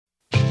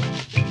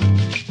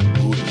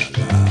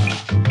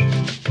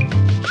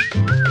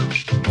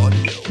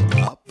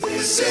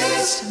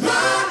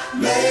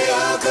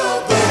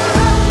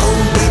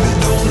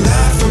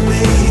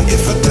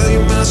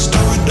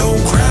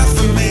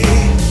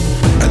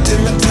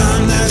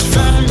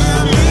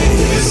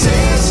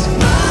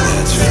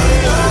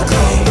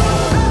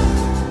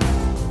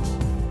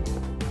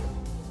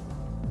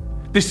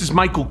This is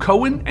Michael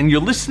Cohen, and you're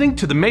listening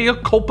to the Mea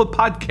Culpa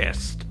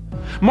podcast.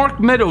 Mark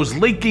Meadows'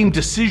 late-game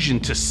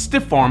decision to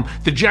stiff-arm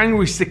the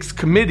January 6th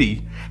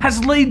committee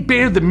has laid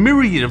bare the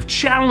myriad of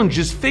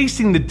challenges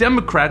facing the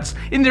Democrats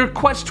in their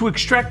quest to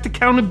extract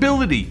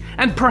accountability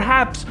and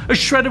perhaps a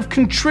shred of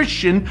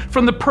contrition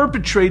from the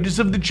perpetrators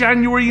of the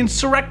January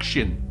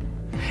insurrection.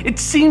 It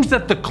seems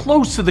that the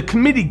closer the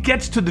committee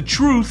gets to the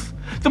truth,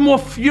 the more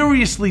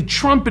furiously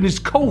Trump and his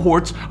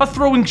cohorts are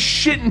throwing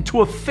shit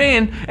into a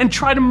fan and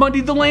try to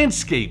muddy the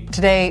landscape.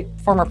 Today,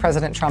 former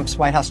President Trump's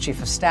White House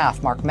Chief of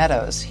Staff, Mark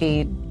Meadows,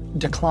 he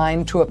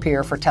declined to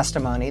appear for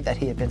testimony that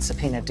he had been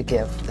subpoenaed to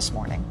give this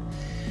morning.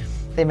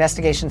 The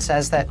investigation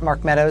says that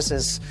Mark Meadows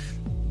is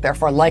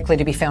therefore likely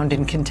to be found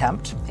in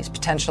contempt. He's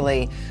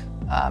potentially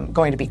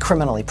going to be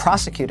criminally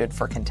prosecuted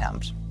for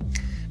contempt.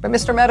 But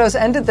Mr. Meadows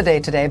ended the day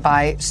today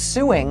by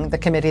suing the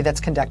committee that's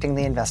conducting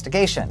the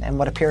investigation in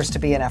what appears to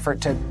be an effort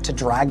to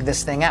drag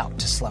this thing out,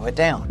 to slow it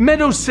down.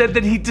 Meadows said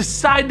that he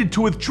decided to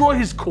withdraw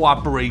his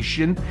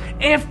cooperation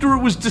after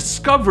it was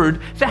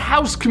discovered the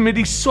House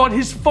committee sought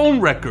his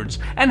phone records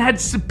and had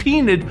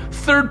subpoenaed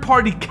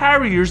third-party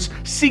carriers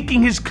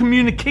seeking his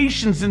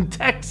communications and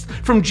texts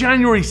from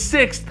January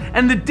 6th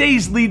and the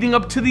days leading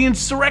up to the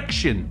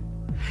insurrection.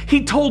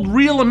 He told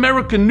Real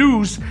America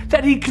News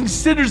that he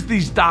considers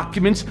these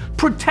documents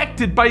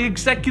protected by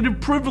executive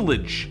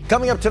privilege.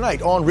 Coming up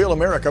tonight on Real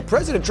America,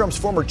 President Trump's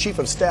former Chief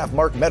of Staff,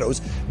 Mark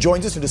Meadows,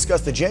 joins us to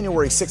discuss the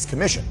January 6th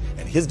Commission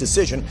and his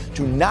decision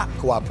to not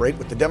cooperate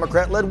with the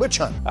Democrat-led witch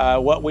hunt.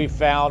 What we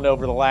found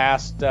over the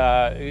last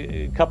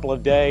couple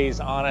of days,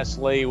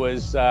 honestly,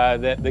 was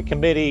that the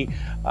committee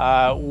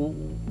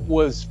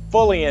was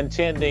fully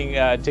intending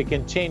to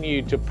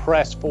continue to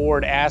press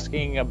forward,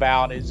 asking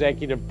about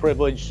executive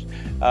privilege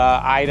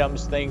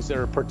items, things that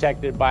are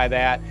protected by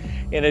that.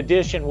 In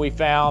addition, we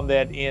found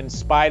that in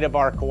spite of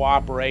our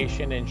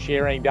cooperation and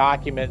sharing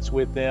documents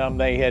with them,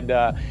 they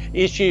had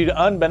issued,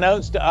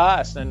 unbeknownst to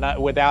us and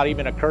not, without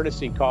even a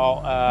courtesy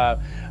call,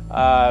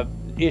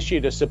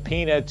 issued a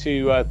subpoena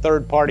to a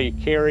third-party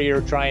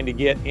carrier trying to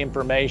get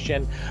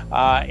information.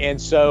 And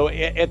so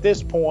at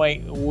this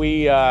point,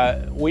 we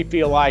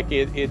feel like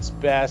it's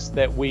best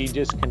that we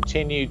just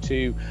continue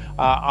to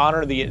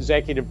honor the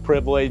executive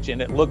privilege,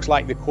 and it looks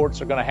like the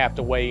courts are going to have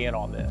to weigh in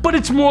on this. But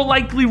it's more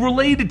likely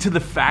related to the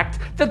fact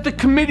that the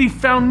committee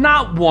found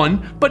not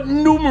one, but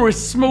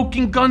numerous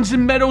smoking guns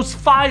in Meadows'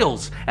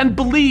 files and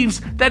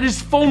believes that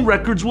his phone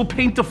records will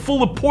paint a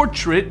fuller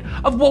portrait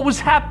of what was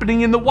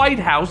happening in the White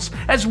House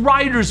as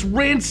rioters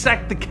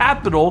ransacked the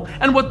Capitol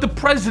and what the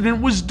president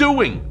was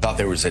doing. I thought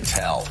there was a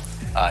tell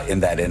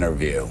in that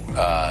interview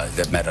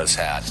that Meadows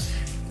had.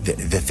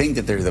 The thing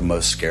that they're the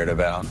most scared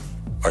about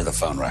are the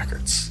phone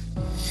records.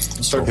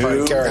 So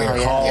who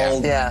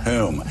called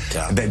whom?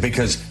 Yeah.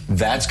 Because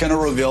that's going to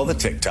reveal the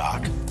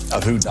TikTok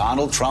of who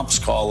Donald Trump's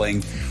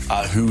calling,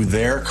 who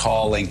they're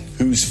calling,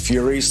 who's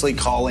furiously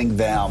calling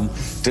them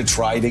to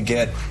try to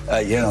get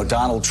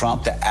Donald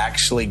Trump to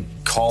actually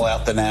call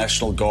out the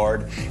National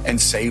Guard and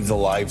save the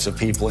lives of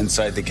people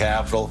inside the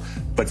Capitol.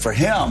 But for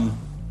him,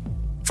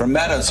 for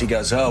Meadows, he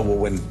goes, oh, well,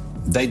 when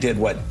they did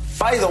what,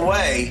 by the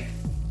way,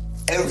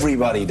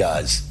 everybody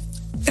does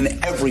in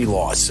every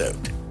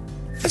lawsuit.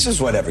 This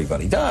is what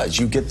everybody does.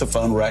 You get the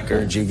phone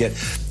records, you get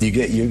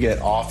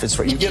office,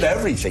 you get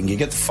everything. You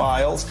get the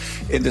files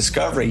in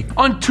discovery.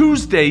 On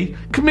Tuesday,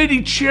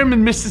 committee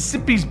chairman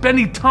Mississippi's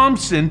Benny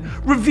Thompson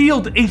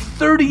revealed a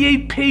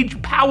 38-page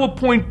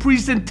PowerPoint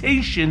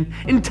presentation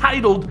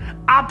entitled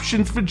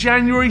Options for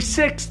January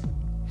 6th.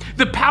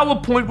 The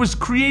PowerPoint was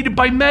created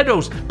by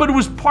Meadows, but it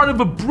was part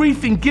of a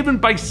briefing given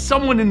by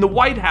someone in the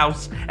White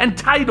House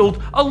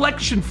entitled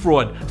Election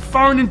Fraud,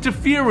 Foreign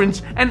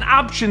Interference, and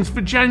Options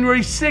for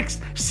January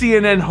 6th.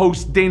 CNN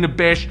hosts Dana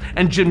Bash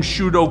and Jim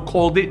Sciutto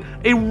called it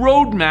a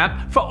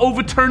roadmap for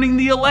overturning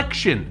the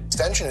election.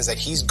 Extension is that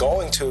he's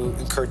going to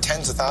incur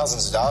tens of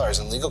thousands of dollars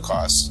in legal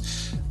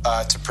costs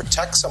to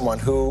protect someone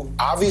who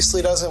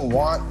obviously doesn't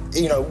want,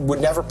 would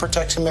never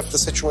protect him if the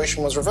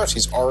situation was reversed.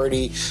 He's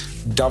already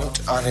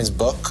dumped on his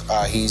book.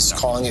 He's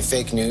calling it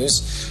fake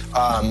news.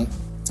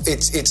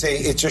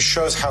 It just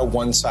shows how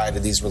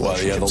one-sided these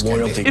relationships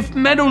can be. If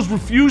Meadows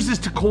refuses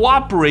to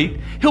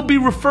cooperate, he'll be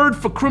referred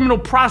for criminal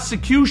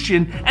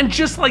prosecution, and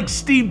just like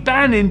Steve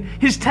Bannon,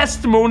 his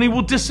testimony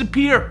will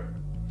disappear.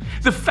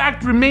 The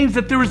fact remains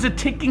that there is a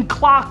ticking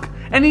clock,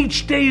 and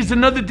each day is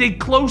another day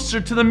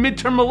closer to the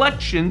midterm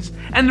elections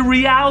and the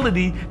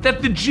reality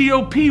that the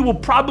GOP will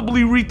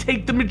probably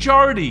retake the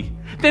majority.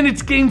 Then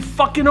it's game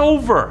fucking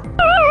over.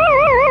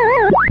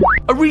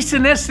 A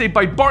recent essay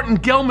by Barton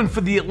Gellman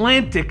for The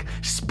Atlantic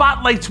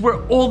spotlights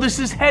where all this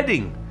is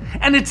heading,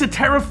 and it's a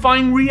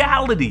terrifying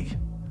reality.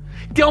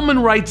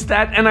 Gellman writes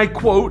that, and I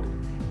quote,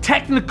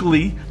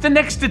 technically, the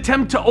next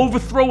attempt to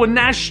overthrow a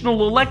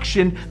national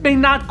election may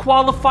not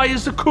qualify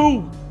as a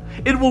coup.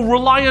 It will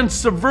rely on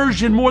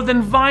subversion more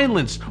than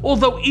violence,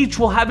 although each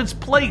will have its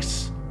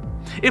place.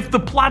 If the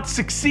plot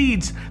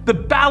succeeds, the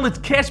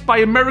ballot cast by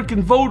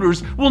American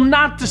voters will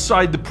not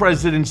decide the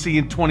presidency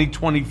in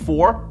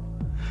 2024.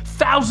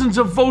 Thousands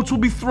of votes will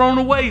be thrown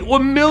away, or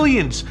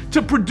millions,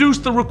 to produce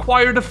the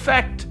required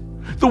effect.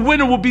 The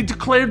winner will be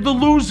declared the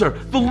loser.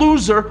 The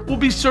loser will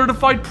be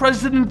certified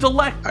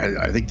president-elect.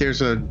 I think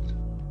there's a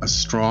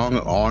strong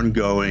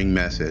ongoing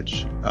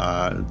message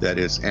that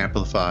is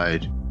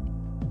amplified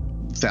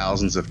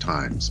thousands of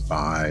times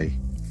by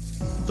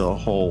the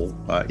whole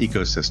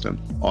ecosystem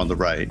on the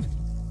right.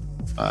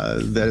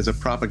 That is a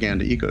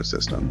propaganda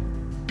ecosystem.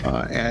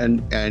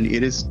 And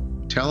it is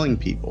telling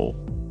people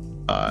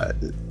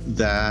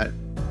that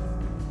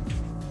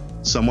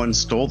someone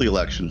stole the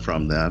election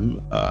from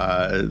them,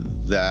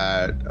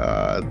 that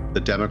the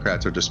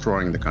Democrats are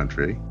destroying the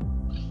country,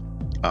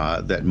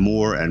 that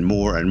more and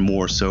more and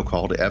more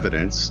so-called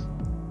evidence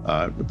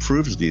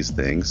proves these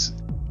things.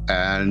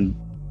 And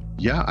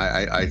yeah,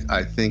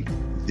 I think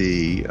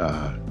there's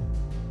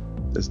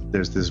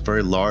this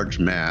very large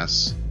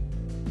mass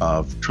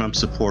of Trump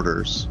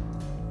supporters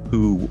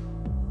who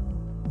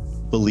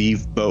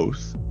believe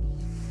both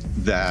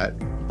that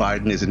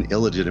Biden is an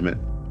illegitimate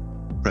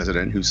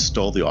president who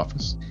stole the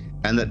office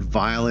and that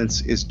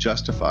violence is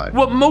justified.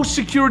 What most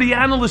security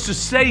analysts are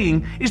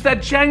saying is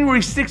that January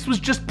 6th was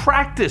just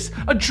practice,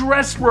 a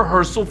dress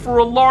rehearsal for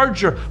a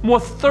larger, more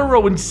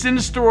thorough and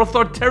sinister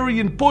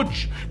authoritarian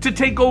putsch to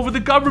take over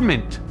the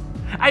government.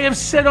 I have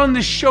said on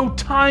this show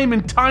time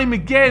and time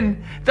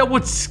again that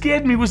what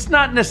scared me was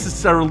not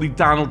necessarily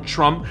Donald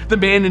Trump, the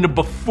man in a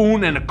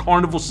buffoon and a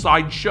carnival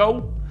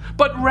sideshow,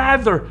 but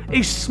rather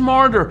a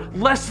smarter,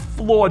 less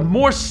flawed,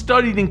 more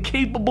studied and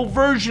capable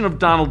version of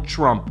Donald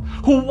Trump,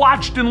 who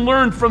watched and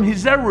learned from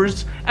his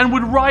errors and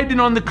would ride in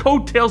on the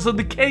coattails of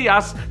the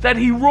chaos that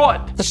he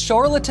wrought. The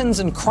charlatans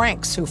and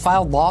cranks who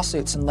filed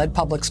lawsuits and led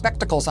public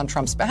spectacles on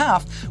Trump's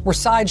behalf were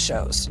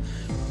sideshows.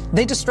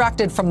 They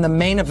distracted from the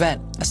main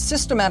event, a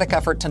systematic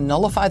effort to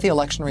nullify the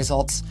election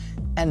results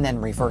and then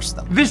reverse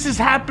them. This is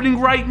happening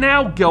right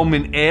now,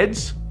 Gelman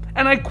adds,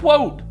 and I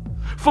quote,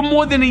 "For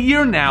more than a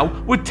year now,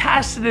 with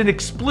tacit and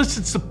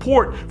explicit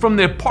support from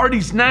their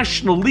party's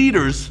national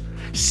leaders,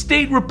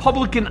 state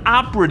Republican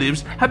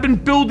operatives have been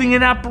building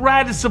an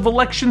apparatus of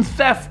election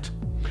theft.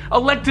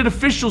 Elected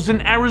officials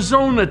in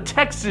Arizona,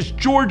 Texas,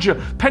 Georgia,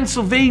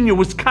 Pennsylvania,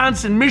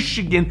 Wisconsin,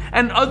 Michigan,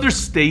 and other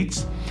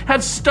states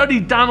have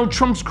studied Donald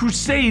Trump's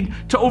crusade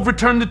to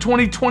overturn the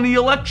 2020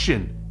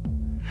 election.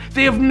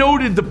 They have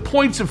noted the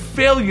points of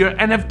failure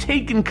and have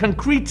taken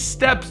concrete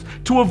steps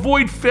to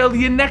avoid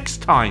failure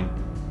next time.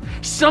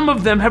 Some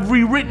of them have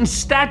rewritten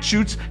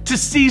statutes to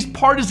seize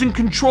partisan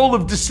control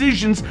of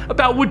decisions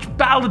about which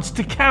ballots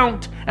to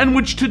count and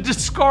which to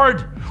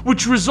discard,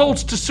 which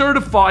results to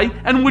certify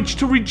and which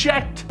to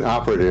reject."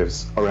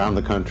 Operatives around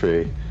the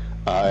country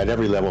at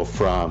every level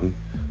from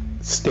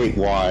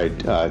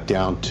statewide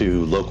down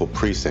to local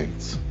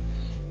precincts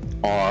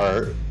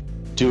are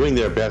doing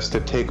their best to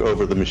take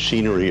over the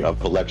machinery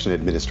of election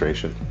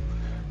administration.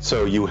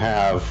 So you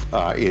have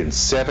in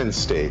 7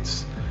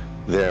 states,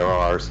 there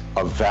are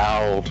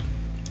avowed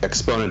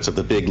exponents of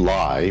the big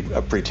lie,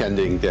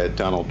 pretending that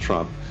Donald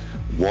Trump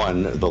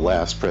won the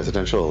last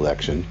presidential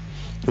election,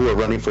 who are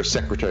running for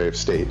Secretary of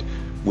State,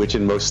 which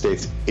in most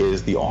states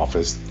is the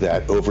office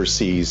that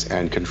oversees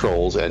and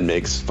controls and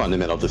makes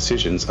fundamental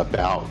decisions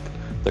about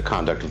the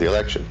conduct of the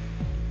election.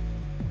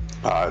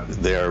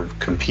 They're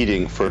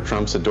competing for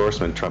Trump's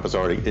endorsement. Trump has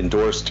already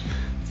endorsed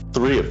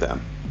 3 of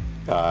them.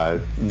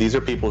 These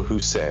are people who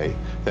say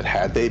that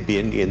had they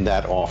been in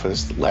that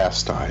office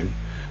last time,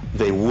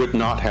 they would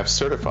not have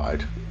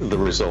certified the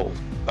result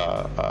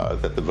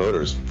that the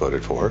voters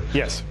voted for.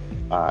 Yes.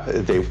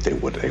 They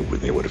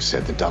would have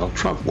said that Donald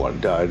Trump won,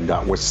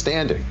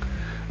 notwithstanding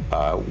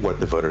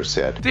what the voters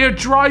said. They are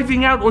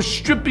driving out or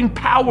stripping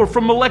power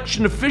from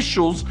election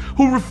officials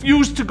who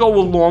refused to go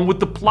along with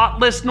the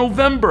plot last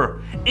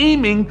November,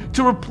 aiming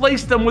to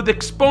replace them with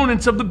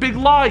exponents of the big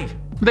lie.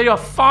 They are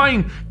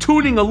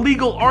fine-tuning a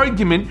legal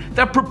argument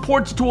that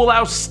purports to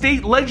allow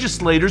state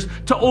legislators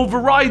to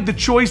override the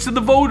choice of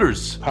the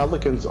voters.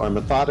 Republicans are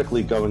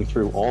methodically going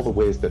through all the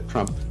ways that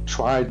Trump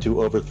tried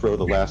to overthrow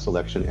the last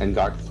election and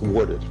got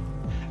thwarted.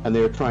 And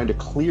they are trying to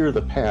clear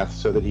the path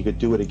so that he could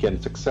do it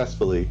again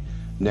successfully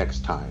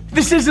next time.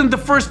 This isn't the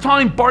first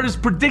time Bart has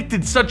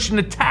predicted such an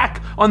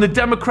attack on the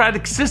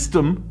democratic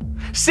system.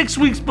 6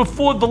 weeks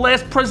before the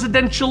last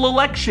presidential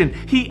election,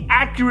 he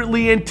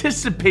accurately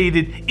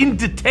anticipated in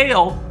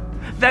detail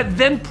that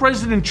then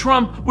President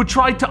Trump would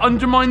try to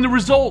undermine the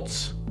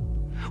results.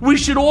 We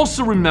should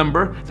also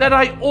remember that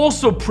I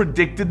also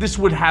predicted this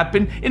would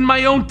happen in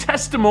my own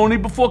testimony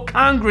before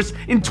Congress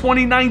in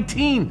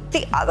 2019.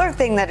 The other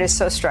thing that is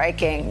so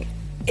striking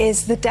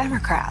is the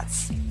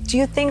Democrats. Do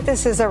you think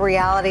this is a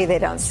reality they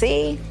don't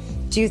see?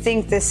 Do you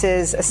think this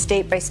is a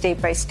state by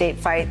state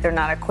fight they're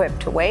not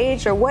equipped to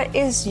wage? Or what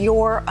is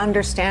your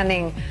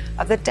understanding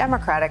of the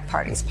Democratic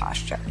Party's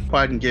posture?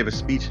 Biden gave a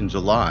speech in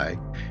July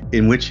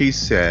in which he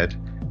said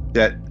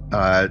that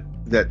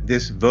that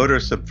this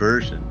voter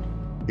subversion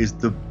is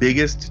the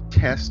biggest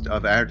test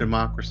of our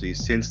democracy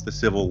since the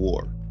Civil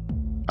War.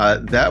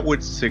 That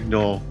would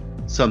signal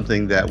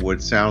something that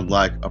would sound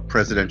like a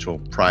presidential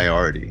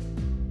priority.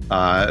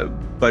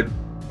 But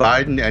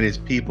Biden and his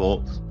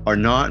people are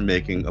not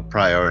making a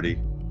priority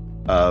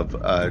of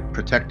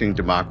protecting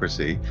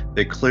democracy.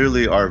 They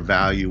clearly are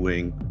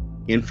valuing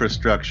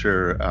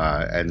infrastructure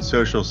and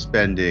social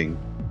spending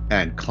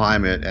and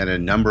climate and a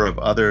number of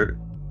other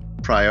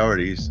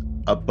priorities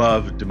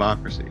above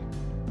democracy.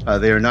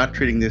 They are not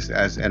treating this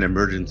as an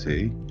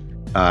emergency,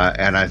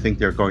 and I think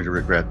they're going to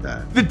regret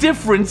that. The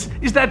difference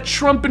is that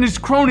Trump and his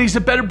cronies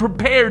are better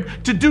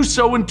prepared to do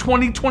so in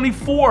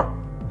 2024.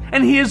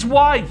 And here's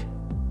why.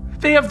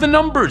 They have the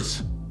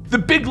numbers. The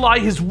big lie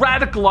has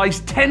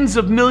radicalized tens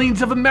of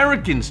millions of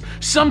Americans,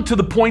 some to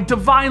the point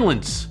of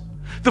violence.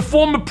 The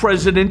former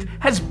president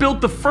has built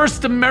the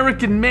first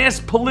American mass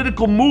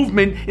political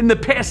movement in the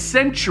past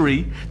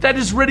century that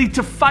is ready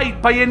to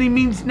fight by any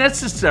means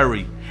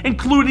necessary,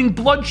 including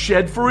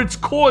bloodshed for its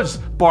cause,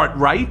 Bart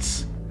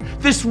writes.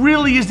 This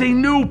really is a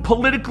new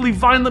politically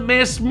violent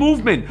mass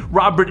movement,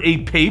 Robert A.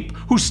 Pape,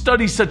 who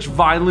studies such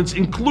violence,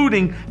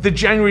 including the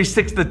January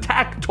 6th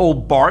attack,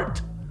 told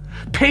Bart.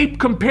 Pape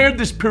compared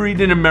this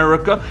period in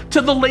America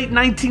to the late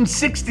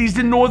 1960s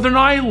in Northern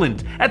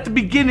Ireland, at the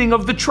beginning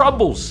of the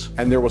Troubles.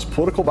 And there was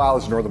political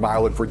violence in Northern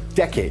Ireland for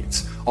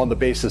decades on the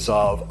basis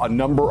of a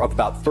number of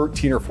about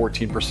 13 or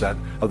 14%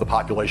 of the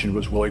population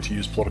was willing to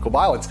use political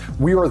violence.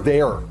 We are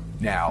there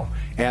now.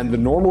 And the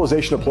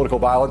normalization of political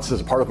violence as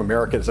a part of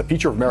America, as a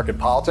feature of American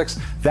politics,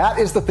 that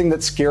is the thing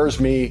that scares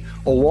me,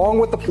 along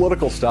with the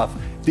political stuff.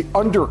 The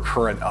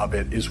undercurrent of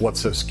it is what's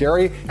so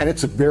scary, and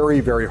it's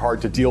very, very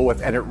hard to deal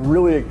with, and it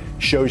really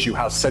shows you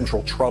how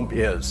central Trump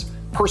is.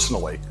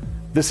 Personally,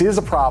 this is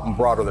a problem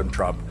broader than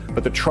Trump,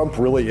 but the Trump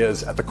really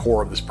is at the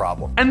core of this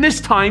problem. And this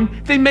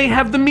time, they may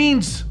have the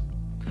means.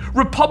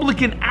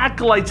 Republican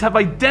acolytes have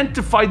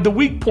identified the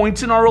weak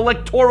points in our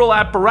electoral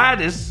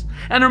apparatus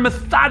and are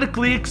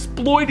methodically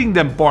exploiting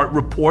them, Bart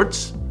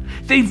reports.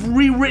 They've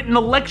rewritten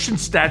election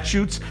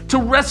statutes to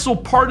wrestle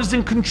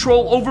partisan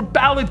control over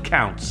ballot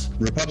counts.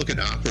 Republican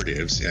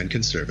operatives and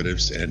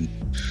conservatives and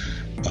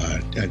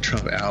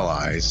Trump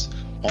allies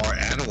are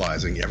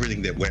analyzing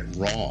everything that went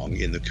wrong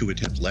in the coup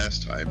attempt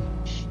last time,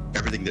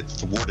 everything that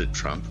thwarted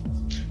Trump,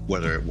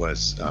 whether it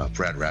was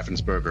Brad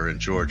Raffensperger in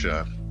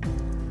Georgia,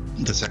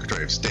 the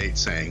Secretary of State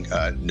saying,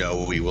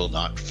 no, we will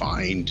not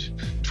find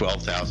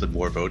 12,000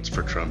 more votes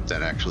for Trump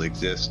than actually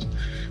exist,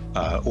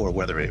 or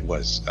whether it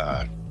was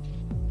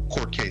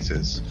court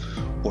cases,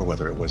 or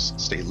whether it was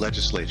state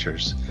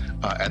legislatures.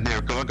 And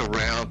they're going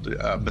around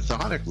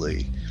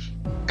methodically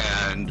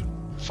and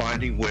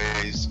finding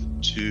ways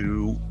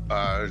to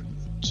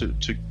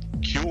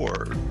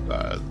cure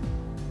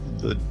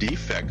the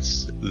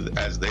defects,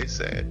 as they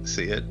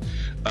see it,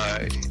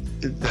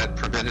 that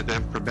prevented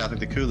them from mounting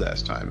the coup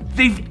last time.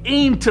 They've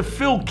aimed to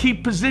fill key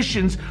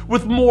positions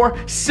with more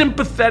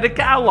sympathetic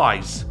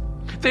allies.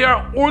 They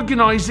are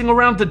organizing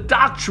around a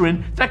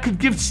doctrine that could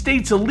give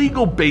states a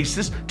legal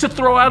basis to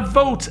throw out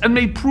votes and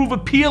may prove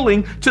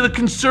appealing to the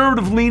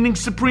conservative-leaning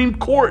Supreme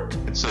Court.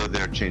 And so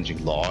they're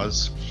changing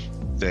laws.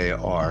 They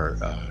are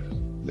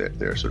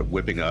they're sort of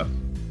whipping up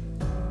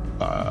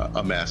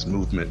a mass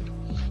movement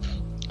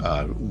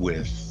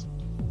with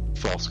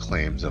false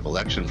claims of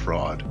election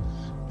fraud,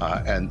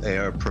 and they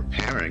are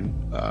preparing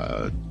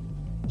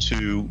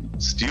to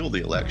steal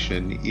the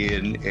election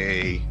in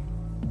a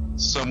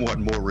somewhat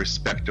more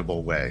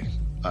respectable way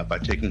by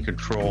taking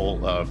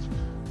control of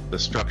the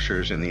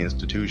structures and the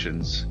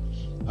institutions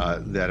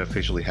that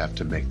officially have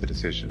to make the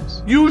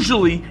decisions.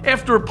 Usually,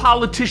 after a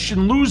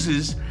politician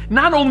loses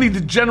not only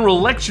the general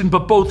election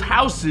but both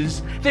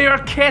houses, they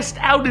are cast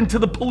out into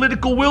the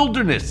political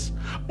wilderness.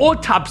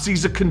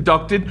 Autopsies are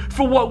conducted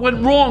for what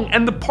went wrong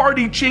and the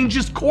party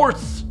changes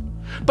course.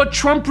 But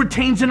Trump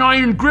retains an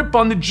iron grip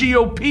on the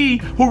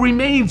GOP, who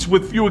remains,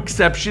 with few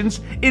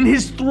exceptions, in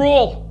his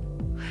thrall.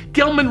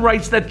 Gelman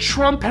writes that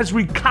Trump has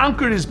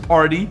reconquered his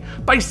party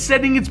by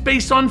setting its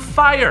base on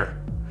fire.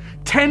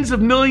 Tens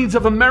of millions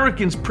of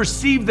Americans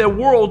perceive their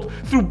world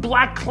through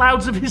black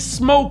clouds of his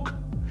smoke.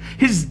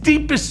 His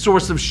deepest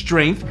source of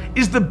strength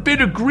is the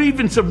bitter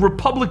grievance of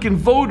Republican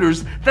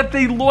voters that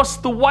they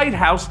lost the White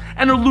House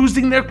and are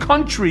losing their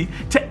country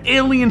to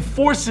alien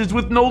forces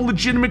with no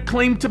legitimate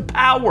claim to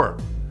power.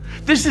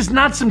 This is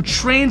not some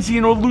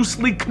transient or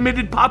loosely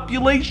committed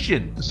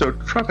population. So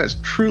Trump has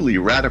truly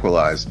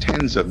radicalized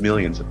tens of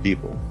millions of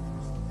people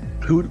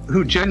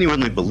who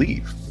genuinely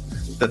believe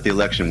that the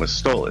election was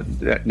stolen.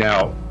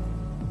 Now,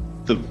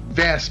 the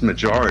vast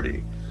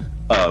majority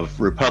of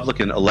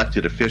Republican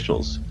elected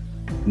officials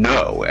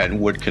know and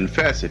would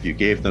confess, if you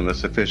gave them a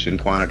sufficient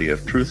quantity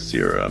of truth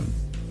serum,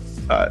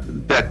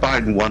 that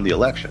Biden won the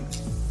election.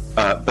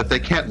 But they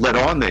can't let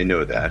on they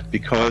know that,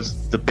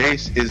 because the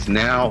base is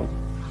now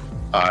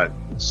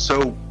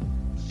so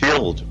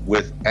filled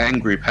with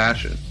angry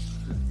passion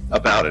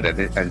about it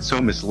and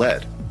so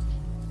misled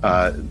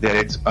that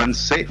it's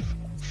unsafe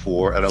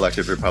for an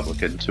elected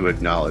Republican to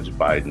acknowledge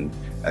Biden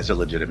as a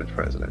legitimate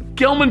president.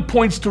 Gelman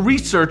points to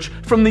research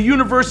from the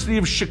University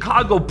of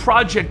Chicago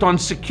Project on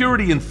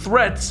Security and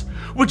Threats,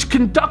 which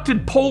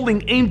conducted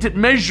polling aimed at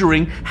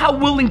measuring how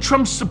willing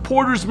Trump's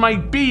supporters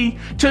might be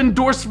to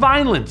endorse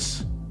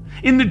violence.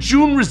 In the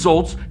June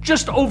results,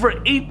 just over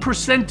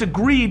 8%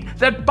 agreed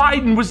that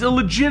Biden was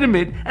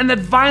illegitimate and that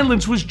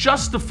violence was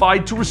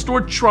justified to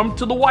restore Trump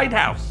to the White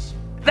House.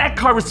 That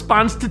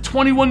corresponds to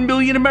 21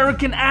 million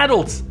American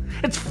adults.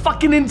 It's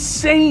fucking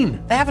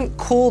insane. They haven't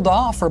cooled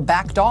off or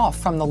backed off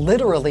from the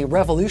literally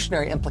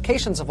revolutionary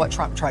implications of what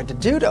Trump tried to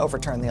do to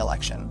overturn the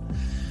election.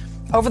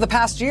 Over the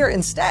past year,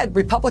 instead,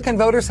 Republican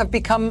voters have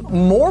become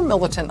more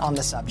militant on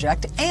the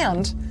subject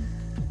and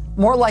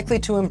more likely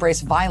to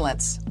embrace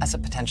violence as a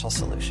potential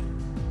solution.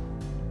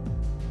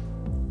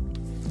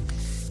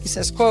 He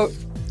says, quote,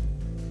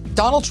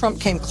 Donald Trump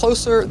came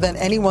closer than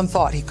anyone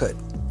thought he could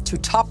to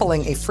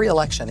toppling a free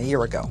election a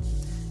year ago.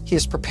 He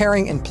is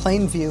preparing in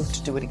plain view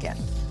to do it again,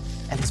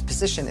 and his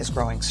position is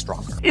growing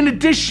stronger. In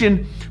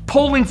addition,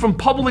 polling from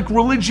Public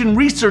Religion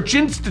Research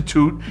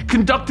Institute,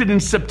 conducted in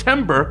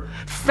September,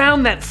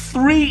 found that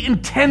 3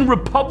 in 10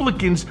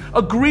 Republicans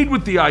agreed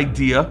with the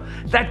idea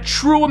that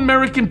true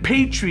American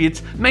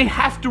patriots may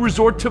have to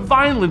resort to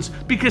violence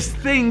because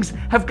things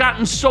have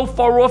gotten so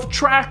far off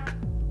track.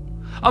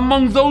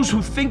 Among those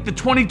who think the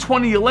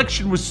 2020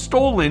 election was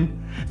stolen,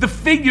 the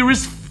figure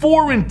is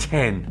 4 in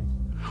 10.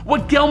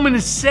 What Gelman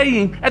is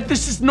saying, that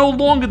this is no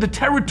longer the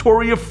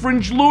territory of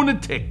fringe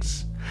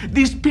lunatics.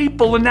 These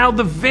people are now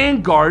the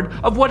vanguard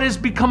of what has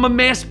become a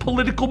mass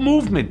political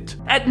movement.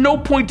 At no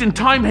point in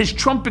time has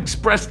Trump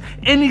expressed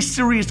any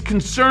serious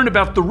concern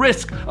about the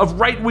risk of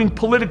right-wing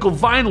political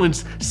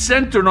violence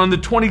centered on the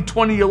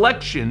 2020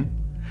 election.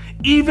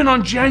 Even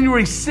on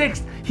January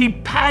 6th, he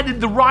patted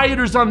the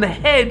rioters on the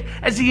head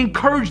as he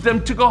encouraged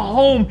them to go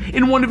home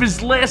in one of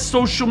his last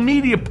social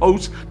media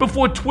posts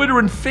before Twitter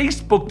and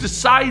Facebook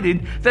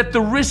decided that the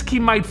risk he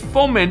might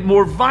foment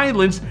more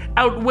violence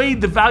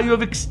outweighed the value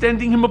of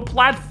extending him a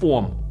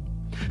platform.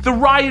 The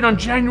riot on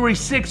January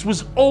 6th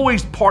was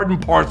always part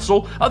and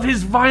parcel of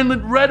his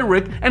violent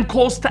rhetoric and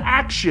calls to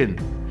action.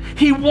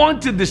 He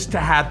wanted this to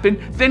happen,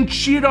 then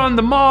cheered on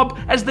the mob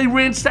as they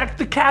ransacked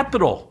the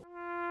Capitol.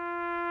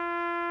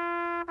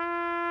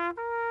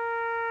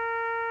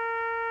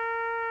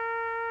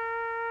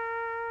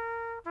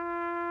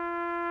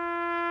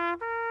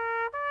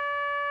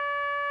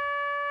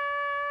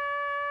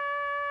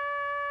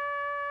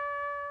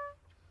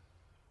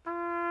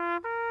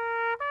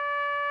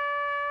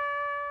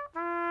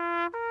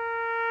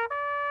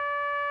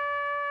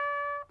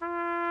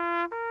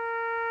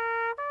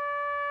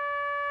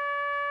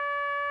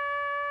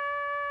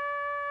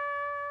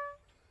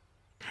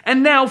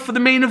 And now for the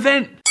main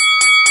event.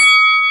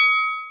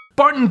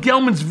 Barton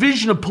Gelman's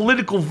vision of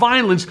political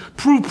violence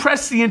proved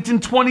prescient in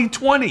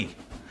 2020.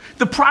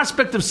 The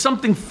prospect of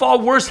something far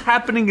worse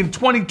happening in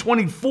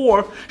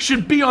 2024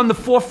 should be on the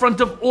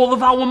forefront of all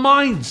of our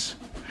minds.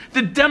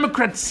 The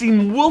Democrats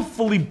seem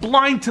willfully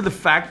blind to the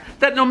fact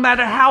that no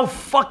matter how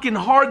fucking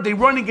hard they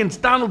run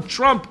against Donald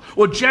Trump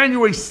or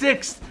January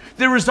 6th,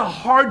 there is a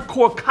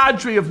hardcore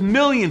cadre of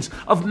millions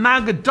of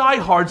MAGA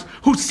diehards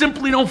who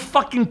simply don't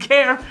fucking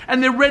care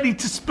and they're ready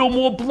to spill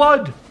more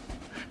blood.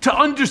 To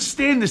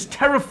understand this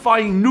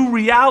terrifying new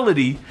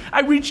reality,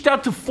 I reached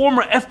out to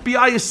former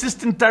FBI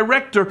Assistant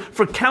Director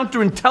for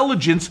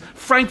Counterintelligence,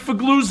 Frank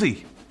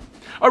Figliuzzi.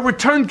 A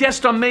return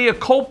guest on Mea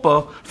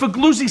Culpa,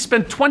 Figliuzzi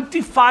spent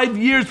 25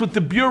 years with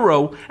the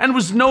Bureau and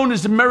was known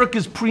as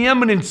America's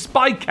preeminent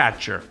spy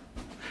catcher.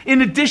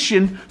 In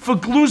addition,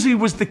 Figliuzzi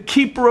was the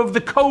keeper of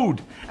the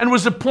code and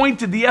was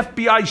appointed the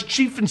FBI's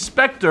chief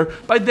inspector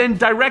by then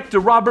Director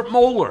Robert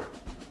Mueller.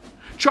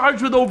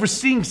 Charged with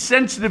overseeing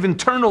sensitive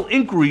internal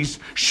inquiries,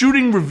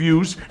 shooting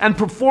reviews, and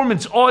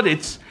performance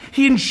audits,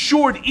 he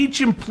ensured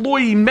each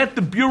employee met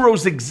the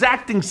Bureau's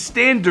exacting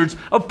standards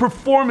of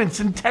performance,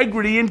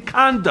 integrity, and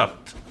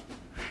conduct.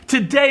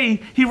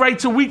 Today, he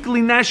writes a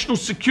weekly national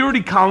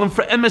security column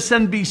for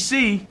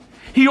MSNBC.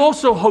 He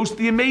also hosts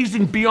the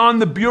amazing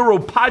Beyond the Bureau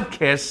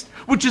podcast,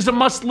 which is a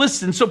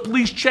must-listen, so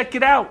please check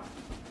it out.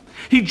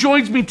 He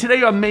joins me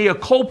today on Mea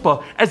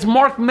Culpa as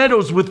Mark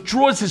Meadows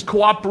withdraws his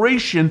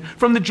cooperation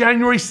from the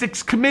January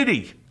 6th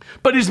committee.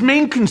 But his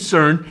main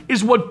concern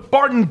is what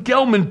Barton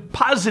Gelman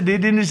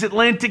posited in his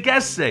Atlantic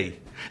essay,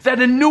 that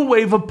a new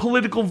wave of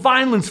political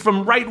violence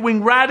from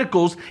right-wing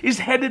radicals is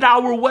headed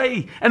our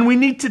way, and we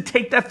need to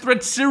take that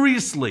threat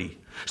seriously.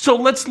 So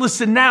let's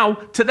listen now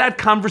to that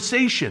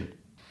conversation.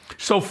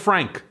 So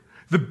Frank,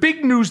 the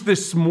big news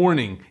this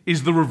morning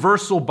is the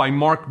reversal by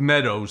Mark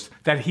Meadows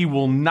that he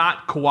will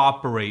not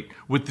cooperate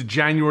with the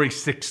January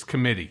 6th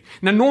committee.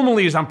 Now,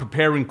 normally as I'm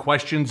preparing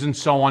questions and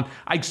so on,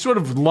 I sort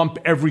of lump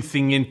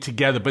everything in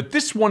together, but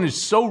this one is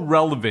so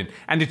relevant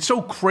and it's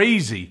so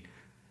crazy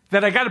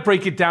that I got to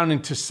break it down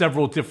into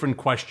several different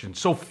questions.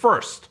 So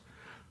first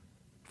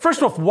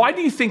off, why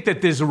do you think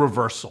that there's a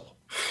reversal?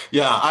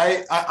 Yeah,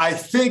 I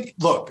think,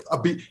 look,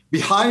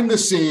 behind the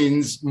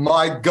scenes,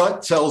 my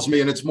gut tells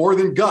me, and it's more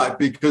than gut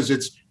because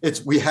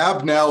we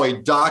have now a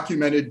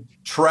documented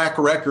track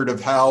record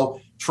of how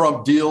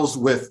Trump deals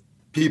with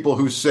people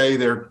who say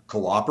they're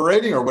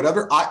cooperating or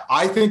whatever.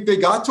 I think they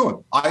got to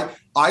him.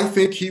 I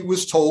think he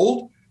was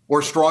told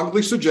or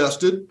strongly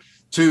suggested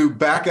to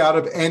back out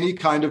of any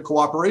kind of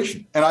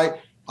cooperation. And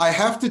I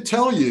have to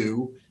tell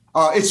you,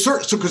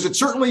 Because it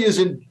certainly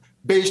isn't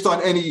based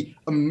on any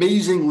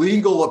amazing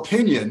legal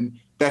opinion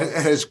that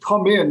has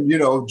come in,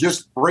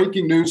 just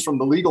breaking news from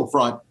the legal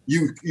front.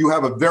 You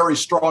have a very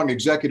strong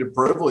executive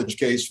privilege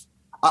case.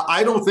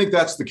 I don't think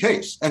that's the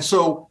case. And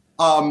so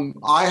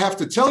I have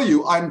to tell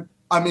you, I'm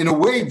in a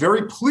way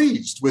very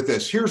pleased with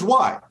this. Here's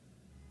why.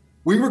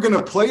 We were going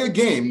to play a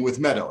game with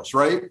Meadows,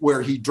 right,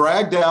 where he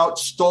dragged out,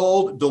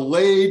 stalled,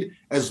 delayed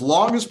as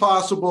long as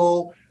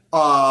possible,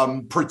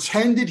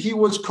 pretended he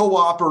was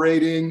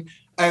cooperating.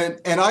 And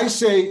I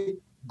say,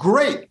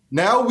 great.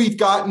 Now we've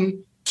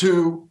gotten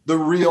to the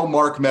real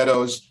Mark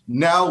Meadows.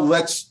 Now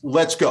let's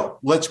go.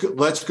 Let's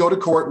go to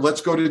court.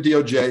 Let's go to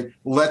DOJ.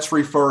 Let's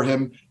refer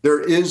him.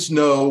 There is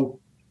no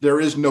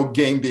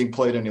game being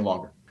played any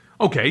longer.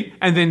 Okay.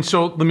 And then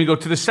so let me go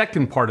to the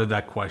second part of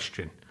that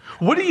question.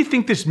 What do you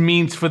think this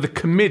means for the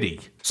committee?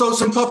 So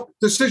some tough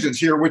decisions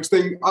here, which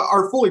they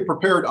are fully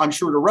prepared, I'm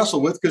sure, to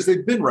wrestle with because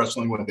they've been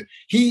wrestling with it.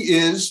 He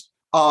is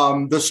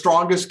the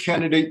strongest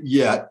candidate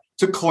yet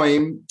to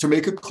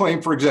make a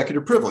claim for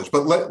executive privilege.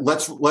 But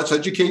let's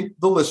educate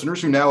the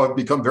listeners who now have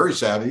become very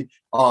savvy.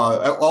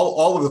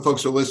 All of the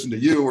folks who listen to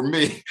you or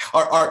me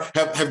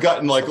have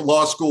gotten like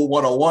law school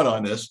 101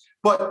 on this.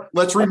 But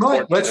let's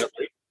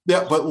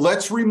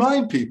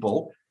remind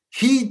people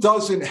he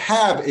doesn't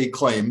have a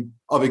claim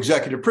of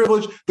executive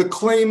privilege. The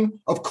claim,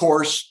 of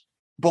course,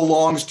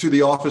 belongs to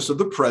the office of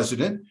the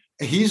president.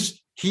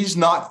 He's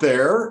not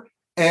there.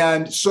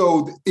 And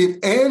so if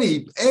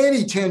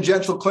any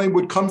tangential claim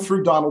would come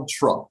through Donald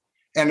Trump.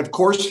 And of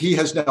course, he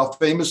has now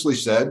famously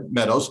said,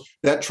 Meadows,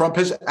 that Trump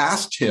has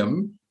asked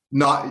him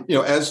not,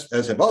 as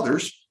have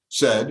others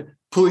said,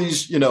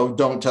 please,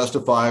 don't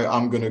testify.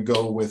 I'm going to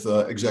go with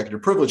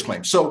executive privilege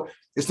claim. So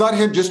it's not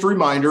him. Just a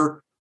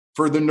reminder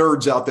for the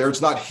nerds out there.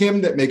 It's not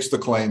him that makes the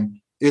claim.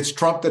 It's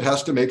Trump that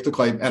has to make the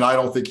claim. And I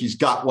don't think he's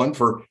got one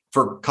for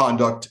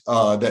conduct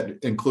that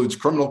includes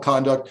criminal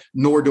conduct,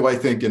 nor do I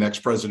think an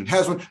ex-president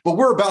has one. But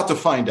we're about to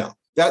find out.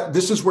 That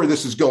this is where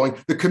this is going.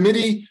 The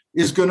committee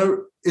is going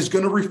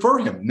to refer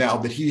him now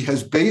that he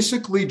has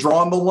basically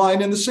drawn the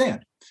line in the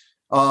sand.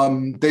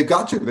 They've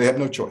got to. They have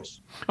no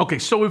choice. Okay,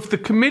 so if the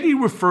committee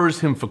refers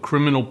him for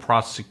criminal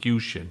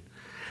prosecution,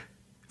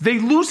 they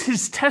lose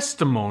his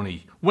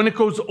testimony when it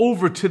goes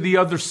over to the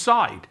other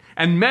side.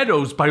 And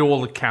Meadows, by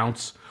all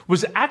accounts,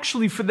 was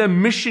actually for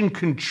them mission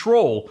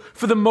control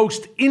for the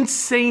most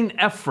insane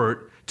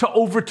effort to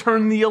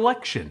overturn the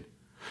election.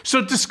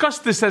 So discuss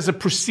this as a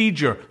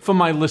procedure for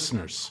my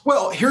listeners.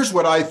 Well, here's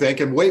what I think,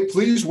 and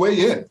please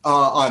weigh in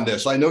on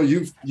this. I know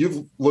you've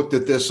looked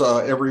at this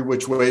every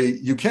which way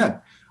you can.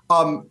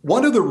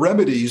 One of the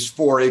remedies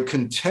for a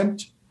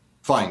contempt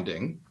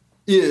finding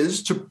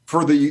is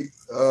for the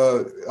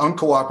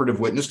uncooperative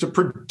witness to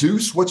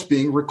produce what's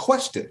being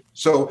requested.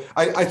 So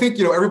I think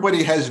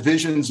everybody has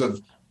visions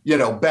of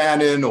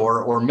Bannon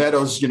or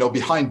Meadows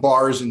behind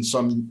bars in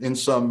some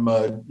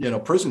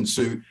prison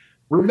suit.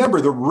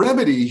 Remember, the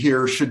remedy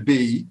here should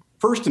be,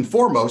 first and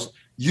foremost,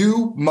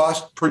 you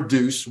must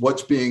produce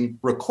what's being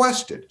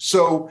requested.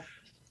 So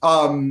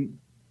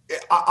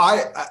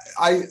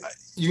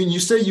you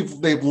say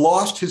they've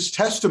lost his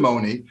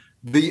testimony.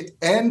 The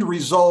end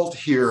result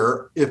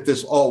here, if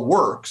this all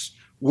works,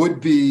 would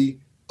be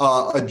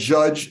a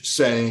judge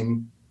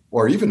saying,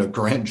 or even a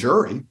grand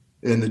jury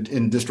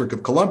in District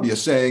of Columbia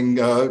saying,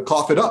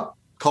 cough it up,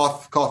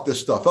 cough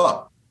this stuff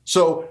up.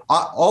 So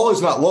all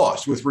is not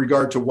lost with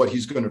regard to what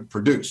he's going to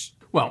produce.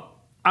 Well,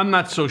 I'm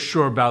not so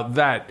sure about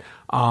that,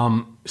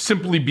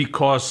 simply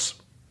because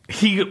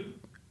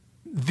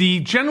the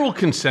general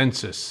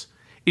consensus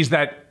is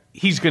that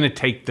he's going to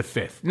take the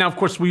fifth. Now, of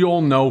course, we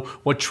all know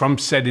what Trump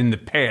said in the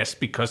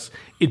past because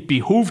it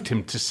behooved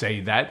him to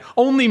say that.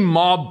 Only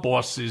mob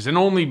bosses and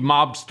only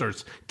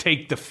mobsters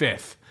take the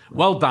fifth.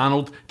 Well,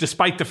 Donald,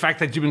 despite the fact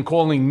that you've been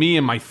calling me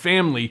and my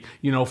family,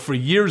 for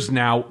years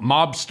now,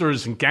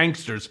 mobsters and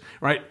gangsters,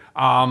 right?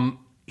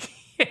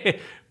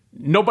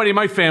 Nobody in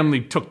my family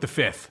took the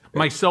fifth,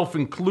 myself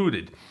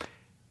included.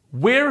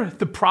 Where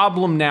the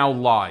problem now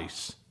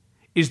lies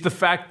is the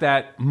fact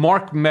that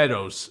Mark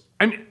Meadows,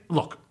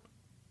 look,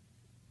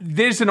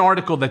 there's an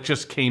article that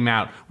just came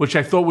out, which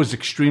I thought was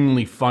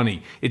extremely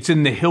funny. It's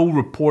in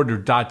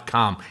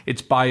thehillreporter.com.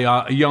 It's by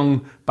a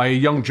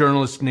young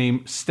journalist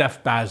named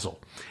Steph Basil.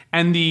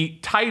 And the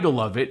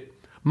title of it,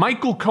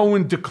 Michael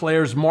Cohen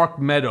declares Mark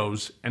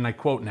Meadows, and I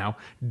quote now,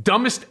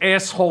 dumbest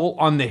asshole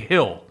on the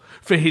Hill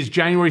for his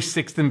January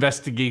 6th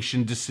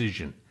investigation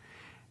decision.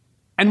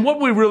 And what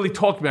we're really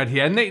talking about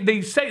here, and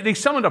they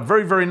sum it up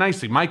very, very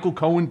nicely. Michael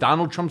Cohen,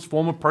 Donald Trump's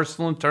former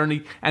personal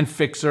attorney and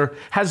fixer,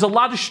 has a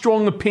lot of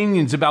strong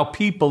opinions about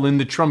people in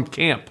the Trump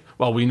camp.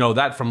 Well, we know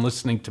that from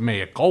listening to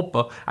Mea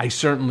Culpa. I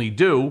certainly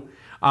do.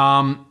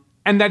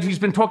 And that he's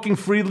been talking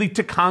freely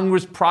to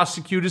Congress,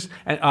 prosecutors,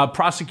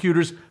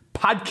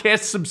 podcast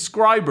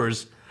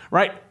subscribers,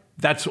 right?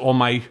 That's all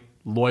my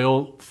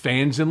loyal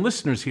fans and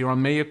listeners here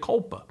on Mea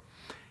Culpa.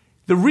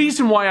 The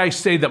reason why I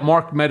say that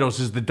Mark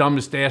Meadows is the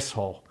dumbest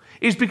asshole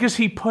is because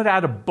he put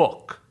out a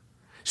book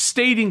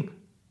stating,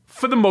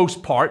 for the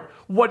most part,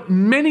 what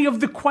many of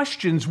the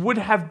questions would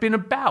have been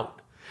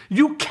about.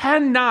 You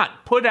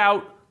cannot put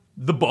out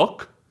the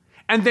book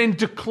and then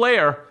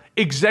declare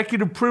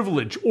executive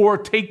privilege or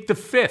take the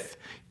fifth.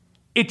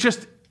 It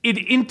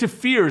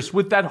interferes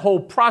with that whole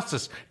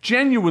process.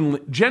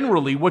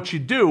 Generally, what you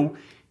do,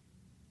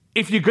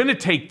 if you're going to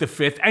take the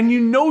fifth, and you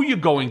know you're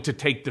going to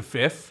take the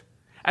fifth,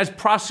 as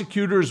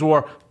prosecutors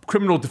or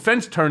criminal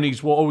defense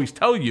attorneys will always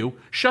tell you,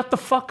 shut the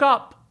fuck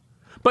up.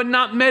 But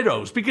not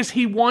Meadows, because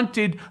he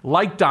wanted,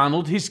 like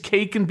Donald, his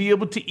cake and be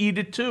able to eat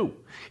it too.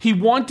 He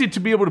wanted to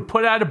be able to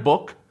put out a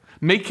book,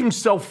 make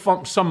himself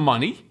some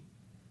money,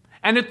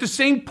 and at the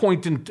same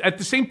point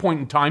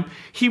in time,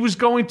 he was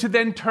going to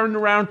then turn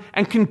around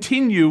and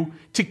continue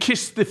to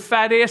kiss the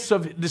fat ass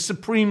of the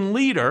supreme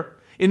leader,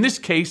 in this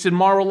case, in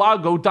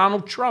Mar-a-Lago,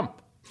 Donald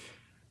Trump.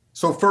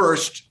 So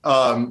first,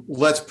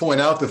 let's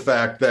point out the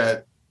fact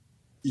that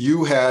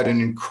you had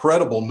an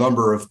incredible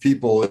number of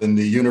people in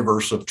the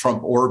universe of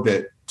Trump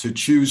orbit to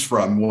choose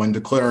from when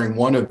declaring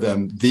one of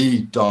them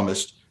the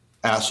dumbest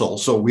asshole.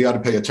 So we ought to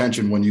pay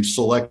attention when you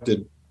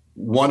selected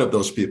one of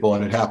those people,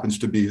 and it happens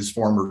to be his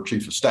former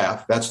chief of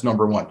staff. That's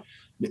number one.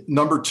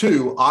 Number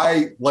two,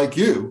 I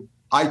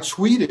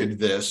tweeted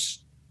this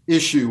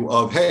issue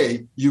of,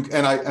 hey,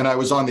 I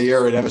was on the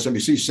air at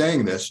MSNBC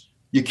saying this,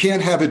 you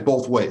can't have it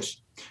both ways.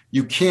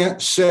 You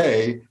can't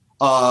say,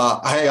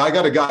 hey, I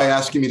got a guy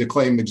asking me to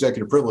claim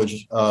executive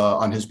privilege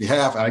on his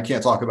behalf, and I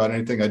can't talk about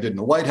anything I did in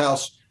the White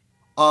House.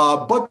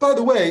 But by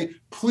the way,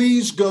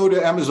 please go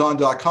to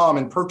Amazon.com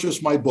and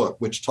purchase my book,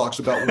 which talks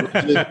about what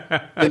I did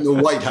in the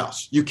White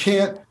House. You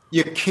can't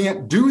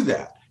do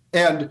that.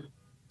 And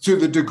to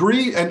the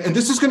degree, and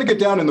this is going to get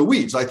down in the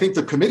weeds. I think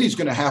the committee is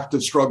going to have to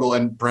struggle,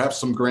 and perhaps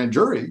some grand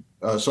jury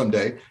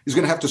someday is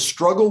going to have to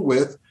struggle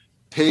with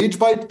page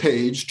by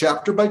page,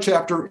 chapter by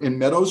chapter in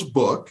Meadows'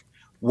 book.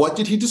 What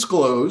did he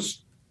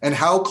disclose, and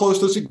how close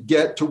does it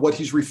get to what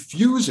he's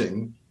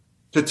refusing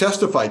to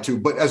testify to?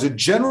 But as a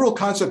general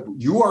concept,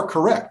 you are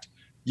correct.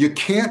 You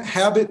can't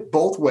have it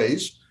both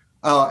ways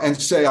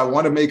and say, I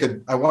want to make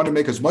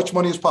as much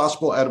money as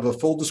possible out of a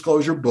full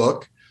disclosure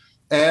book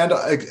and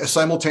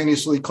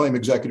simultaneously claim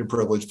executive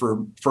privilege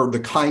for the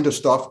kind of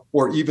stuff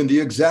or even the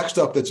exact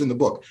stuff that's in the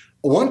book.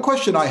 One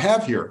question I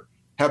have here,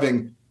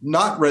 having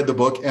not read the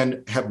book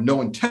and have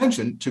no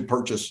intention to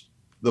purchase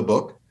the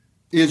book,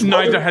 is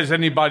neither has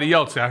anybody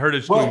else. I heard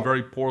it's doing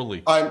very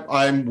poorly.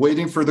 I'm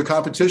waiting for the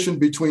competition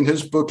between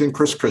his book and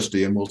Chris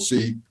Christie, and we'll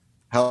see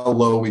how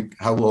low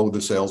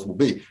the sales will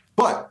be.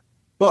 But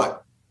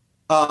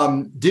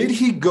did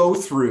he go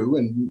through,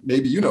 and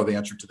maybe you know the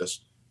answer to this,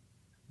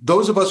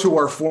 those of us who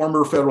are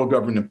former federal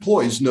government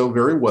employees know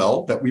very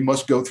well that we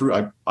must go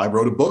through, I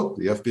wrote a book,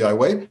 The FBI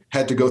Way,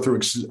 had to go through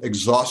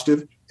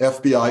exhaustive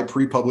FBI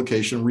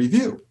pre-publication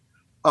review.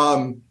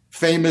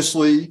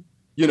 Famously,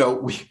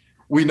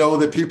 we know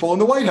that people in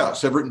the White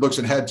House have written books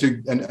and had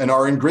to and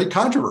are in great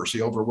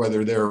controversy over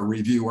whether their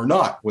review or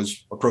not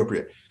was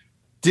appropriate.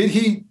 Did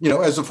he,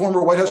 as a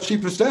former White House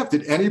chief of staff,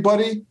 did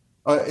anybody,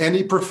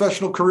 any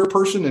professional career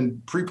person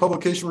in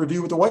pre-publication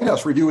review with the White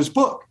House review his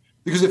book?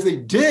 Because if they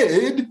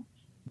did,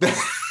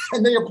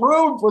 and they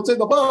approved what's in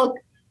the book,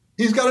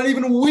 he's got an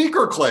even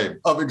weaker claim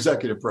of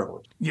executive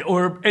privilege. Yeah,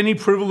 or any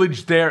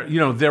privilege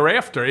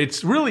thereafter.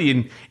 It's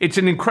really it's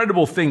an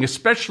incredible thing,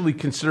 especially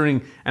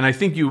considering, and I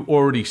think you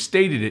already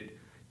stated it,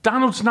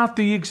 Donald's not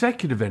the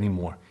executive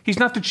anymore. He's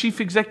not the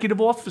chief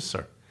executive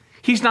officer.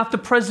 He's not the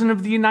president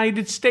of the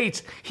United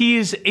States. He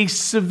is a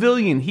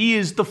civilian. He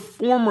is the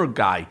former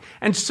guy.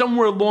 And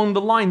somewhere along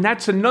the line,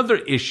 that's another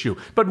issue.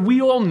 But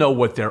we all know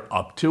what they're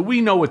up to.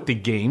 We know what the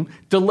game.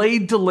 Delay.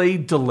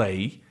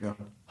 Yeah.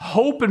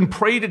 Hope and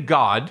pray to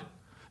God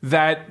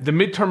that the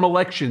midterm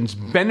elections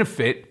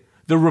benefit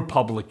the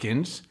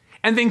Republicans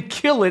and then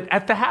kill it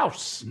at the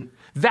House. Mm-hmm.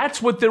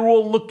 That's what they're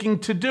all looking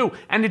to do.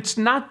 And it's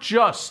not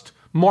just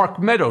Mark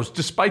Meadows,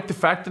 despite the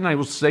fact, and I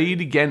will say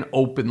it again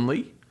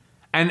openly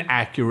and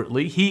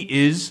accurately, he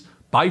is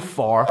by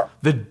far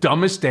the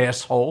dumbest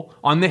asshole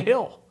on the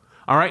Hill.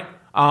 All right?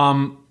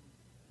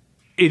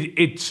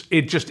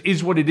 It just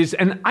is what it is.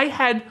 And I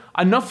had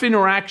enough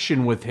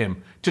interaction with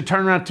him to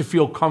turn around to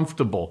feel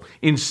comfortable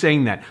in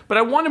saying that. But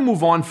I want to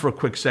move on for a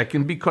quick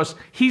second because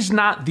he's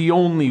not the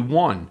only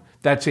one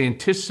that's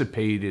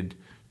anticipated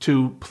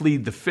to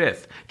plead the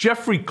fifth.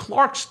 Jeffrey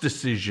Clark's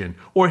decision,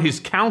 or his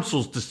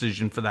counsel's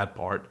decision for that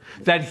part,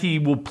 that he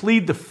will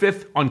plead the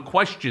fifth on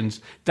questions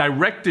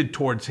directed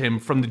towards him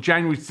from the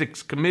January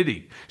 6th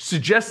committee,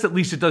 suggests, at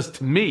least it does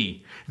to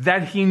me,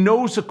 that he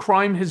knows a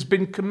crime has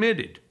been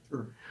committed.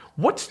 Sure.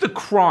 What's the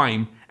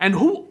crime, and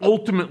who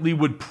ultimately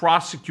would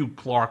prosecute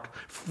Clark,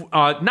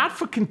 not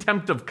for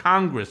contempt of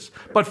Congress,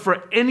 but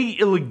for any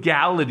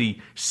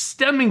illegality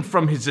stemming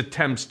from his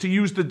attempts to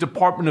use the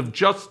Department of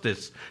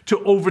Justice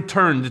to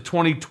overturn the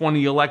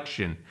 2020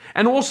 election?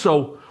 And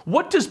also,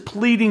 what does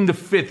pleading the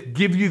fifth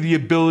give you the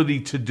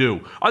ability to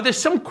do? Are there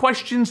some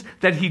questions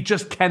that he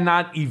just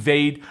cannot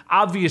evade?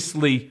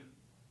 Obviously,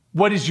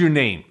 what is your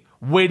name?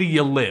 Where do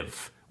you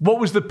live? What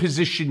was the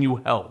position you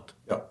held?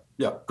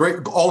 Yeah,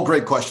 great. All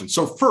great questions.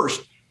 So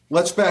first,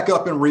 let's back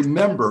up and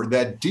remember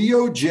that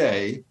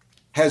DOJ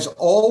has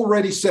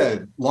already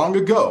said long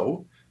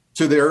ago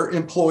to their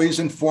employees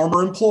and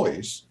former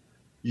employees,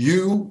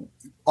 you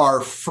are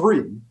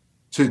free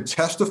to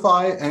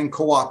testify and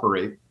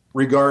cooperate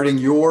regarding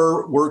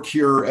your work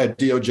here at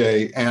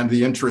DOJ and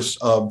the interests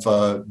of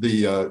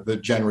the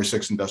January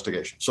 6th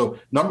investigation. So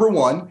number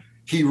one,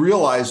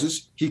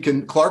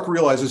 Clark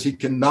realizes he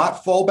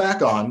cannot fall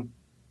back on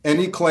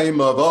any claim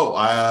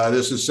of,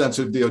 this is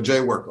sensitive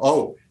DOJ work.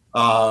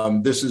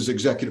 This is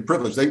executive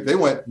privilege. They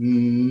went,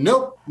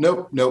 nope.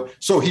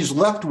 So he's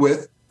left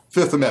with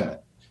Fifth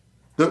Amendment.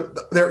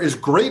 There is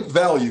great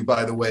value,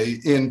 by the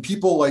way, in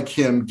people like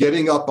him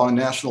getting up on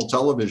national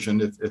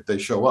television if they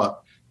show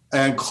up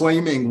and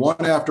claiming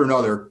one after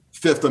another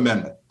Fifth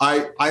Amendment.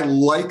 I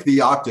like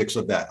the optics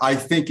of that. I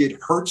think it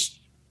hurts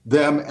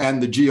them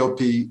and the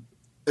GOP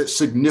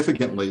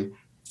significantly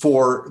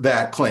for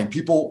that claim.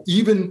 People,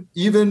 even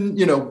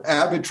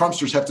avid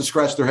Trumpsters have to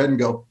scratch their head and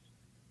go,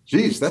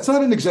 geez, that's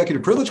not an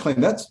executive privilege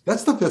claim. That's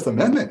the Fifth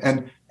Amendment.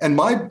 And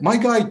my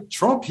guy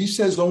Trump, he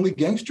says only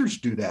gangsters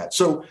do that.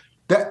 So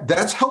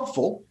that's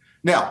helpful.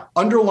 Now,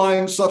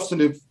 underlying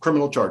substantive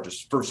criminal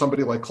charges for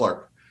somebody like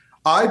Clark,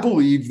 I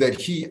believe that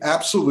he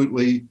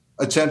absolutely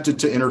attempted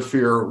to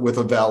interfere with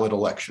a valid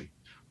election.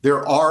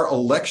 There are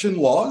election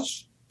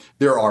laws,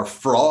 there are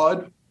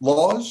fraud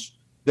laws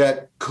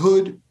that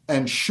could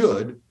and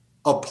should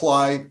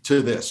apply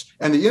to this.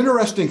 And the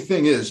interesting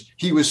thing is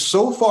he was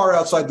so far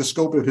outside the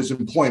scope of his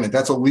employment.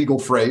 That's a legal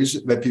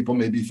phrase that people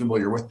may be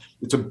familiar with.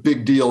 It's a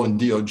big deal in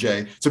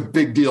DOJ. It's a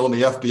big deal in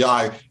the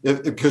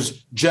FBI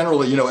because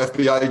generally,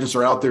 FBI agents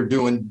are out there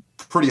doing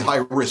pretty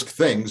high risk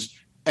things.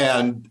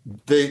 And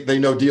they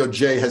know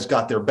DOJ has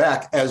got their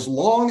back as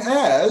long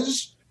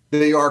as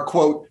they are,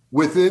 quote,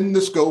 within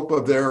the scope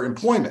of their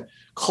employment.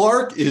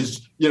 Clark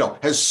has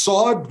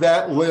sawed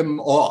that limb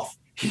off.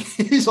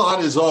 He's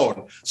on his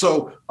own.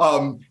 So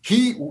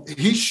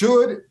he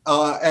should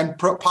and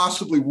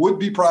possibly would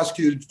be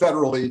prosecuted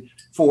federally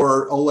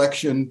for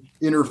election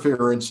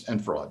interference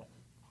and fraud.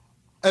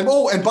 And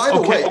by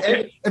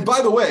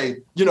the way,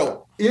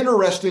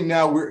 interesting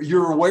now,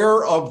 you're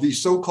aware of the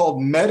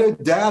so-called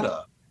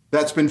metadata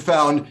that's been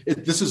found.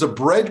 This is a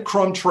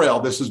breadcrumb trail.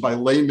 This is my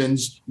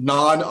layman's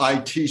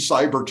non-IT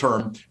cyber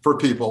term for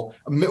people.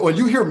 When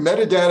you hear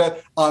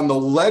metadata on the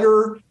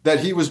letter that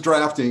he was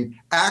drafting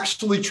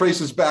actually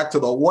traces back to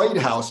the White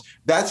House,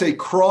 that's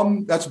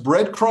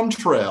breadcrumb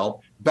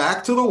trail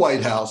back to the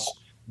White House.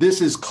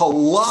 This is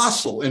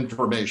colossal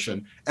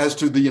information as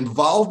to the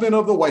involvement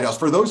of the White House.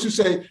 For those who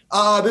say,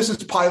 this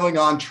is piling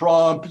on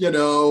Trump,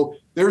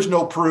 there's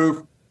no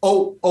proof.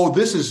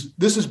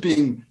 This is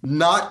being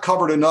not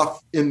covered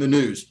enough in the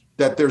news,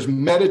 that there's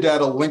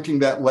metadata linking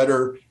that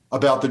letter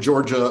about the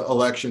Georgia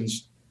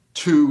elections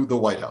to the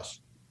White House.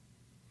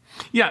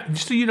 Yeah,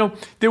 so,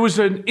 there was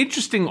an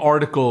interesting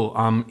article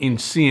in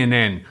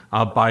CNN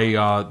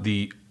by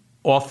the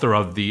author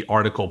of the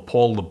article,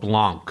 Paul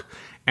LeBlanc,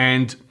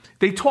 and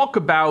they talk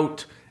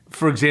about,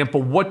 for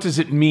example, what does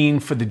it mean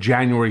for the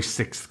January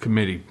 6th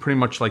committee? Pretty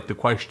much like the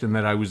question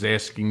that I was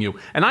asking you.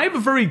 And I have a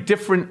very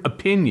different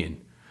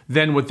opinion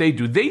than what they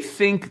do. They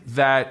think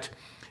that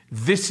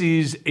this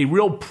is a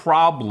real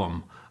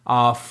problem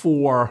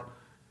for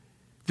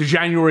the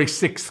January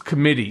 6th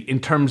committee in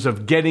terms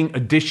of getting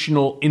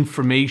additional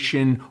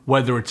information,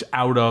 whether it's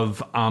out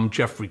of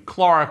Jeffrey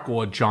Clark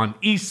or John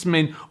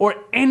Eastman or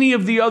any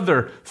of the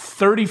other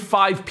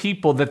 35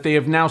 people that they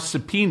have now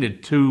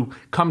subpoenaed to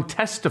come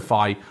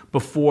testify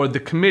before the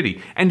committee.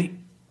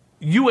 And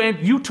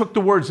you took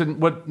the words,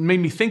 and what made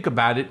me think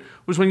about it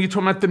was when you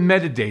talked about the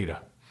metadata.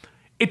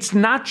 It's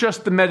not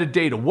just the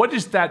metadata. What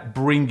does that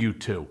bring you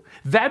to?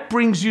 That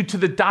brings you to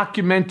the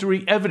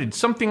documentary evidence,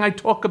 something I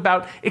talk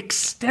about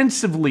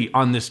extensively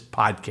on this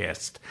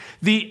podcast.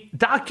 The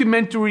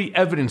documentary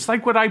evidence,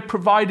 like what I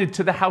provided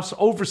to the House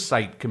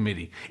Oversight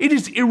Committee, it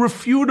is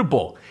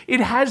irrefutable.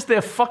 It has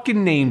their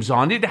fucking names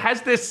on it. It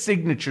has their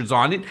signatures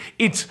on it.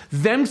 It's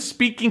them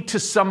speaking to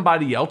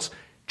somebody else.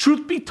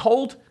 Truth be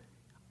told,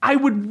 I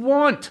would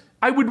want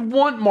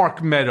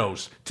Mark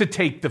Meadows to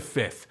take the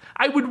fifth.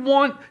 I would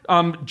want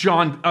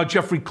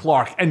Jeffrey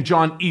Clark and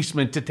John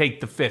Eastman to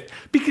take the fifth,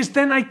 because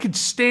then I could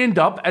stand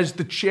up as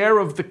the chair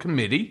of the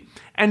committee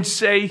and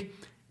say,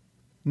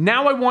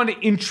 now I want to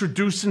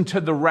introduce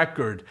into the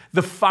record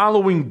the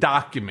following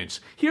documents.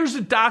 Here's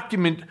a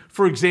document,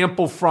 for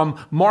example, from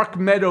Mark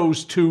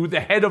Meadows to the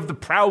head of the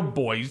Proud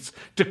Boys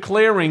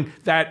declaring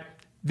that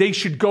they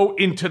should go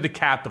into the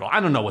Capitol.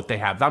 I don't know what they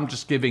have. I'm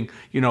just giving,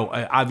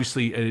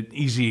 obviously an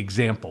easy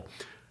example.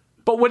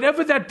 But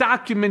whatever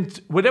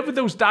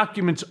those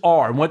documents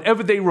are, and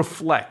whatever they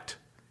reflect,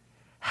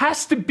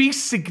 has to be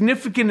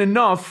significant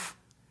enough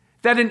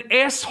that an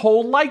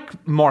asshole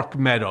like Mark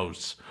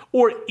Meadows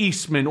or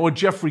Eastman or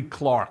Jeffrey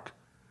Clark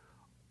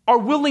are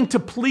willing to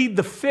plead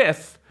the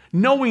fifth,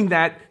 knowing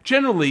that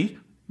generally,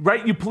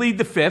 right, you plead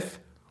the fifth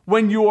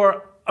when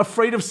you're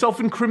afraid of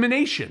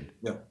self-incrimination.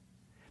 Yeah.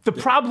 The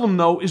problem,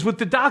 though, is with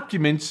the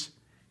documents,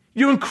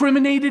 you're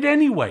incriminated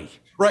anyway.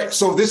 Right.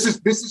 So this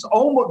is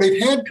almost, they've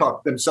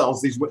handcuffed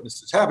themselves, these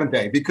witnesses, haven't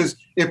they? Because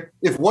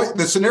if what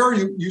the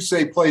scenario you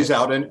say plays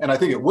out, and I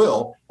think it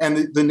will,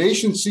 and the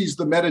nation sees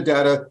the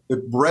metadata, the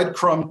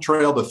breadcrumb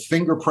trail, the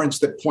fingerprints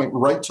that point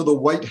right to the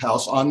White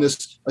House on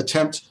this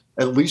attempt,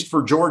 at least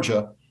for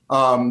Georgia,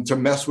 to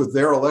mess with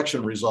their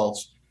election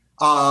results,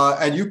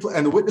 and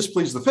the witness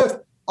pleads the fifth.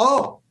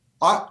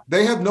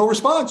 They have no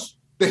response.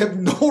 They have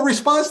no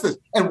response to this.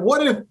 And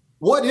what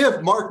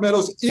if Mark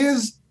Meadows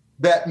is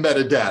that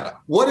metadata?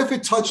 What if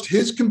it touched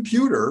his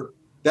computer,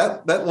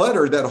 that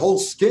letter, that whole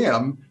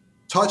scam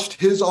touched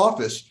his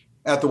office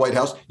at the White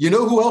House? You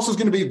know who else is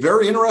going to be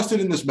very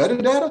interested in this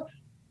metadata?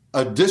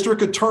 A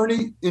district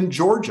attorney in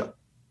Georgia.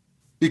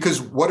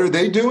 Because what are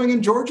they doing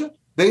in Georgia?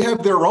 They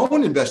have their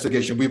own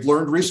investigation. We've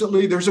learned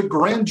recently there's a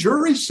grand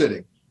jury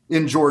sitting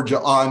in Georgia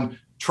on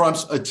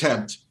Trump's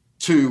attempt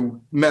to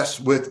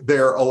mess with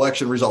their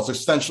election results,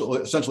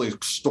 essentially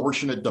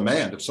extortionate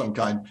demand of some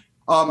kind.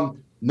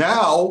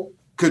 Now,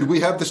 could we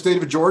have the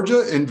state of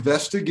Georgia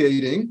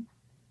investigating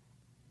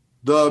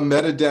the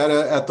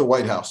metadata at the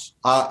White House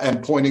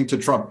and pointing to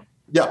Trump?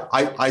 Yeah,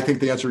 I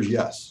think the answer is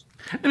yes.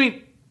 I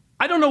mean,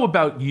 I don't know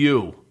about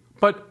you,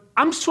 but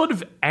I'm sort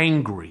of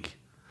angry.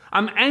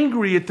 I'm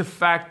angry at the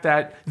fact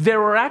that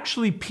there are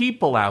actually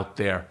people out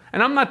there,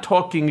 and I'm not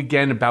talking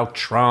again about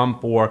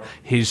Trump or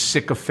his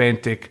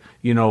sycophantic,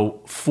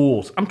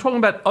 fools. I'm talking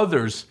about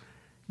others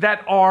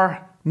that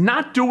are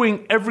not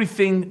doing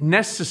everything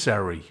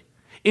necessary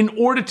in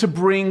order to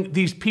bring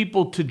these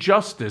people to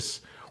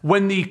justice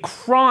when the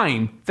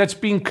crime that's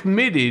being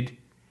committed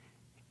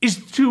is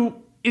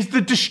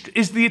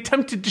the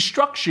attempted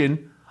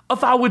destruction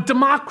of our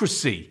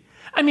democracy.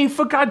 I mean,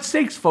 for God's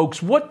sakes,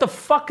 folks, what the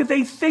fuck are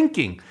they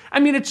thinking? I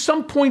mean, at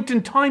some point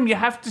in time, you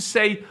have to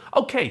say,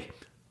 okay,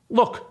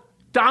 look,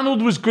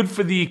 Donald was good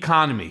for the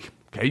economy.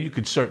 Okay, you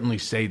could certainly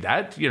say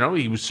that.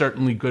 He was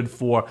certainly good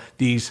for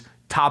these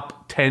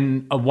top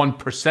 10 one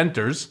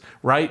percenters,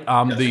 right?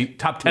 Yes. The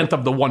top 10th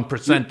of the one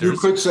percenters, you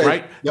could say,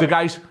 right?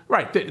 Yep.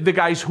 The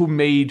guys who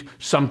made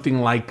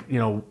something like,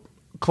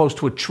 close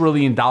to $1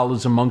 trillion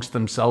amongst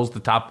themselves,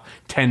 the top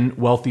 10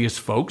 wealthiest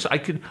folks. I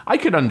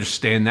could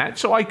understand that.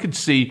 So I could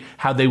see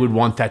how they would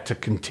want that to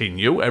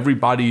continue.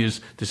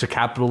 There's a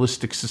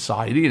capitalistic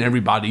society and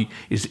everybody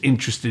is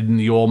interested in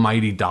the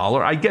almighty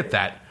dollar. I get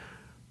that.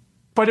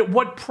 But at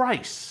what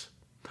price?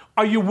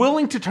 Are you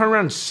willing to turn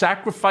around and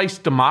sacrifice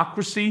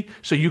democracy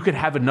so you could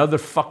have another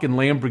fucking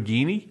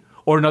Lamborghini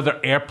or another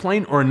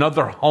airplane or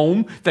another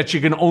home that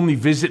you can only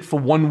visit for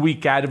 1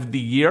 week out of the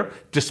year,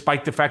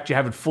 despite the fact you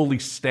have it fully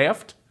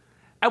staffed?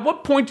 At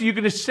what point are you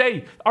going to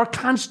say our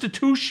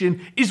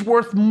Constitution is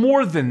worth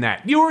more than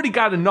that? You already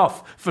got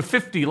enough for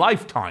 50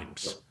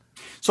 lifetimes.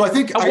 So I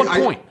think at what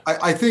point?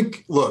 I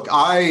think, look,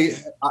 I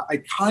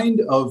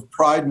kind of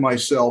pride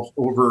myself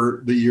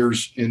over the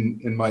years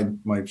in my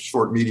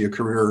short media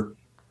career,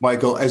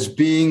 Michael, as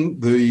being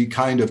the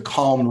kind of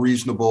calm,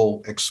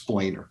 reasonable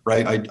explainer,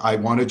 right? I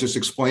want to just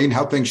explain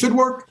how things should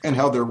work and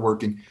how they're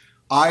working.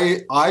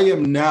 I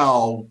am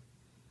now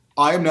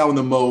in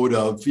the mode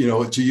of,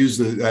 to use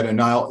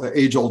that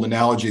age-old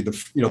analogy,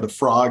 the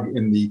frog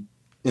in the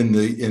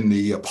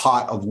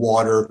pot of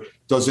water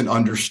doesn't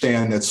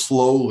understand that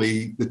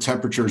slowly the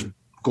temperature is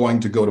going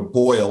to go to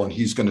boil and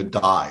he's going to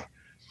die.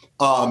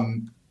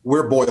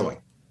 We're boiling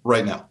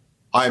right now.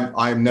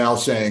 I'm now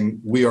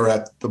saying we are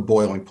at the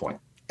boiling point.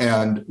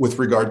 And with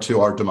regard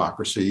to our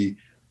democracy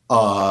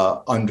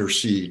under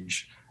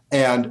siege.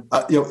 And,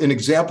 an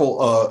example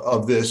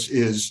of this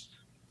is,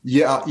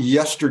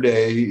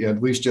 yesterday,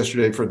 at least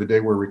yesterday for the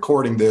day we're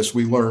recording this,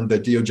 we learned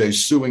that DOJ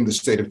is suing the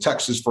state of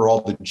Texas for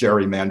all the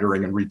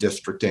gerrymandering and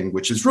redistricting,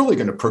 which is really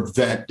going to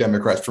prevent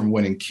Democrats from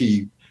winning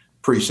key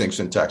precincts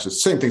in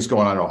Texas. Same thing's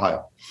going on in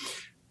Ohio.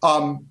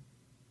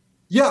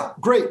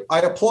 Great.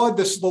 I applaud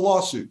the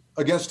lawsuit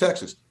against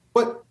Texas,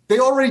 but they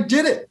already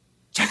did it.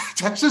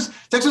 Texas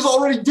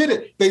already did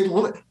it.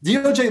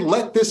 DOJ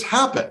let this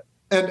happen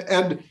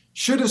and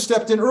should have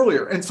stepped in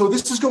earlier. And so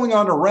this is going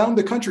on around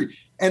the country.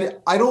 And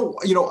I don't,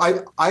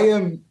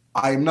 I'm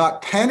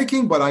not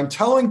panicking, but I'm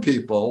telling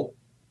people,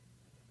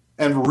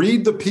 and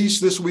read the piece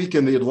this week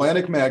in the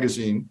Atlantic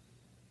magazine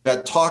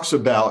that talks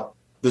about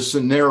the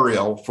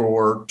scenario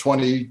for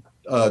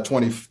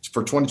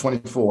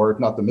 2024, if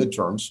not the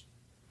midterms.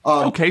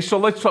 Okay, so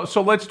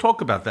let's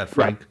talk about that,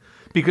 Frank. Yeah.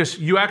 Because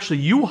you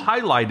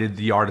highlighted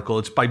the article.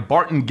 It's by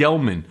Barton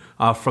Gellman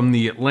from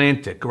The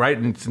Atlantic, right?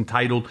 And it's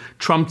entitled,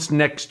 "Trump's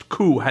Next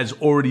Coup Has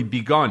Already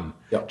Begun."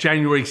 Yep.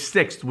 January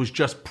 6th was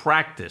just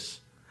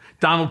practice.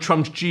 Donald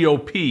Trump's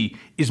GOP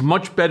is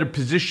much better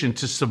positioned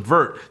to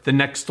subvert the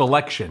next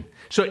election.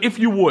 So if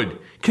you would,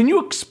 can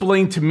you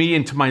explain to me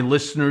and to my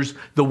listeners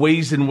the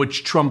ways in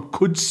which Trump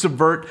could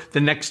subvert the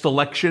next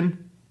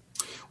election?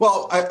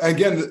 Well,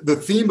 again, the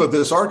theme of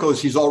this article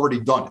is he's already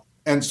done it.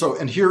 And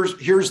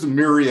here's the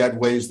myriad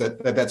ways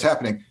that's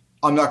happening.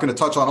 I'm not going to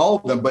touch on all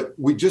of them, but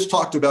we just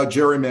talked about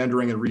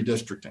gerrymandering and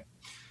redistricting.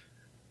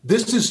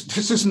 This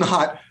is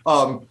not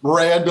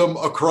random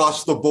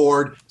across the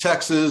board,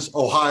 Texas,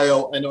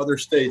 Ohio, and other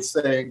states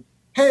saying,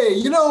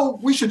 hey,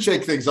 we should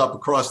shake things up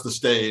across the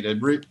state.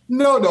 And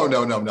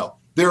no.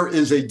 There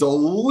is a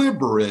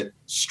deliberate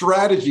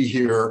strategy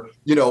here,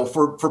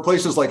 for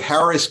places like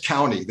Harris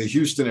County, the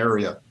Houston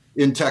area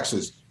in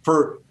Texas,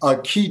 for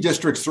key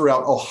districts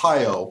throughout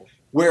Ohio,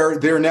 where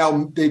they've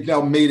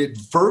now made it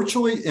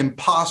virtually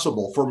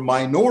impossible for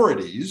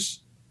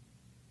minorities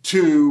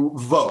to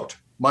vote.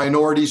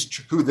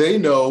 Minorities who they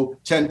know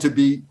tend to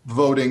be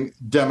voting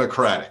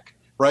Democratic,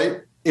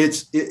 right? They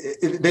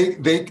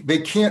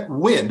can't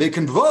win. They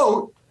can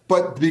vote,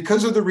 but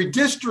because of the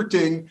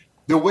redistricting,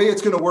 the way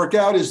it's going to work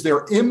out is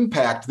their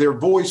impact, their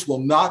voice will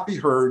not be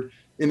heard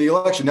in the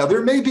election. Now,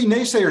 there may be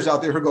naysayers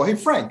out there who go, hey,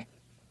 Frank,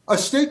 a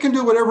state can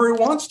do whatever it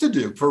wants to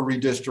do for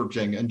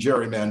redistricting and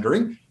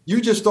gerrymandering. You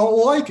just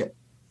don't like it.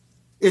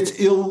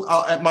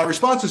 My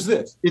response is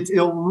this. It's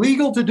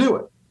illegal to do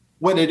it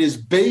when it is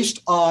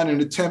based on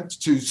an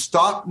attempt to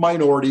stop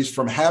minorities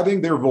from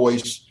having their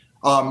voice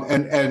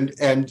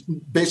and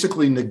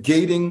basically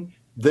negating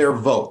their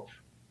vote.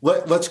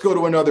 Let's go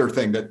to another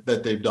thing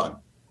that they've done.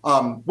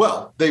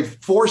 They have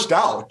forced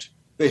out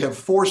the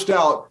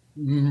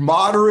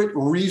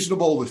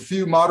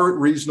few moderate,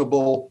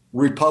 reasonable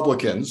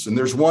Republicans. And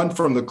there's one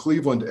from the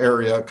Cleveland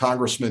area,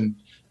 Congressman,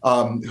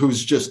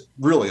 who's just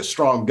really a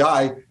strong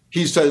guy.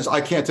 He says,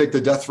 I can't take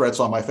the death threats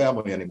on my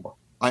family anymore.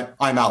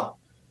 I'm out.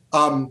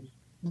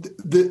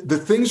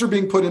 The things are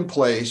being put in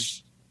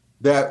place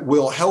that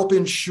will help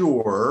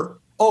ensure,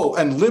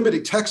 and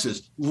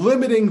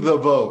limiting the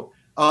vote.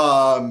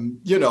 We're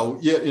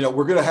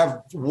going to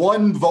have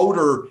one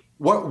voter,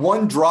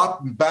 one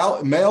drop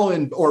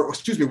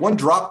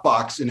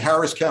box in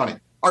Harris County.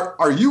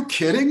 Are you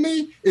kidding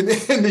me? In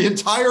the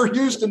entire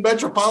Houston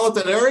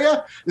metropolitan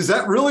area? Is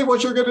that really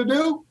what you're going to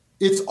do?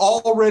 It's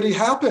already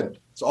happened.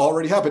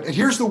 And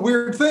here's the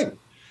weird thing.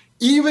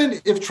 Even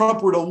if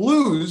Trump were to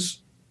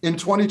lose in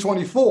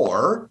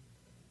 2024,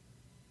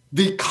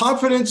 the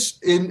confidence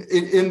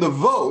in the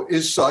vote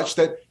is such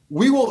that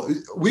we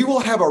will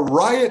have a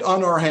riot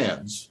on our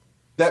hands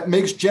that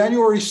makes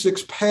January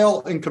 6th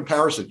pale in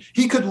comparison.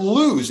 He could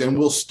lose and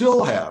we'll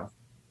still have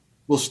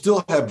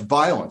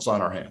violence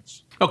on our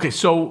hands. Okay,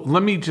 so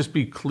let me just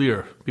be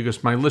clear,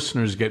 because my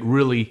listeners get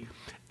really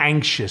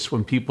anxious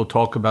when people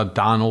talk about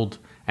Donald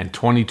and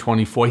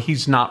 2024.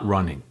 He's not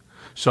running.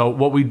 So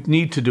what we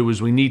need to do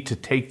is we need to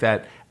take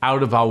that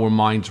out of our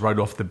minds right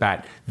off the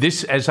bat.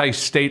 This, as I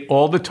state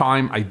all the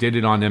time, I did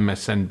it on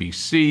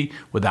MSNBC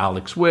with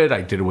Alex Witt.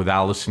 I did it with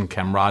Alison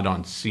Kamrad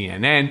on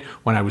CNN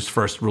when I was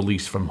first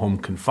released from home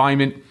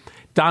confinement.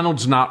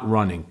 Donald's not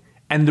running.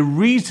 And the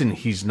reason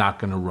he's not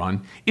going to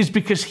run is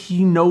because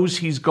he knows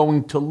he's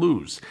going to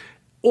lose.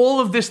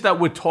 All of this that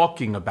we're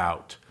talking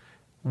about,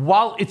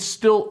 while it's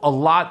still a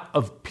lot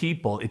of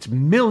people, it's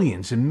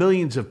millions and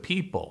millions of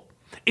people,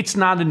 it's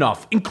not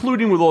enough,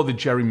 including with all the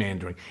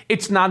gerrymandering.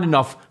 It's not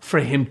enough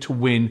for him to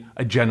win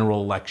a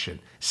general election.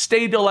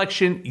 State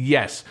election,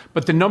 yes,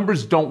 but the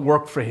numbers don't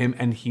work for him,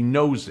 and he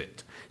knows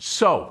it.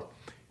 So,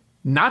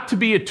 not to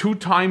be a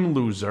two-time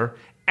loser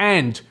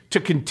and to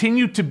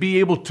continue to be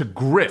able to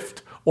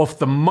grift off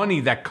the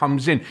money that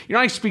comes in.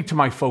 I speak to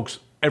my folks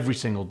every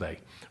single day,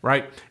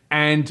 right?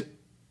 And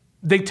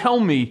they tell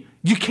me,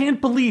 you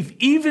can't believe,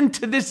 even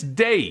to this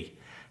day,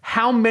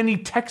 how many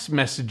text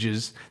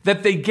messages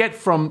that they get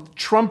from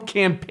Trump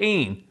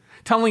campaign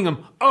telling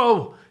them,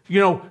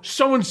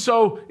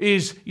 so-and-so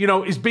is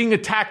being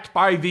attacked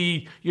by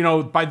the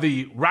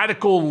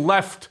radical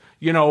left,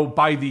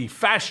 by the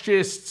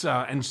fascists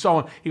and so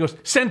on. He goes,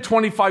 send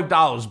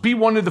 $25, be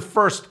one of the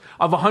first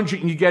of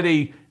 100 and you get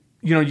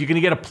you're going to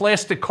get a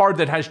plastic card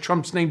that has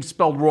Trump's name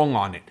spelled wrong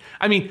on it.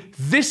 I mean,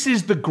 this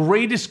is the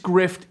greatest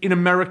grift in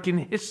American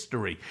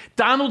history.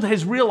 Donald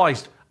has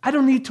realized, I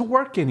don't need to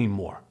work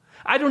anymore.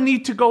 I don't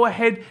need to go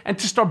ahead and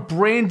to start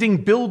branding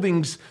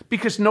buildings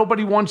because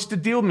nobody wants to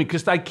deal with me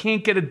because I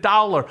can't get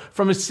 $1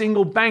 from a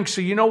single bank.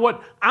 So you know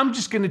what? I'm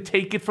just going to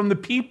take it from the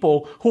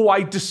people who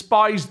I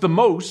despise the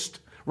most,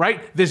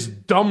 right? This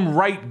dumb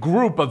right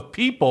group of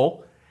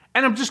people.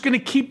 And I'm just going to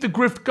keep the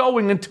grift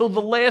going until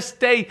the last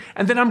day.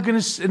 And then I'm going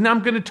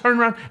to turn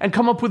around and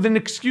come up with an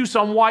excuse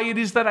on why it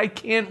is that I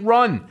can't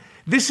run.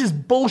 This is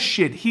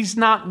bullshit. He's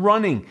not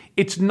running.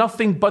 It's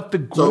nothing but the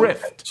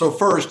grift. So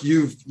first,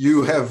 you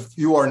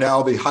are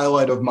now the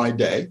highlight of my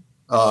day,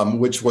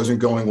 which wasn't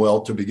going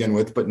well to begin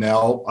with, but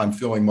now I'm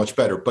feeling much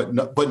better. But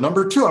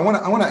number two, I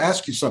want to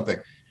ask you something.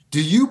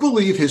 Do you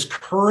believe his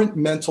current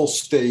mental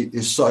state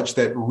is such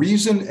that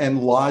reason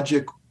and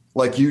logic,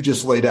 like you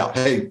just laid out,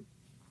 hey,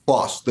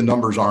 boss, the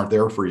numbers aren't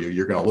there for you,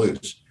 you're going to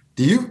lose?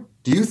 Do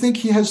you think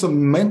he has the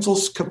mental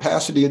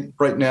capacity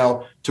right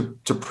now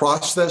to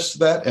process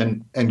that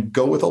and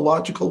go with a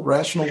logical,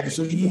 rational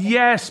decision?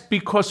 Yes,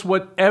 because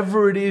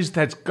whatever it is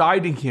that's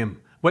guiding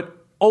him,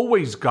 what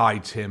always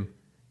guides him,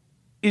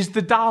 is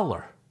the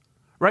dollar,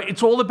 right?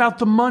 It's all about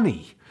the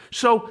money.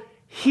 So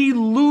he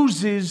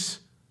loses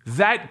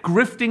that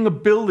grifting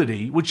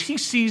ability, which he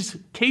sees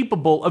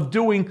capable of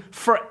doing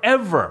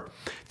forever.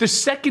 The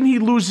second he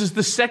loses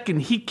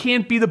he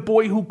can't be the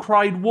boy who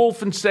cried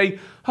wolf and say,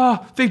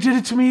 they did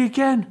it to me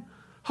again.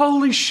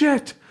 Holy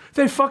shit.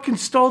 They fucking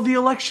stole the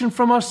election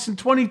from us in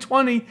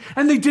 2020,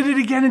 and they did it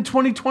again in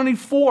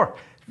 2024.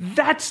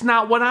 That's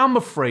not what I'm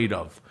afraid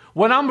of.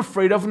 What I'm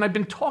afraid of, and I've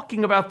been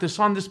talking about this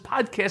on this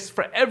podcast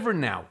forever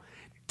now,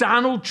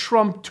 Donald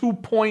Trump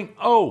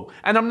 2.0.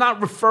 And I'm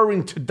not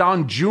referring to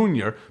Don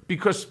Jr.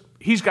 because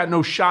he's got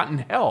no shot in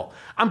hell.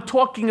 I'm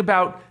talking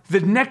about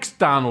the next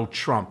Donald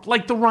Trump,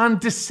 like the Ron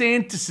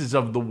DeSantis's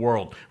of the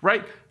world,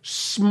 right?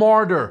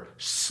 Smarter,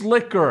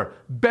 slicker,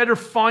 better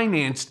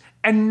financed.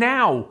 And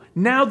now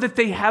that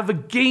they have a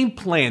game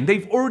plan,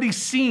 they've already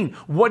seen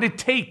what it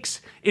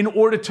takes in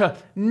order to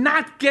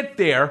not get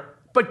there,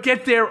 but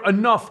get there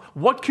enough.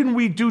 What can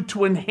we do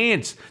to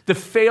enhance the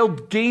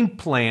failed game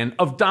plan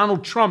of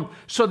Donald Trump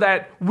so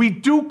that we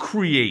do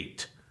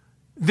create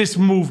this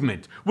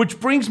movement?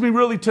 Which brings me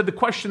really to the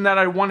question that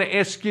I want to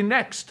ask you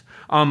next,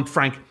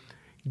 Frank.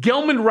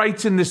 Gelman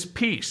writes in this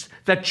piece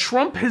that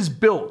Trump has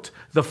built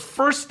the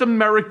first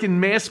American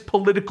mass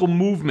political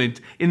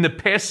movement in the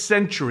past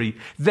century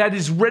that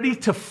is ready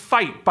to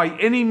fight by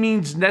any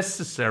means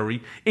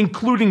necessary,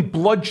 including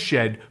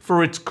bloodshed,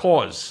 for its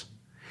cause.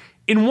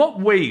 In what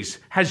ways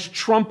has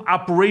Trump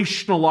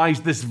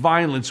operationalized this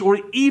violence or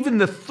even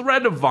the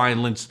threat of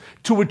violence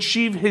to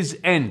achieve his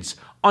ends?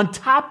 On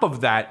top of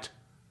that,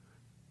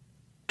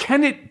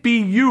 can it be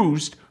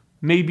used,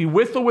 maybe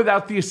with or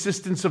without the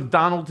assistance of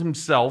Donald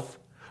himself,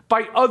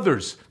 by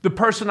others, the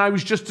person I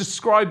was just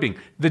describing,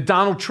 the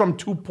Donald Trump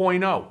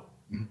 2.0?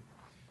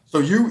 So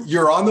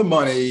you're on the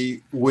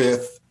money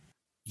with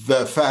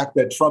the fact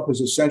that Trump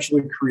has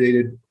essentially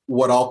created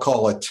what I'll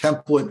call a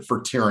template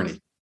for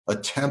tyranny,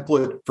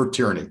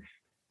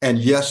 And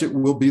yes, it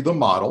will be the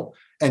model.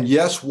 And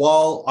yes,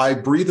 while I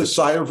breathe a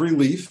sigh of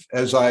relief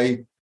as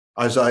I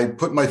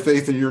put my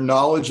faith in your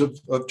knowledge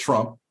of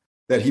Trump,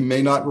 that he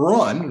may not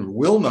run, or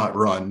will not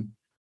run,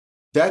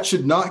 that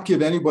should not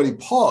give anybody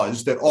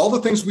pause that all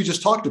the things we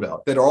just talked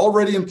about that are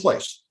already in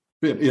place,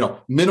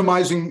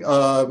 minimizing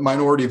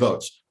minority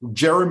votes,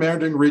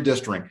 gerrymandering,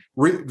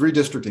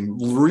 redistricting,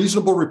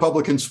 reasonable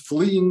Republicans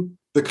fleeing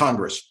the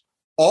Congress,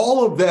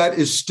 all of that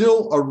is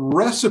still a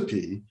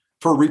recipe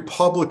for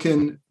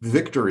Republican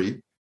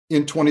victory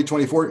in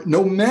 2024,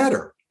 no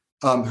matter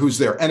who's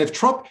there. And if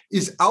Trump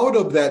is out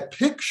of that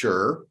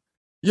picture,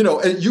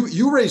 and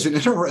you raise an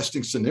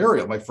interesting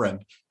scenario, my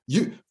friend.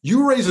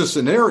 You raise a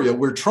scenario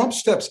where Trump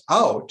steps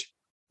out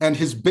and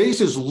his base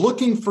is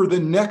looking for the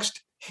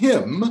next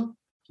him,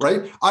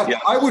 right?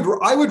 I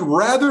would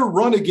rather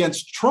run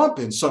against Trump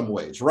in some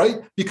ways, right?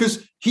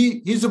 Because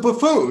he's a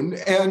buffoon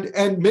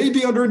and may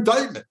be under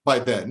indictment by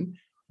then.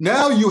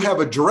 Now you have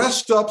a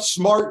dressed up,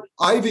 smart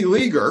Ivy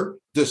Leaguer,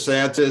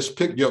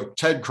 DeSantis,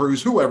 Ted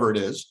Cruz, whoever it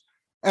is,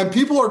 and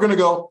people are going to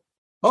go,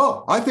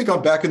 "Oh, I think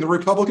I'm back in the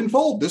Republican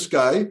fold. This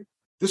guy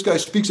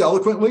speaks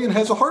eloquently and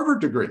has a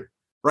Harvard degree,"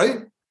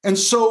 right? And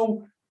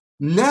so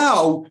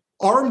now,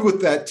 armed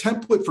with that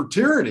template for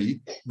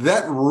tyranny,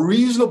 that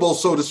reasonable,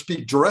 so to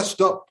speak,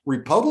 dressed up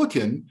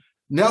Republican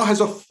now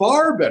has a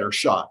far better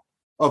shot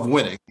of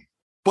winning.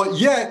 But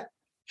yet,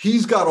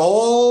 he's got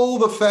all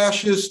the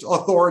fascist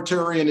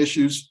authoritarian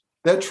issues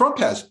that Trump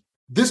has.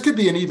 This could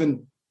be an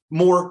even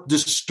more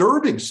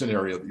disturbing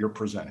scenario that you're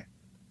presenting.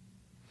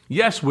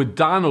 Yes, with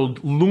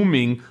Donald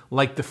looming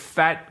like the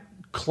fat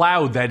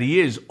cloud that he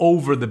is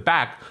over the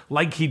back,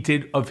 like he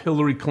did of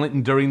Hillary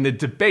Clinton during the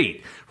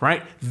debate,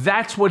 right?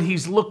 That's what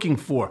he's looking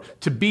for,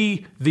 to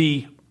be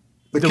the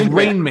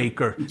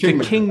rainmaker, the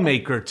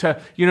kingmaker,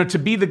 to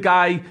be the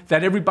guy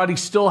that everybody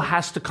still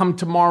has to come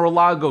to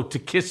Mar-a-Lago to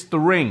kiss the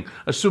ring,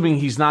 assuming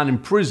he's not in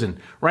prison,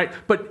 right?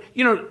 But,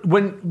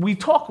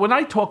 when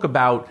I talk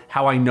about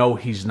how I know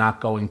he's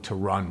not going to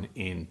run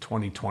in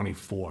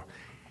 2024,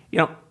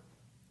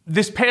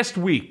 this past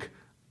week,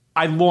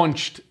 I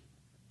launched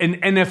an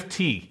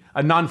NFT,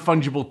 a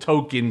non-fungible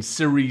token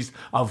series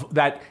of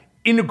that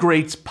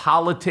integrates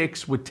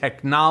politics with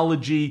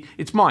technology.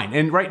 It's mine.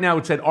 And right now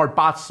it's at Art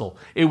Basel.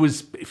 It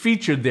was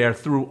featured there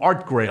through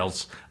Art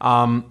Grails.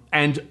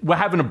 And we're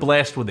having a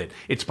blast with it.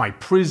 It's my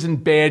prison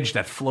badge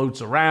that floats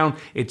around.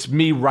 It's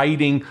me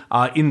writing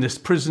in this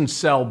prison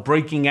cell,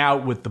 breaking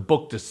out with the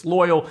book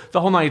Disloyal, the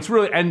whole night. It's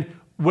really, and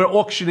we're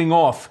auctioning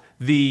off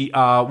the,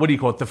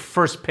 the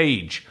first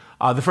page,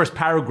 the first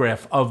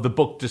paragraph of the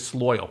book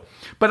Disloyal.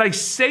 But I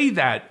say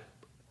that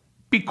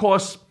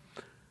because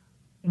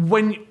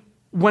when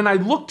I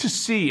look to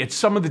see at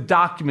some of the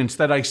documents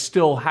that I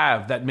still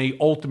have that may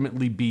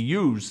ultimately be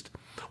used,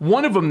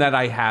 one of them that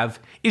I have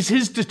is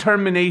his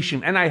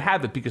determination, and I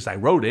have it because I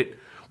wrote it.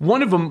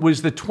 One of them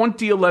was the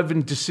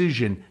 2011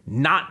 decision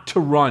not to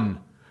run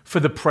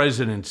for the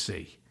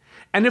presidency.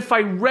 And if I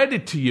read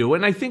it to you,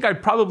 and I think I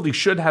probably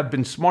should have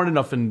been smart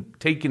enough in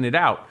taking it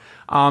out,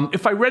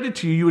 if I read it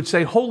to you, you would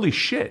say, holy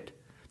shit,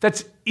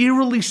 that's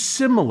eerily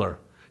similar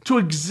to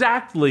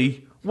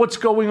exactly what's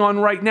going on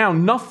right now.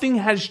 Nothing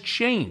has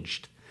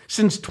changed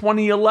since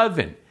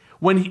 2011.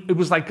 When it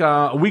was like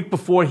a week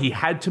before he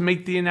had to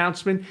make the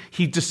announcement,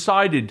 he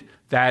decided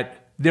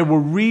that there were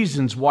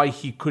reasons why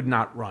he could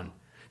not run.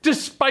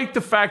 Despite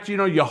the fact,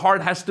 your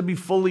heart has to be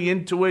fully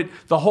into it,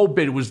 the whole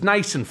bit, it was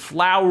nice and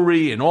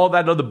flowery and all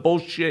that other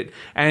bullshit.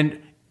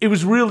 And it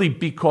was really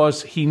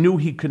because he knew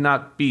he could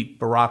not beat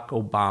Barack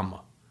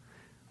Obama.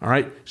 All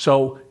right?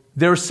 So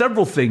there are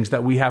several things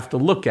that we have to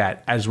look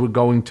at as we're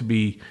going to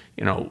be,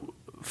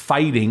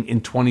 fighting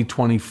in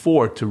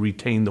 2024 to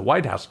retain the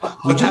White House.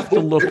 We have to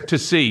look to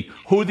see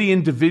who the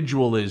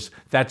individual is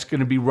that's going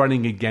to be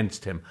running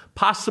against him.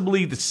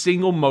 Possibly the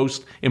single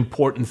most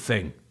important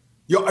thing.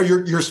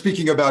 You're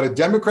speaking about a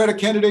Democratic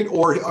candidate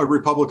or a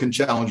Republican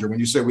challenger when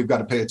you say we've got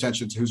to pay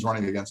attention to who's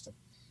running against him?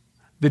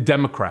 The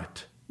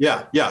Democrat.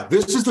 Yeah.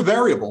 This is the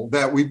variable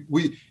that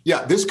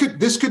this could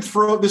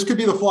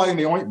be the fly in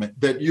the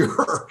ointment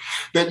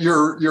that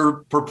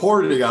you're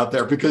purporting out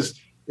there, because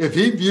if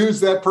he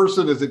views that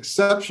person as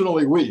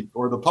exceptionally weak,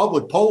 or the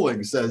public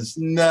polling says,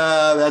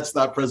 nah, that's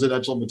not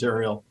presidential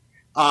material,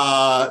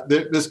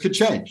 this could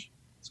change.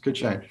 This could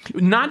change.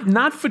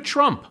 Not for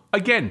Trump.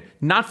 Again,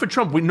 not for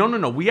Trump.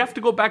 No. We have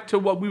to go back to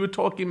what we were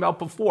talking about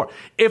before.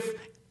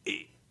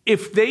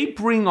 If they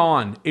bring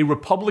on a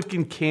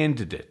Republican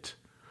candidate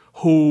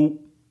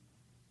who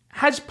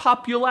has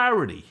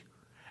popularity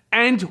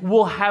and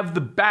will have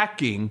the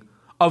backing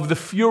of the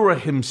Fuhrer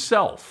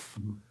himself,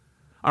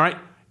 all right,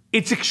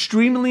 it's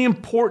extremely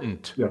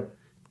important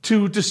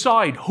to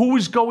decide who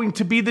is going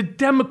to be the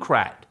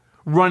Democrat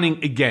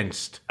running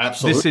against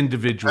this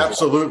individual.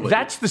 Absolutely.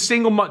 That's the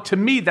single, to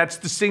me, that's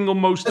the single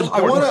most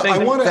important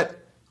thing.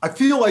 I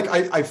feel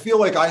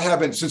like I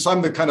haven't, since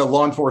I'm the kind of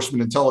law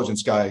enforcement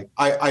intelligence guy,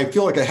 I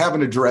feel like I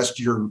haven't addressed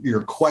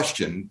your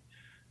question,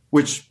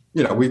 which,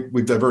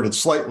 we've diverted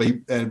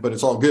slightly, but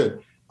it's all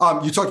good.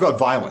 You talked about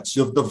violence,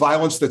 the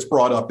violence that's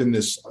brought up in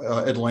this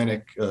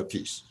Atlantic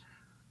piece.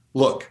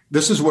 Look,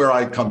 this is where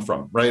I come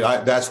from,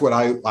 right? That's what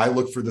I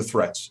look for the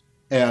threats.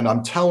 And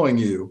I'm telling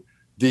you,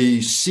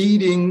 the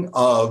seeding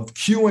of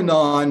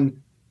QAnon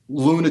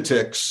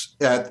lunatics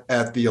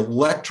at the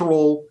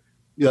electoral,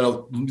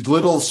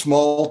 little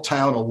small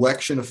town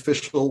election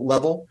official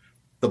level,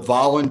 the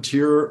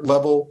volunteer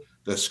level,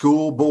 the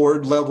school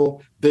board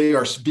level, they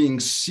are being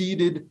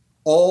seeded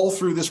all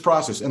through this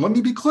process. And let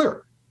me be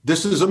clear.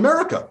 This is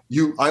America.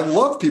 I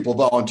love people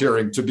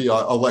volunteering to be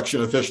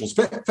election officials.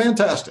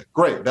 Fantastic.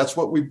 Great. That's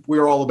what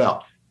we're all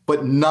about.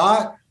 But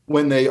not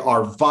when they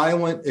are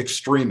violent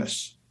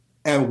extremists.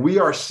 And we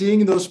are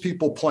seeing those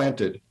people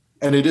planted.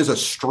 And it is a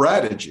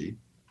strategy,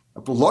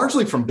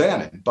 largely from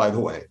Bannon, by the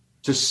way,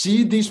 to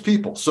seed these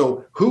people.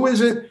 So who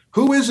is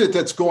it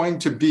that's going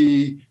to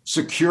be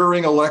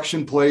securing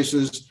election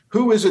places?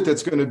 Who is it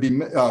that's going to be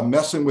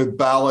messing with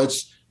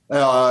ballots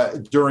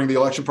during the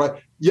election process?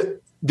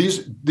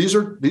 These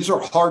are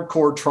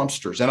hardcore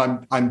Trumpsters,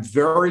 and I'm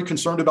very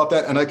concerned about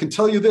that. And I can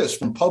tell you this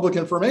from public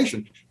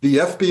information: the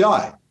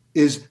FBI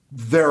is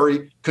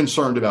very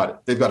concerned about it.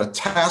 They've got a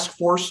task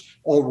force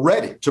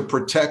already to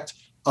protect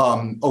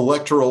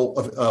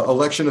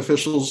election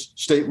officials,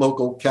 state,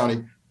 local,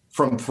 county,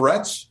 from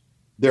threats.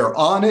 They're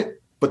on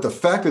it, but the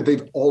fact that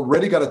they've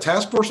already got a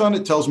task force on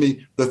it tells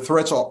me the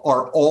threats are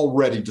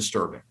already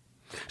disturbing.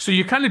 So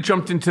you kind of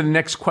jumped into the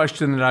next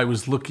question that I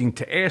was looking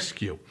to ask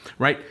you,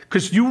 right?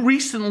 Because you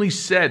recently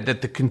said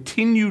that the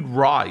continued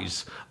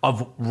rise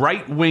of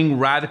right-wing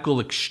radical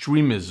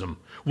extremism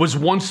was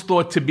once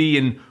thought to be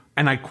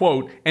and I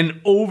quote,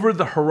 an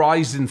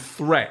over-the-horizon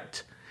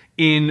threat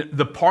in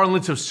the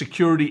parlance of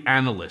security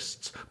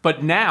analysts.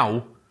 But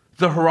now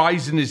the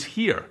horizon is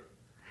here.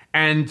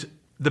 And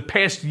the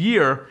past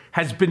year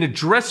has been a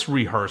dress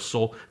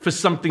rehearsal for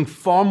something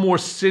far more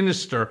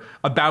sinister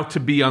about to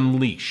be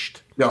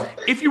unleashed. Yeah.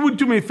 If you would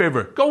do me a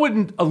favor, go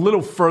in a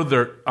little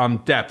further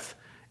depth.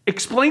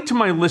 Explain to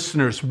my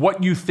listeners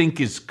what you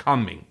think is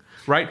coming,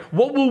 right?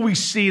 What will we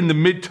see in the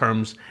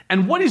midterms,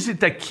 and what is it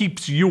that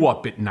keeps you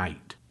up at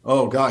night?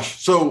 Oh,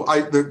 gosh. So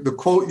the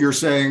quote you're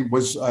saying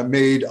was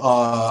made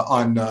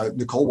on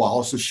Nicole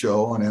Wallace's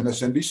show on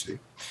MSNBC.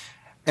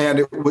 And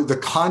the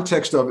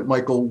context of it,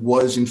 Michael,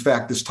 was, in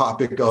fact, this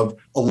topic of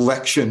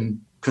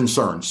election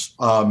concerns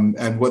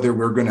and whether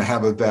we're going to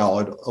have a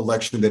valid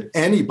election that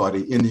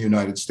anybody in the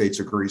United States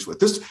agrees with.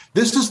 This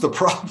is the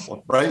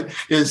problem, right?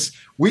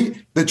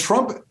 The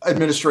Trump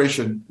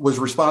administration was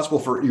responsible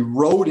for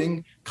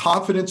eroding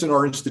confidence in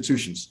our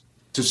institutions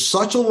to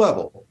such a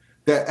level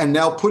that, and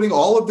now putting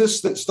all of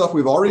this stuff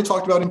we've already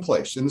talked about in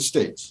place in the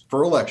states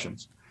for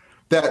elections,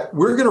 that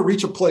we're going to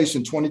reach a place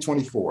in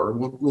 2024,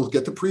 we'll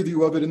get the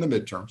preview of it in the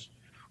midterms,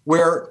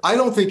 where I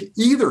don't think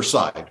either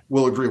side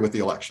will agree with the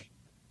election.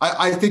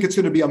 I think it's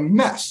going to be a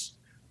mess.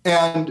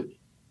 And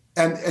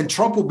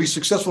Trump will be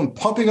successful in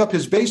pumping up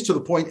his base to the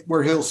point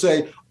where he'll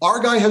say, our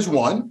guy has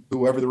won,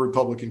 whoever the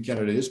Republican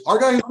candidate is, our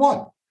guy has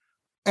won.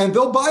 And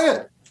they'll buy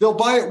it. They'll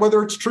buy it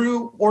whether it's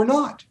true or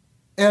not.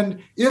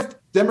 And if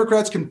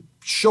Democrats can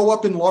show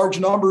up in large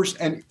numbers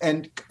and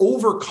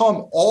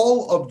overcome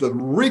all of the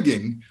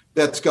rigging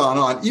that's gone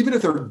on, even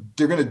if they're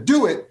going to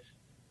do it,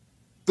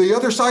 the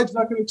other side's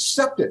not going to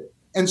accept it.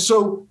 And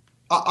so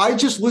I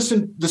just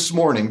listened this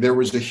morning. There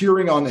was a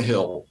hearing on the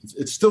Hill.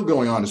 It's still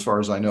going on as far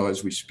as I know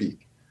as we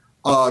speak,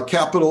 the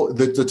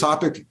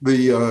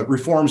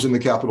reforms in the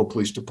Capitol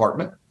Police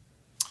Department,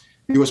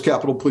 U.S.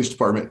 Capitol Police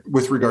Department,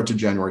 with regard to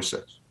January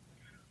 6th.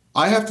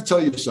 I have to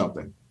tell you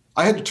something.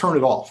 I had to turn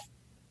it off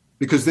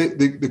because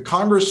the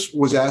Congress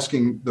was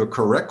asking the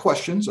correct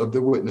questions of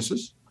the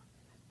witnesses,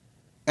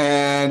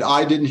 and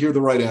I didn't hear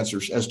the right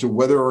answers as to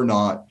whether or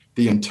not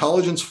the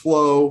intelligence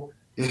flow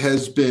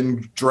has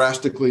been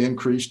drastically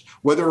increased,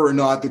 whether or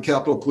not the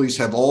Capitol Police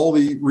have all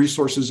the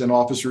resources and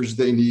officers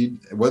they need,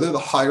 whether the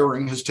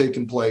hiring has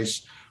taken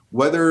place,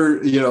 whether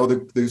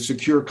the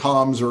secure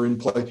comms are in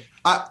play.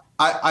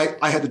 I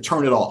had to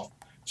turn it off.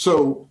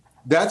 So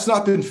that's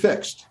not been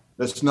fixed.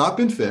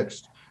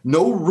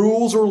 No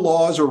rules or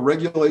laws or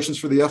regulations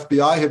for the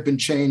FBI have been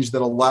changed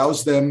that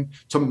allows them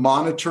to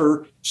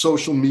monitor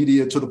social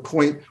media to the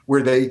point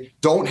where they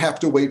don't have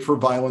to wait for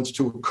violence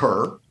to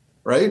occur,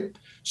 right?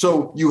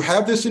 So you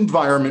have this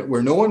environment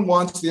where no one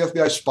wants the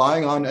FBI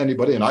spying on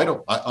anybody, and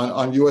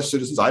on U.S.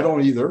 citizens. I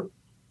don't either.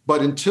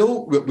 But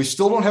until we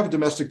still don't have a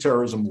domestic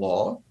terrorism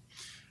law.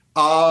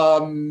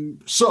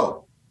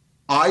 So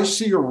I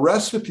see a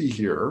recipe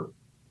here.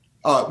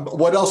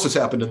 What else has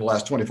happened in the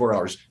last 24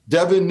 hours?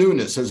 Devin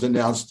Nunes has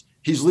announced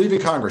he's leaving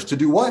Congress to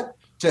do what?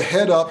 To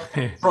head up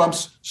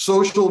Trump's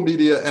social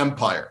media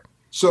empire.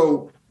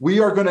 So we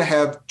are going to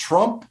have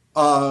Trump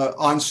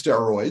on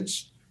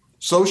steroids.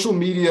 Social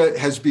media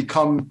has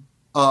become,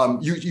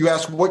 you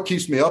ask what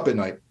keeps me up at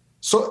night.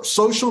 So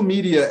social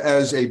media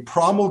as a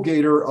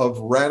promulgator of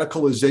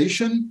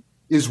radicalization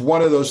is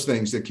one of those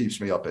things that keeps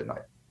me up at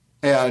night.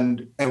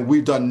 And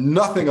we've done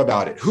nothing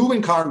about it. Who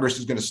in Congress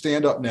is going to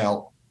stand up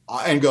now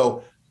and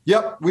go,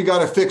 yep, we got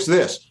to fix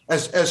this,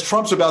 as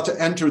Trump's about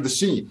to enter the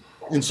scene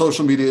in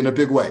social media in a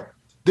big way.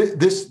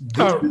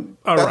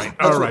 All right.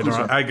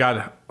 I got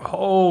it.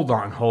 Hold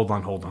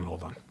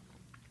on.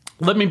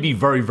 Let me be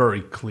very,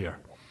 very clear.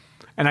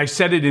 And I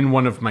said it in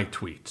one of my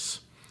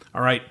tweets.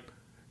 All right.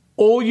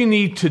 All you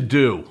need to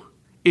do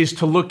is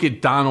to look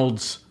at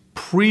Donald's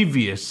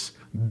previous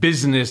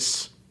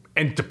business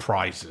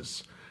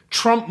enterprises.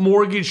 Trump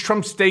mortgage,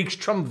 Trump steaks,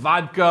 Trump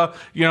vodka,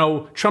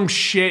 Trump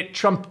shit,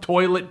 Trump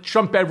toilet,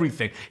 Trump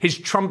everything. His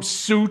Trump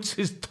suits,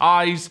 his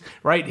ties,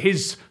 right?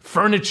 His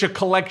furniture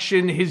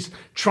collection, his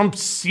Trump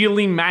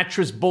ceiling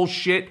mattress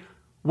bullshit.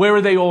 Where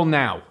are they all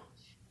now?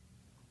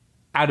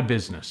 Out of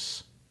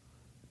business.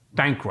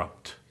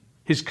 Bankrupt.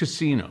 His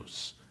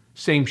casinos.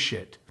 Same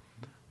shit.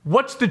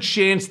 What's the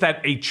chance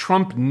that a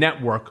Trump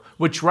network,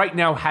 which right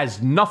now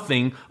has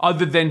nothing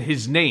other than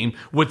his name,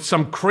 with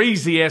some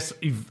crazy ass,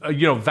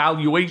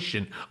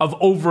 valuation of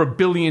over $1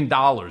 billion?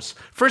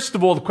 First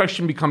of all, the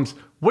question becomes,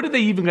 what are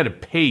they even going to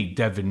pay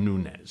Devin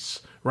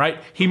Nunes?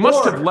 Right? He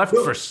must have left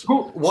for.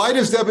 Why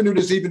does Devin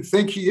Nunes even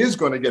think he is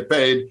going to get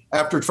paid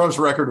after Trump's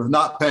record of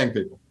not paying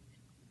people?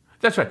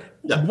 That's right.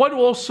 Yeah. What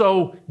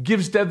also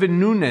gives Devin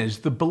Nunes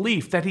the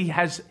belief that he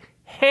has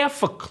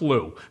half a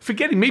clue,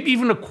 forgetting maybe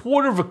even a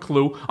quarter of a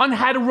clue on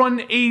how to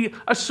run a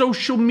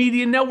social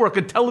media network,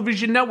 a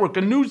television network,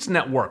 a news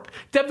network?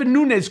 Devin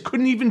Nunes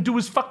couldn't even do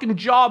his fucking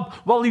job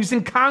while he was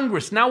in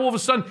Congress. Now all of a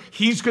sudden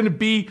he's going to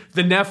be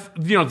the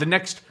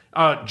next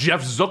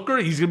Jeff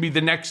Zucker. He's going to be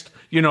the next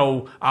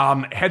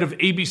head of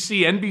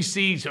ABC,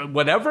 NBC,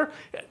 whatever.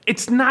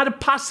 It's not a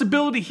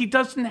possibility. He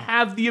doesn't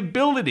have the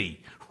ability.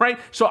 Right?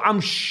 So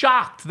I'm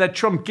shocked that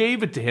Trump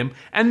gave it to him.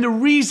 And the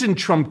reason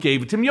Trump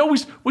gave it to him, you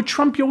always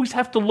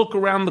have to look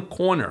around the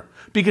corner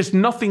because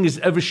nothing is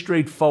ever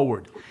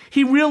straightforward.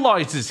 He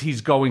realizes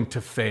he's going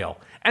to fail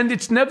and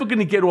it's never going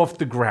to get off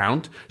the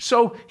ground.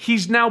 So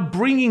he's now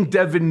bringing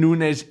Devin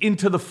Nunes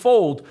into the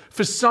fold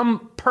for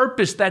some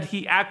purpose that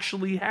he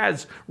actually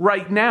has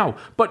right now.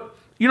 But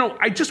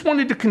I just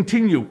wanted to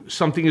continue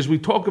something as we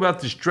talk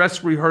about this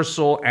dress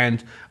rehearsal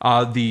and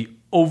the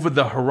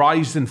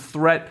over-the-horizon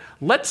threat.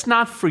 Let's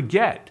not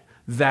forget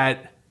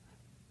that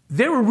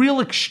there are real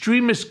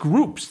extremist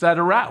groups that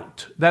are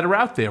out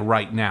there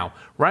right now,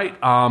 right?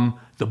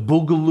 The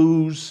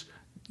Boogaloos,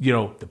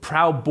 the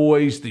Proud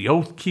Boys, the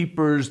Oath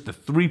Keepers, the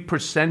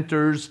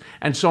 3%ers,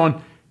 and so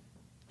on.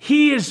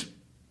 He has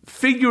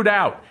figured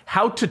out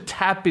how to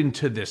tap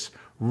into this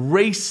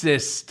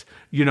racist,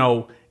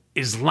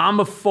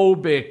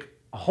 Islamophobic,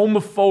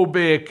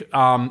 homophobic,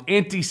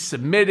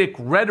 anti-Semitic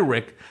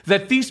rhetoric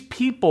that these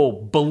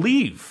people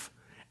believe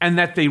and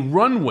that they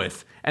run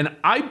with. And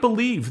I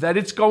believe that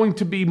it's going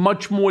to be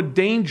much more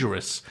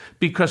dangerous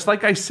because,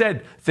 like I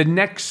said, the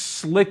next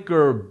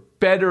slicker,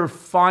 better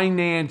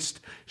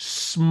financed,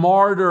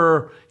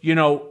 smarter,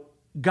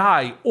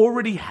 guy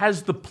already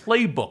has the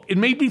playbook. It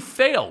may be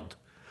failed,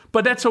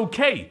 but that's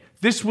okay.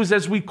 This was,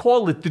 as we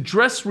call it, the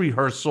dress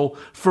rehearsal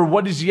for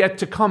what is yet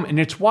to come. And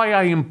it's why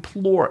I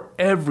implore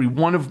every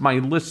one of my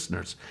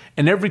listeners.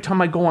 And every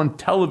time I go on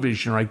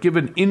television or I give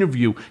an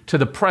interview to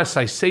the press,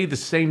 I say the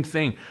same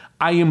thing.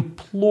 I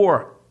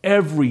implore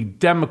every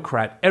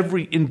Democrat,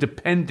 every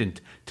independent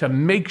to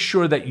make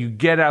sure that you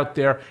get out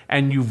there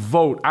and you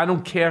vote. I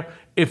don't care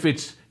if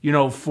it's,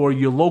 for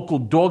your local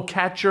dog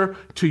catcher,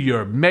 to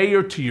your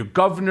mayor, to your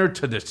governor,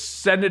 to the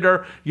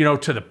senator,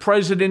 to the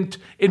president.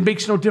 It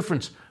makes no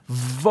difference.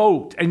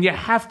 vote, and you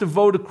have to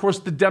vote across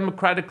the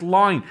Democratic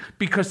line,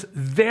 because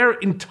their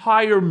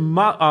entire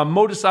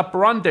modus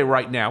operandi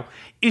right now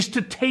is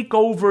to take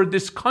over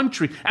this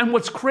country. And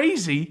what's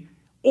crazy,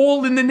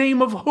 all in the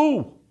name of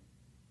who?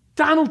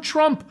 Donald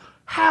Trump.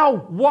 How?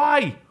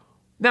 Why?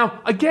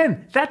 Now,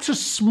 again, that's a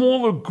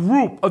smaller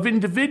group of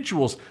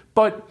individuals,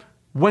 but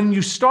when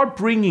you start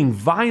bringing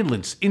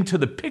violence into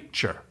the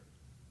picture,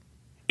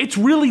 it's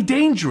really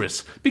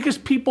dangerous, because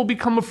people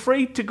become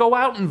afraid to go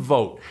out and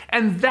vote.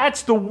 And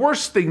that's the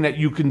worst thing that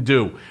you can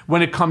do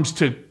when it comes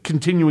to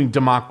continuing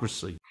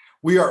democracy.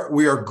 We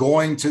are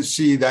going to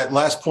see that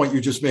last point you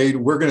just made.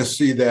 We're going to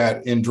see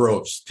that in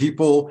droves.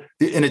 People,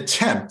 an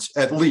attempt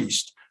at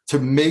least to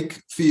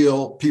make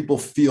people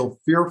feel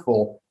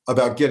fearful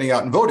about getting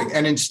out and voting.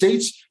 And in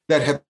states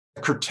that have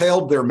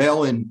curtailed their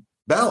mail-in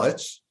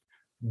ballots,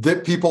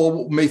 that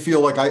people may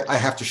feel like I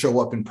have to show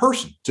up in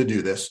person to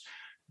do this.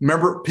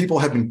 Remember, people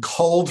have been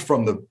culled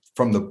from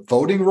the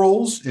voting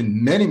rolls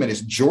in many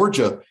states.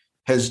 Georgia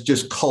has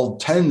just culled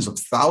tens of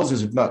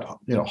thousands, if not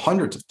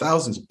hundreds of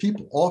thousands of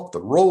people off the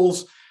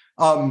rolls.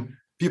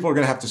 People are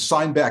going to have to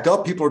sign back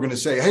up. People are going to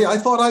say, "Hey, I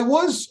thought I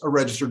was a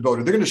registered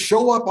voter." They're going to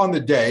show up on the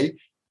day,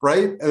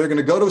 right? And they're going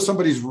to go to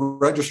somebody's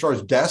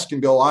registrar's desk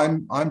and go,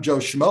 "I'm Joe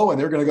Schmo,"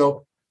 and they're going to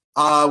go,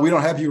 "We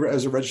don't have you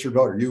as a registered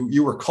voter.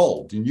 You were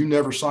culled and you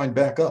never signed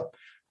back up."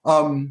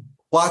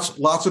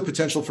 Lots of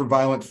potential for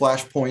violent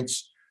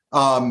flashpoints.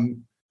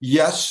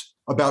 Yes,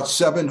 about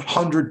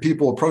 700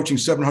 people, approaching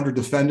 700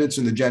 defendants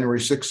in the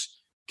January 6th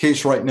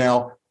case right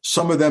now.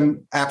 Some of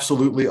them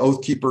absolutely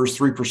oath keepers,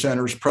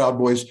 3%ers, Proud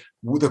Boys.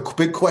 The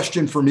big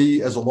question for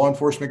me as a law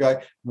enforcement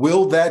guy,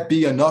 will that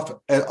be enough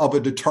of a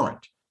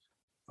deterrent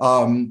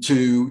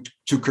to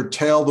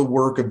curtail the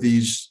work of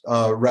these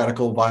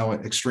radical,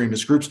 violent,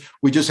 extremist groups?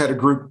 We just had a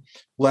group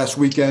last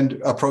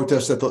weekend, a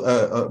protest at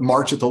the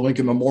march at the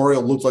Lincoln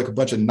Memorial. Looked like a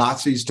bunch of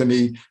Nazis to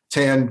me,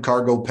 tan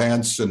cargo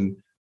pants and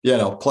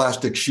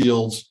plastic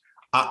shields.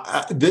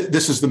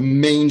 This is the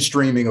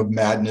mainstreaming of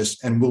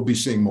madness, and we'll be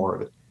seeing more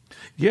of it.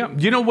 Yeah.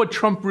 You know what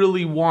Trump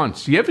really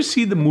wants? You ever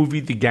see the movie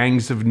The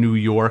Gangs of New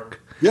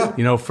York?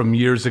 Yeah. From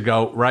years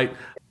ago, right?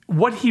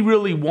 What he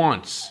really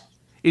wants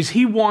is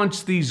he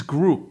wants these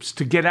groups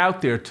to get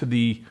out there to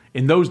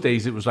in those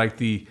days, it was like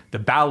the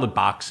ballot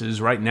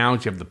boxes. Right now, you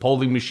have the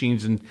polling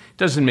machines, and it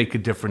doesn't make a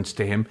difference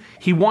to him.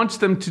 He wants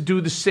them to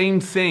do the same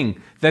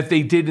thing that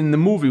they did in the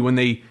movie when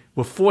they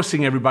were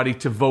forcing everybody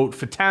to vote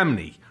for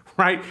Tammany,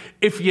 right?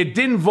 If you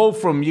didn't vote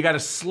for him, you got a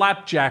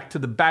slapjack to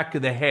the back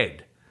of the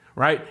head,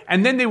 right?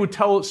 And then they would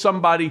tell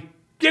somebody,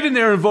 get in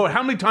there and vote.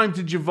 How many times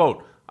did you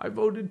vote? I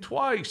voted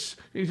twice.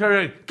 Get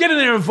in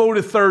there and vote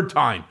a third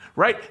time,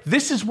 right?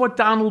 This is what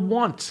Donald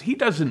wants. He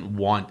doesn't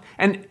want.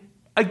 And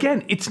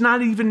again, it's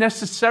not even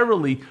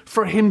necessarily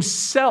for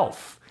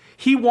himself.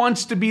 He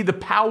wants to be the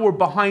power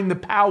behind the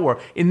power.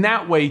 In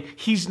that way,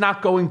 he's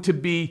not going to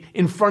be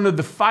in front of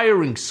the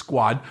firing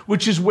squad,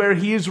 which is where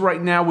he is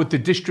right now with the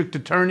district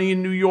attorney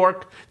in New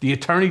York, the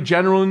attorney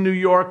general in New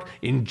York,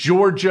 in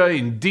Georgia,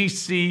 in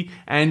D.C.,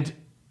 and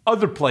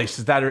other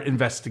places that are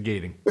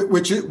investigating.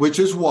 Which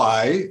is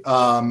why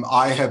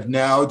I have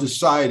now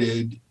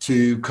decided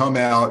to come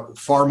out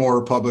far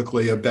more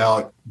publicly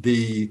about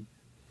the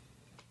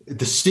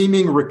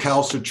seeming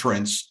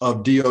recalcitrance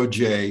of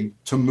DOJ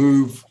to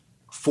move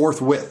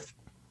forthwith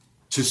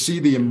to see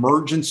the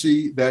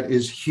emergency that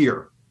is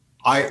here.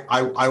 I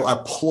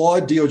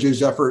applaud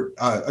DOJ's effort.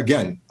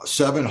 Again,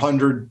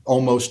 700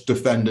 almost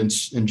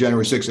defendants in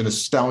January 6th, an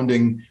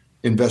astounding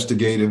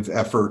investigative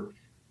effort.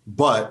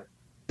 But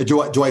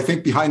do I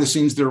think behind the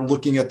scenes they're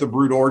looking at the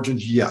brute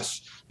origins?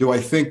 Yes. Do I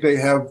think they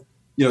have,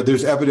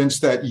 there's evidence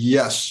that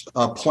yes,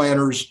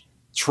 planners,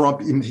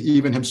 Trump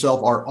even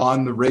himself, are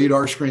on the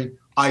radar screen?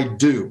 I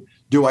do.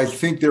 Do I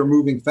think they're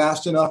moving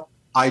fast enough?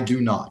 I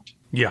do not.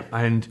 Yeah,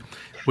 and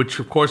which,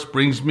 of course,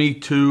 brings me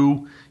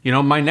to,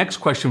 my next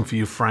question for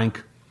you,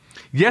 Frank.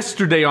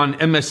 Yesterday on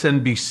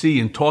MSNBC,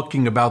 in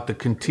talking about the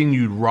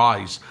continued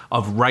rise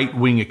of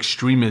right-wing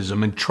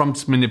extremism and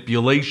Trump's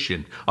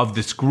manipulation of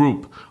this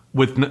group,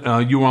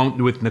 you were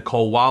on with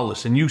Nicole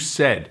Wallace, and you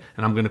said,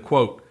 and I'm going to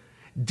quote,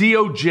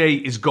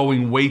 DOJ is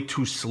going way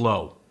too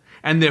slow,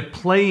 and they're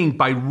playing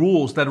by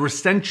rules that are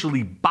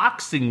essentially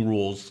boxing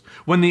rules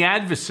when the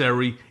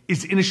adversary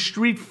is in a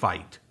street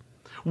fight.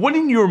 What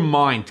in your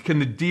mind can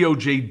the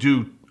DOJ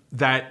do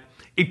that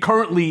it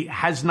currently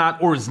has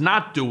not or is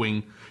not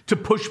doing to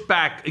push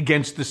back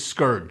against this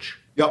scourge?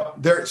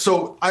 Yep.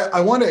 So I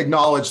want to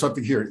acknowledge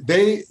something here.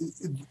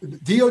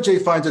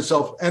 DOJ finds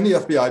itself and the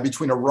FBI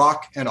between a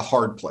rock and a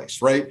hard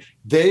place, right?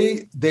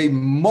 They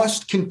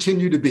must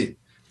continue to be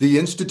the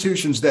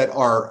institutions that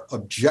are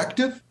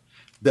objective,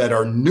 that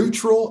are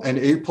neutral and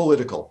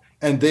apolitical.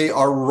 And they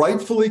are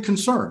rightfully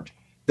concerned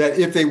that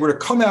if they were to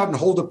come out and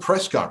hold a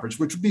press conference,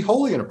 which would be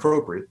wholly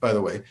inappropriate, by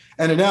the way,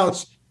 and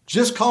announce,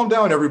 just calm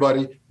down,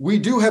 everybody, we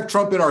do have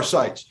Trump in our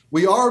sights.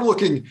 We are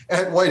looking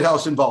at White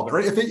House involvement,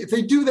 right? If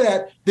they do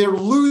that, they're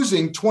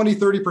losing 20,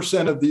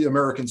 30% of the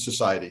American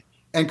society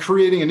and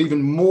creating an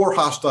even more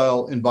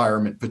hostile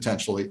environment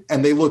potentially.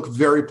 And they look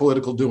very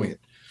political doing it.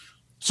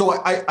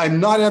 So I'm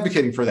not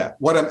advocating for that.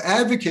 What I'm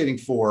advocating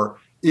for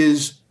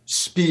is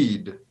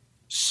speed.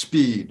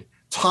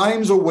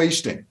 Time's a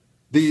wasting.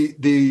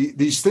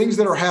 These things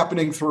that are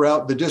happening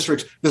throughout the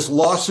districts, this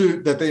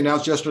lawsuit that they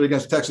announced yesterday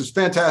against Texas,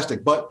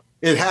 fantastic, but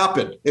it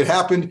happened.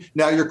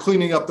 Now you're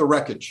cleaning up the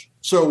wreckage.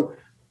 So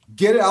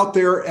get out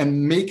there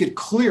and make it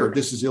clear.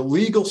 This is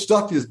illegal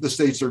stuff the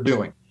states are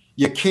doing.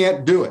 You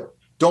can't do it.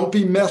 Don't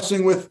be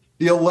messing with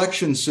the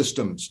election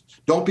systems.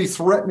 Don't be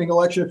threatening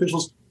election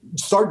officials.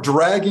 Start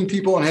dragging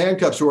people in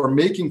handcuffs who are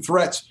making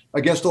threats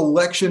against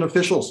election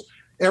officials.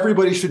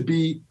 Everybody should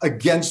be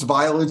against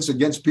violence,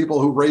 against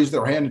people who raise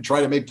their hand and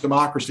try to make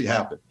democracy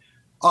happen.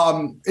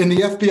 In the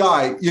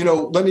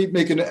FBI, let me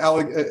make an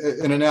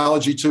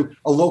analogy to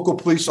a local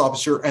police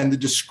officer and the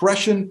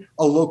discretion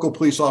a local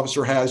police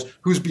officer has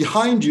who's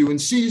behind you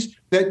and sees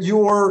that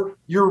your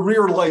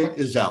rear light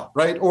is out,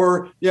 right?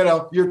 Or,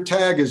 your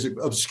tag is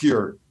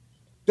obscured.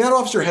 That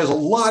officer has a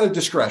lot of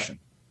discretion,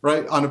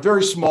 right? On a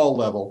very small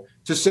level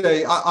to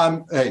say,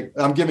 I'm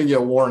giving you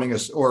a warning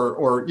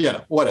or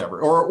whatever,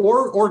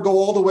 or go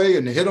all the way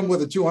and hit them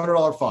with a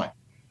 $200 fine.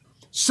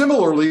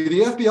 Similarly,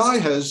 the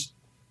FBI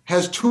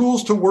has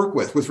tools to work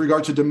with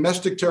regard to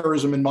domestic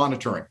terrorism and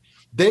monitoring.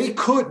 They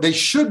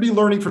should be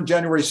learning from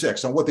January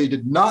 6th on what they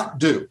did not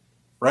do,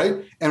 right?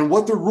 And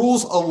what the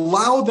rules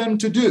allow them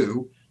to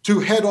do to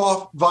head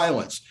off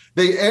violence.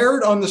 They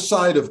erred on the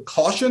side of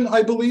caution,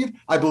 I believe.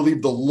 I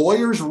believe the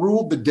lawyers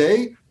ruled the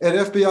day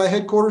at FBI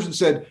headquarters and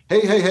said,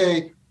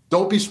 hey,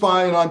 don't be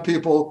spying on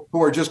people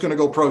who are just going to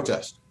go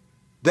protest.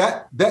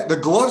 That the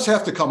gloves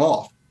have to come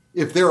off.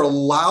 If they're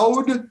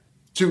allowed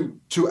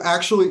to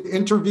actually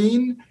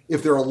intervene,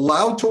 if they're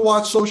allowed to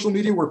watch social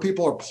media where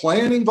people are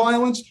planning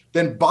violence,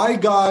 then by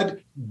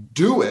God,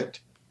 do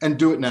it and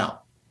do it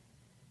now.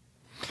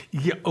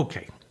 Yeah,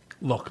 okay.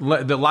 Look,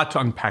 there's a lot to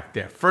unpack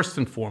there. First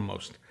and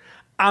foremost,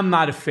 I'm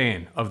not a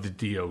fan of the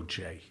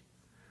DOJ.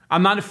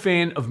 I'm not a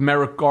fan of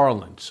Merrick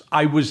Garland.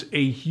 I was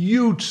a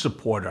huge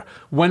supporter.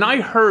 When I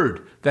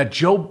heard that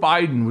Joe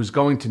Biden was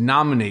going to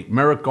nominate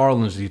Merrick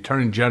Garland as the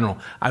Attorney General,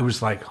 I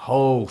was like,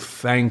 oh,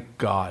 thank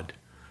God.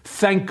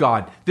 Thank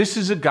God. This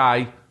is a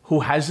guy who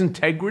has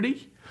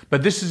integrity,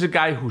 but this is a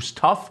guy who's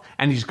tough,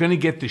 and he's going to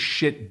get the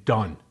shit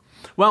done.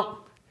 Well,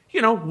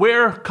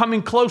 we're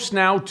coming close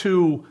now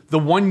to the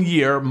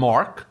 1-year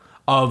mark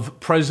of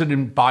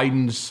President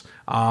Biden's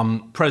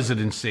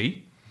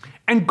presidency,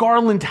 and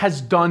Garland has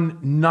done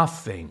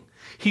nothing.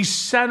 He's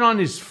sat on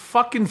his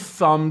fucking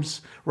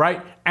thumbs,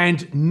 right?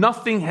 And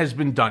nothing has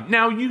been done.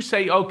 Now, you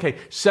say, okay,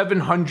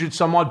 700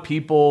 some odd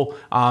people,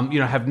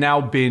 have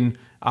now been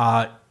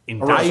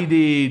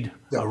indicted,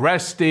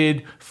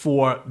 arrested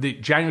for the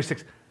January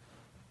 6th.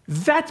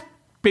 That's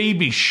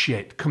baby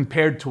shit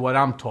compared to what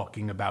I'm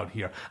talking about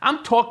here.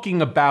 I'm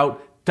talking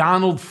about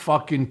Donald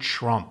fucking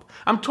Trump.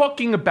 I'm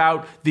talking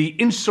about the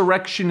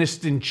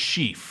insurrectionist in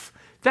chief.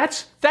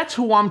 That's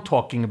who I'm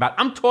talking about.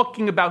 I'm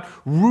talking about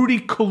Rudy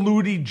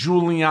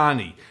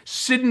Giuliani,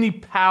 Sidney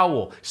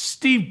Powell,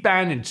 Steve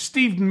Bannon,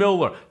 Steve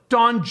Miller,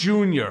 Don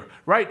Jr.,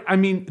 right? I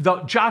mean,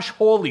 Josh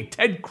Hawley,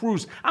 Ted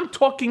Cruz. I'm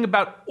talking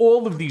about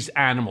all of these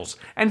animals.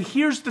 And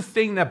here's the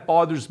thing that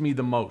bothers me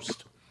the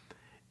most.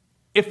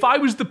 If I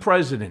was the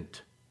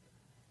president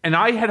and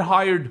I had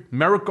hired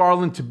Merrick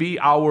Garland to be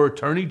our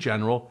Attorney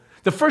General,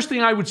 the first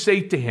thing I would say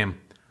to him,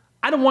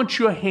 I don't want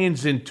your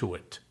hands into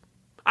it.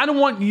 I don't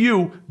want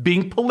you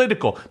being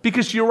political,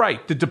 because you're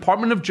right. The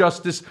Department of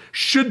Justice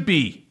should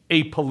be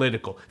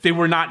apolitical. They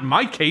were not in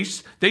my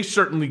case. They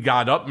certainly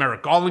got up.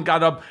 Merrick Garland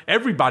got up.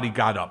 Everybody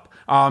got up.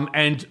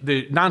 And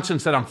the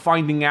nonsense that I'm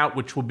finding out,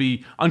 which will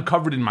be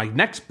uncovered in my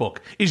next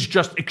book, is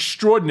just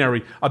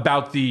extraordinary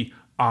about the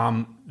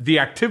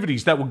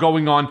activities that were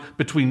going on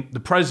between the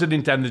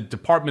president and the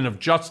Department of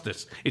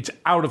Justice. It's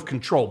out of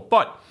control.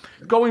 But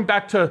going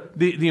back to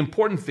the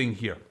important thing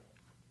here,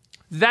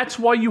 that's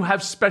why you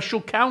have special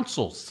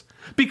counsels,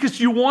 because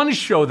you want to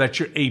show that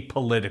you're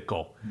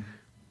apolitical.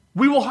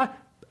 We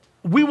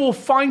will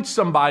find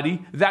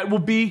somebody that will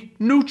be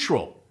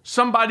neutral,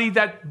 somebody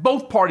that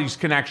both parties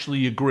can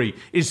actually agree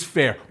is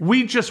fair.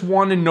 We just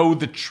want to know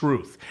the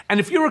truth. And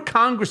if you're a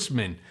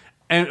congressman,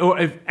 or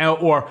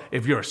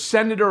if you're a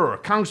senator or a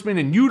congressman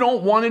and you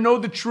don't want to know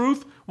the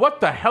truth,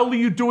 what the hell are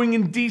you doing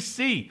in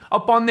D.C.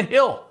 up on the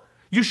Hill?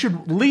 You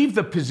should leave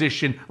the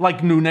position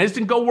like Nunes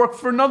and go work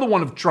for another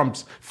one of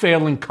Trump's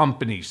failing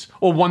companies,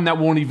 or one that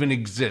won't even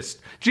exist.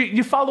 Do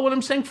you follow what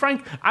I'm saying,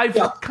 Frank?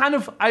 I've kind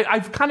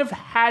of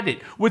had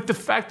it with the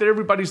fact that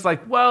everybody's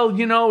like, well,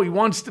 he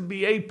wants to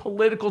be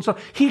apolitical, so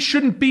he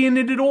shouldn't be in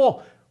it at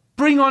all.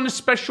 Bring on a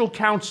special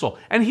counsel.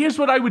 And here's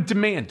what I would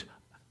demand.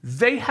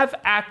 They have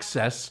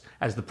access,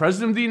 as the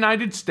President of the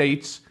United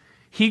States,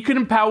 he can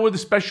empower the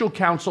special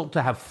counsel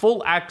to have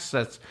full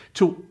access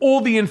to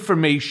all the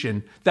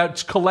information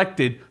that's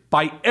collected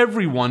by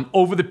everyone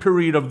over the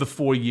period of the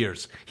 4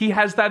 years. He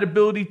has that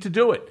ability to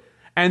do it.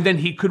 And then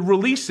he could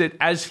release it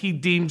as he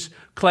deems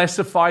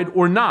classified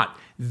or not.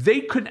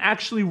 They could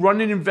actually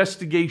run an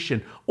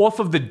investigation off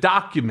of the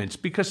documents,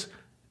 because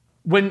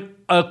when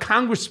a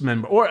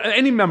congressman or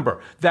any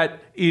member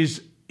that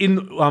is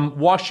in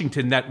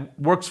Washington that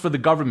works for the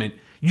government,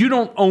 you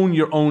don't own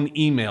your own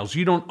emails.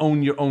 You don't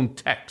own your own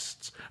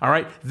texts. All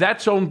right?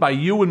 That's owned by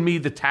you and me,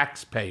 the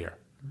taxpayer.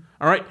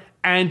 All right?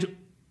 And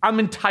I'm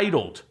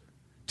entitled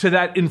to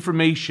that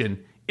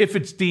information if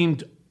it's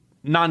deemed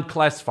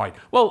non-classified.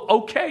 Well,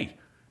 okay.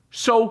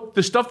 So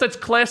the stuff that's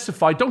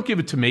classified, don't give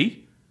it to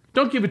me.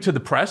 Don't give it to the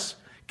press.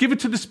 Give it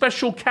to the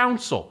special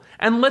counsel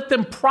and let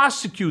them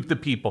prosecute the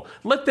people.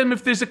 Let them,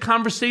 if there's a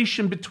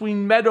conversation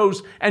between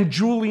Meadows and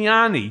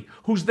Giuliani,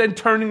 who's then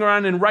turning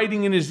around and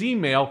writing in his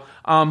email,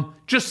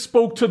 just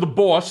spoke to the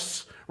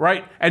boss,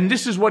 right? And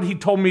this is what he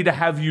told me to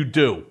have you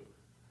do.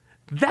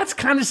 That's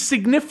kind of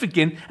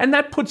significant, and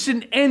that puts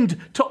an end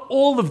to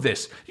all of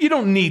this. You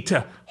don't need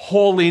to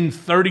haul in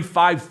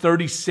 35,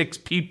 36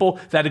 people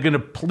that are going to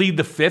plead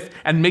the fifth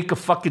and make a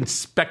fucking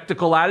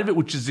spectacle out of it,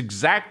 which is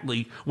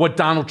exactly what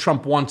Donald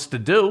Trump wants to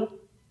do.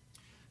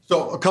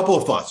 So a couple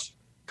of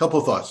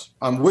thoughts.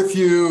 I'm with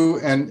you,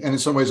 and in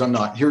some ways I'm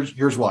not.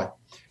 Here's why.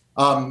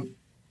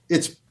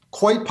 It's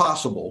quite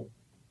possible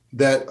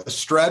that a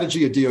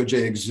strategy at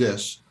DOJ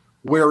exists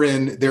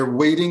wherein they're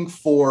waiting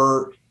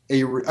for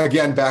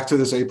again, back to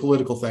this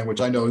apolitical thing, which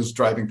I know is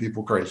driving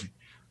people crazy.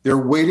 They're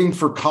waiting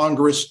for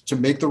Congress to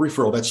make the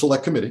referral, that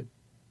select committee,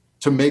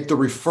 to make the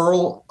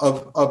referral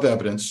of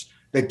evidence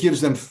that gives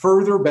them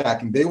further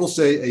backing. They will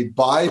say a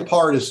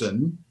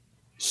bipartisan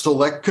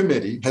select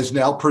committee has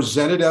now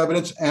presented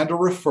evidence and a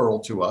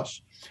referral to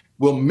us.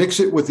 We'll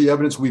mix it with the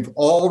evidence we've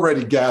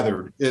already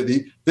gathered.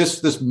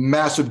 This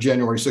massive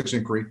January 6th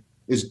inquiry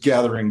is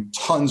gathering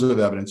tons of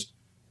evidence.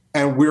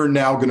 And we're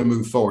now going to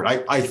move forward.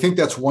 I think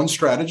that's one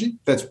strategy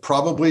that's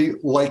probably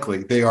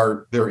likely.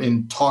 They're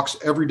in talks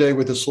every day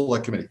with the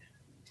select committee.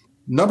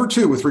 Number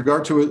two, with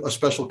regard to a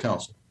special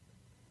counsel,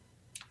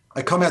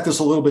 I come at this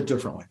a little bit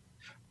differently.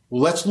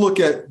 Let's look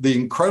at the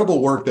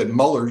incredible work that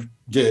Mueller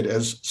did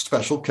as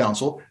special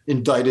counsel,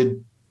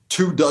 indicted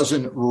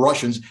 24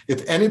 Russians.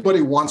 If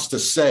anybody wants to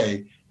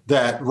say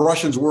that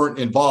Russians weren't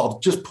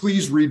involved, just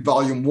please read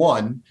volume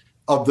 1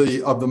 of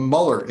the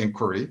Mueller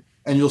inquiry,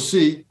 and you'll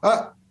see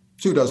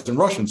 24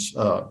 Russians,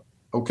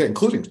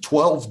 including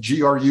 12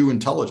 GRU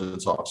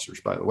intelligence officers,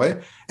 by the way.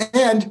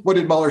 And what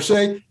did Mueller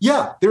say?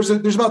 Yeah, there's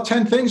about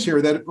 10 things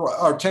here that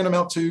are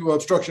tantamount to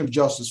obstruction of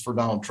justice for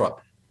Donald Trump.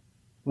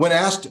 When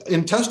asked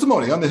in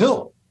testimony on the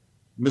Hill,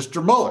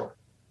 Mr. Mueller,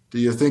 do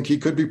you think he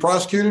could be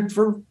prosecuted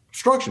for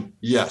obstruction?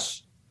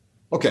 Yes.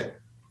 Okay.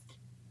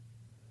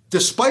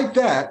 Despite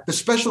that, the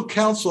special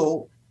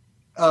counsel,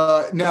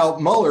 now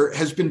Mueller,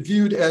 has been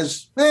viewed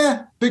as,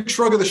 big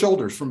shrug of the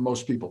shoulders from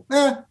most people.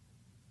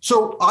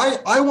 So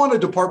I want a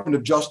Department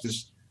of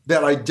Justice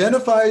that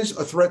identifies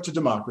a threat to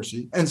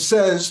democracy and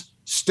says,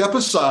 step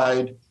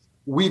aside,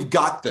 we've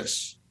got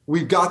this.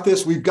 We've got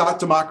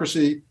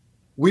democracy.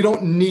 We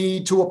don't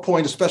need to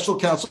appoint a special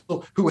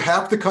counsel who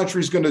half the country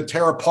is going to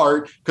tear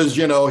apart because,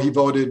 he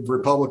voted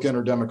Republican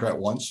or Democrat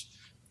once.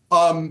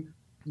 I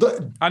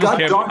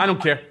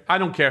don't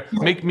care.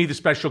 Make me the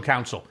special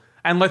counsel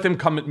and let them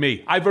come at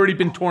me. I've already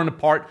been torn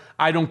apart.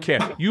 I don't care.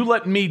 You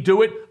let me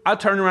do it. I'll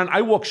turn around.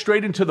 I walk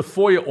straight into the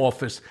FOIA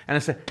office and I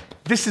say,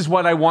 this is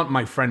what I want,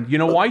 my friend. You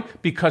know why?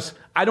 Because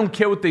I don't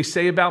care what they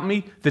say about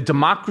me. The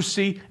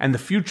democracy and the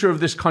future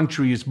of this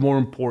country is more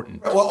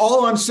important. Well,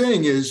 all I'm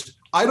saying is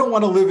I don't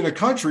want to live in a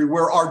country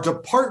where our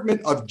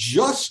Department of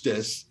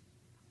Justice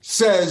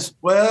says,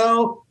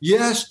 well,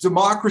 yes,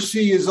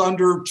 democracy is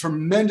under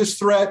tremendous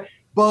threat,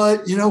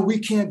 but, we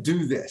can't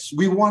do this.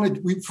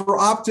 For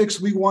optics,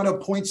 we want to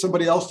appoint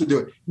somebody else to do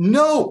it.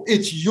 No,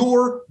 it's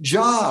your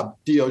job,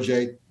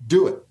 DOJ.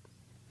 Do it.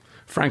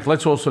 Frank,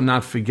 let's also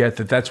not forget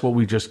that that's what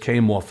we just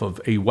came off of,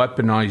 a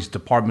weaponized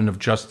Department of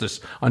Justice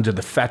under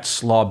the fat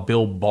slob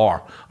Bill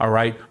Barr, all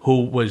right,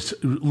 who was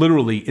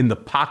literally in the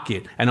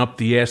pocket and up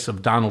the ass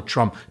of Donald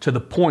Trump to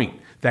the point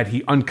that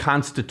he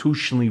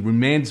unconstitutionally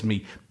remands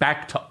me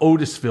back to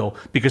Otisville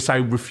because I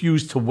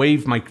refused to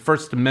waive my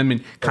First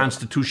Amendment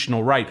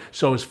constitutional right.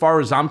 So as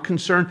far as I'm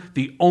concerned,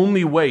 the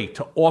only way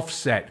to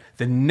offset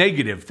the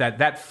negative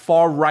that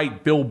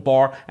far-right Bill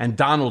Barr and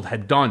Donald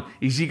had done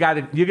is you're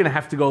going to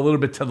have to go a little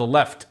bit to the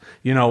left,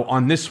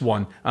 on this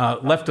one,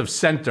 left of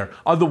center.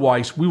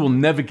 Otherwise, we will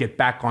never get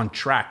back on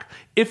track.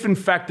 If, in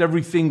fact,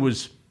 everything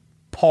was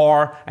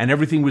par and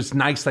everything was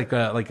nice like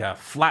a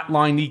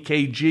flatline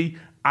EKG,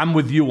 I'm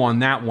with you on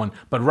that one.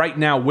 But right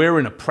now, we're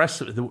at a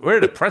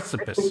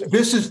precipice.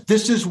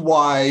 This is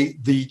why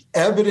the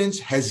evidence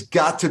has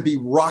got to be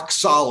rock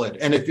solid.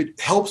 And if it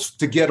helps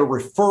to get a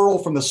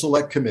referral from the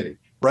select committee,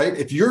 right?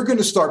 If you're going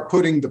to start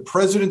putting the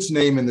president's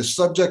name in the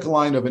subject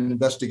line of an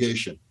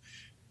investigation,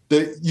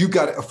 you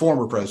got a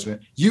former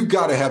president, you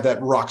got to have that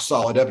rock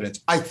solid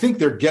evidence. I think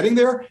they're getting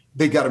there.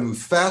 They got to move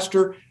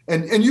faster.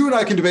 And you and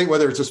I can debate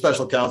whether it's a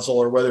special counsel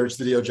or whether it's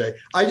the DOJ.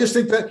 I just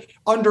think that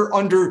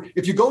under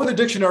if you go in the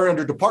dictionary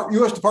under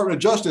U.S. Department of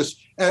Justice,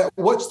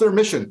 what's their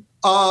mission?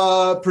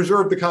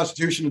 Preserve the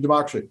Constitution and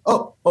democracy.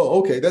 Oh,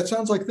 okay. That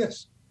sounds like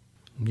this.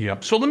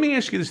 Yep. So let me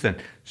ask you this then.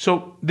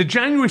 So the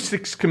January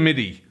 6th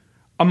committee,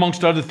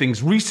 amongst other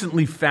things,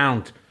 recently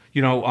found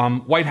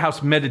White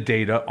House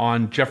metadata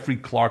on Jeffrey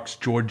Clark's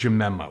Georgia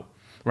memo,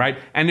 right?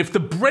 And if the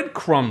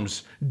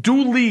breadcrumbs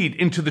do lead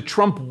into the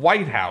Trump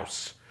White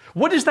House,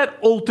 what does that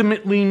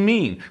ultimately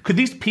mean? Could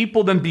these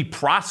people then be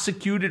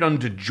prosecuted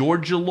under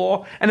Georgia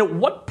law? And at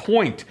what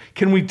point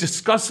can we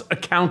discuss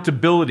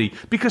accountability?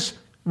 Because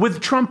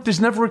with Trump, there's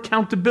never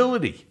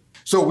accountability.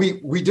 So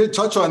we did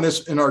touch on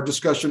this in our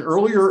discussion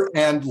earlier.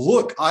 And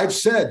look, I've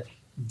said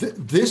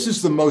this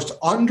is the most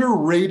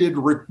underrated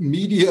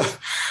media,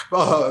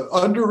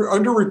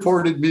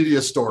 underreported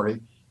media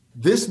story.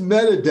 This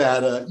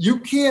metadata, you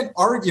can't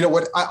argue.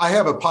 I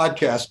have a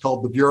podcast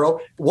called The Bureau.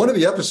 One of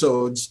the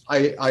episodes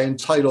I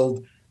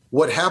entitled,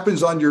 "What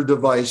Happens on Your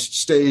Device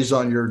Stays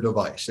on Your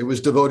Device." It was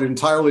devoted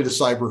entirely to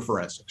cyber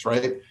forensics,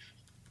 right?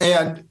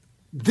 And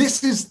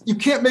you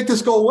can't make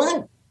this go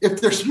away. If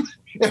there's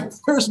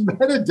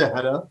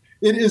metadata,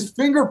 it is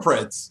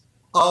fingerprints.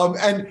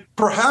 And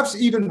perhaps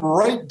even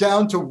right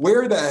down to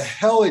where the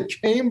hell it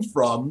came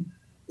from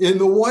in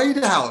the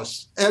White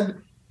House.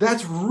 And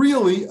that's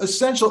really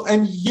essential.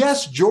 And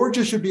yes,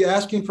 Georgia should be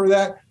asking for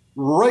that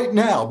right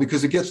now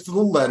because it gets to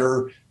the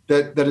letter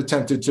that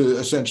attempted to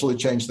essentially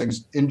change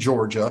things in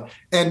Georgia.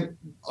 And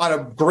on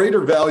a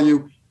greater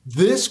value,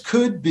 this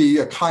could be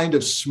a kind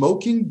of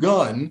smoking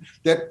gun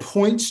that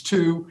points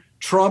to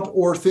Trump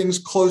or things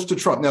close to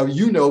Trump. Now,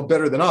 you know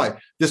better than I,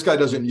 this guy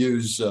doesn't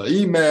use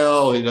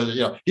email. He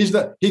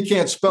doesn't, he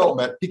can't spell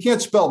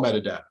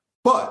metadata,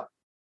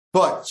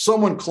 but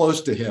someone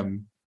close to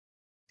him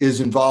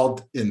is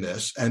involved in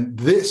this. And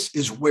this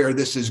is where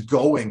this is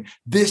going.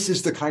 This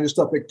is the kind of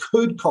stuff that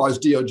could cause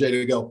DOJ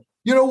to go,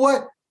 you know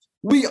what?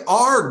 We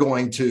are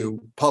going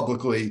to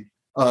publicly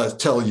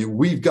tell you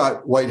we've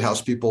got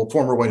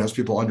former White House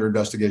people under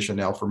investigation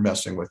now for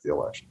messing with the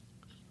election.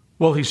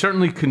 Well, he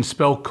certainly can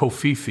spell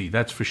Kofifi,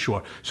 that's for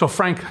sure. So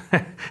Frank,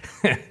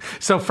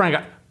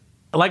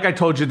 like I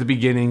told you at the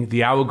beginning,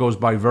 the hour goes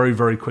by very,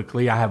 very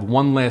quickly. I have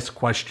one last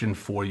question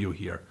for you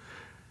here.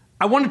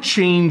 I want to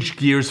change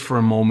gears for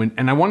a moment,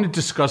 and I want to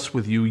discuss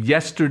with you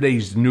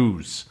yesterday's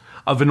news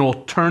of an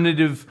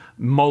alternative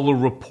Mueller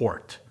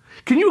report.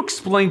 Can you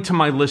explain to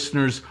my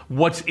listeners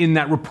what's in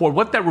that report,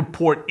 what that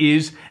report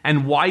is,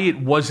 and why it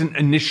wasn't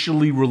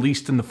initially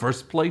released in the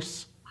first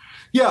place?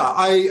 Yeah,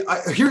 I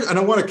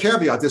want to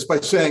caveat this by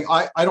saying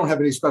I don't have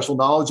any special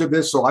knowledge of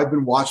this, so I've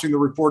been watching the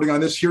reporting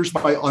on this. Here's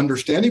my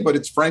understanding, but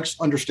it's Frank's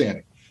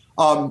understanding.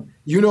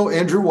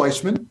 Andrew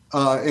Weissmann.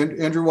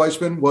 Andrew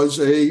Weissmann was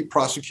a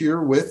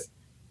prosecutor with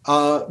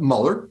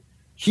Mueller.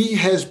 He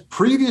has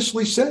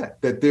previously said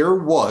that there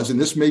was,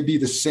 and this may be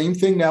the same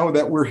thing now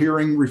that we're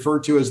hearing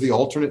referred to as the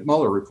alternate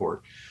Mueller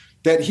report,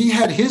 that he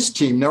had his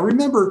team. Now,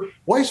 remember,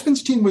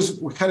 Weissmann's team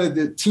was kind of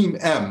the Team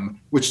M,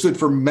 which stood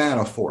for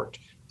Manafort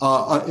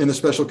in the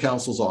special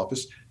counsel's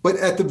office. But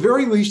at the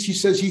very least, he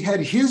says he had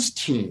his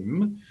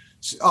team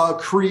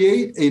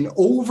create an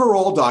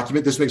overall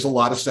document. This makes a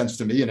lot of sense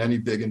to me in any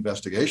big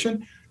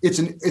investigation.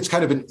 It's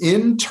kind of an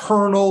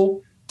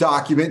internal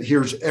document.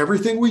 Here's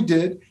everything we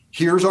did.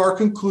 Here's our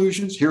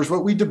conclusions. Here's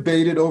what we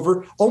debated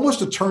over.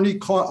 Almost attorney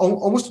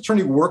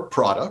work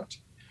product.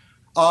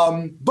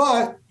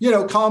 But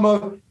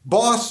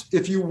boss,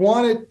 if you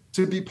want it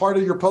to be part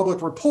of your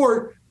public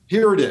report,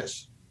 here it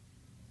is.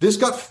 This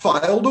got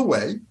filed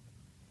away,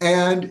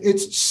 and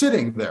it's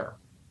sitting there.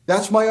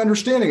 That's my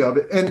understanding of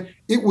it. And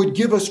it would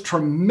give us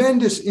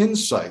tremendous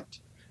insight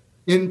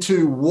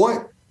into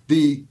what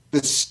the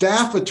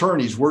staff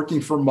attorneys working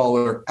for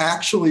Mueller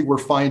actually were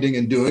finding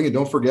and doing. And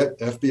don't forget,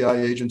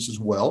 FBI agents as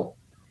well.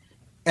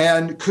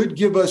 And could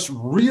give us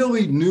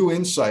really new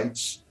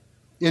insights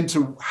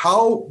into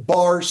how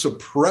Barr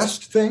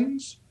suppressed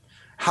things,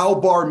 how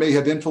Barr may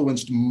have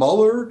influenced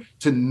Mueller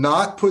to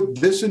not put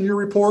this in your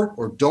report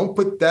or don't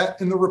put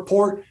that in the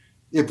report.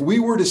 If we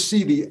were to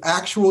see the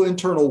actual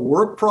internal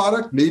work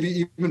product,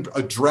 maybe even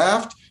a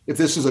draft, if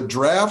this is a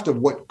draft of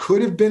what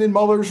could have been in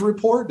Mueller's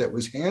report that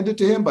was handed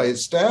to him by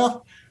his staff,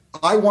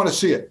 I want to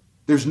see it.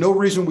 There's no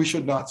reason we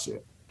should not see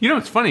it.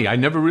 It's funny. I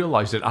never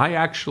realized it. I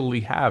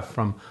actually have,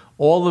 from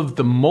all of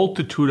the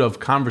multitude of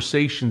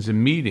conversations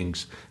and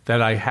meetings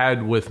that I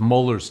had with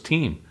Mueller's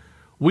team,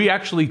 we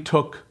actually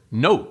took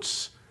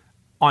notes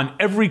on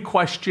every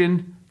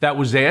question that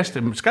was asked,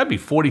 and it's got to be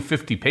 40,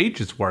 50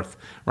 pages worth,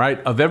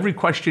 right, of every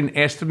question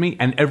asked of me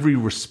and every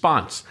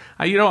response.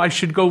 I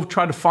should go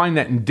try to find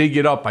that and dig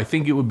it up. I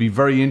think it would be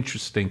very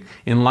interesting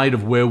in light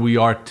of where we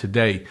are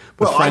today.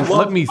 But well, Frank,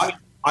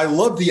 I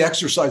love the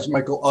exercise,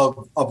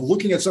 Michael, of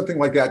looking at something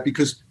like that,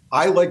 because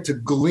I like to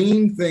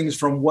glean things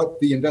from what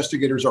the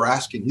investigators are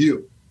asking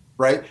you,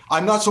 right?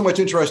 I'm not so much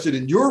interested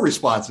in your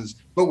responses,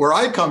 but where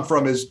I come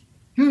from is,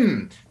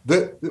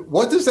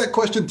 what does that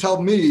question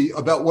tell me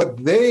about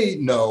what they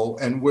know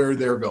and where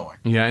they're going?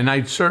 Yeah, and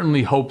I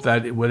certainly hope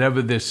that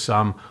whatever this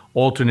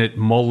alternate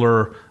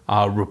Mueller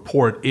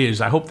report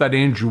is, I hope that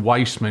Andrew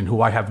Weissmann,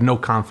 who I have no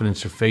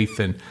confidence or faith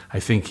in,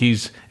 I think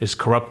he's as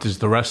corrupt as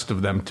the rest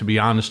of them, to be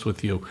honest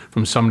with you,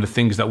 from some of the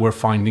things that we're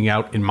finding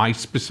out in my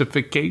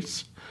specific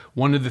case.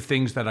 One of the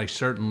things that I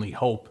certainly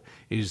hope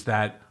is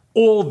that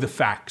all the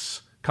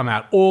facts come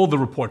out. All the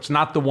reports,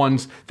 not the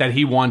ones that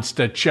he wants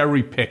to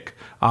cherry pick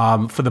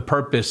for the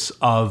purpose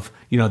of,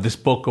 this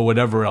book or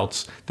whatever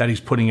else that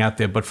he's putting out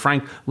there. But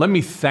Frank, let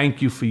me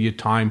thank you for your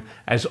time.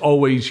 As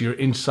always, your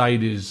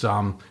insight is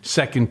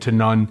second to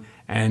none.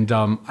 And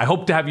I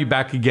hope to have you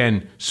back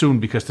again soon,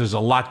 because there's a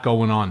lot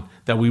going on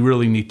that we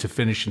really need to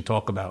finish and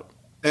talk about.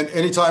 And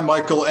anytime,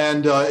 Michael.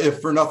 And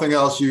if for nothing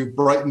else, you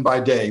brighten by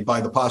day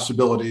by the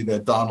possibility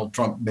that Donald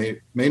Trump may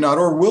not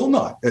or will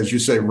not, as you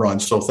say, run.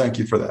 So thank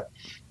you for that.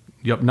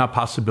 Yep, not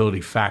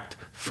possibility, fact.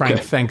 Frank,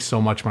 Okay. Thanks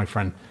so much, my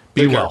friend.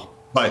 Be Take care. well.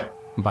 Bye.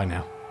 Bye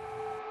now.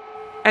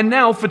 And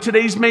now for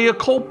today's Mea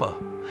Culpa.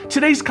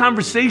 Today's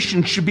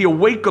conversation should be a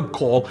wake-up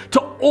call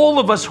to all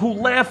of us who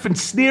laugh and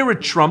sneer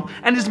at Trump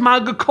and his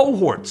MAGA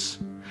cohorts.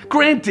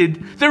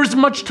 Granted, there is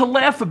much to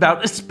laugh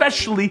about,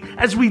 especially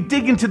as we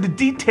dig into the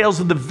details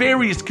of the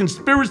various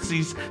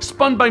conspiracies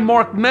spun by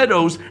Mark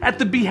Meadows at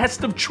the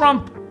behest of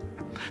Trump.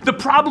 The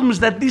problem is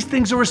that these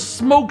things are a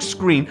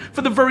smokescreen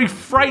for the very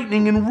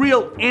frightening and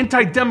real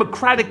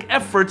anti-democratic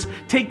efforts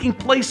taking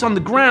place on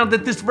the ground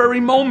at this very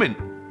moment.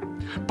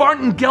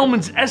 Barton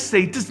Gellman's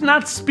essay does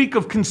not speak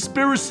of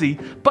conspiracy,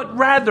 but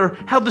rather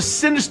how the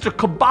sinister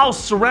cabal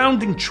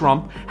surrounding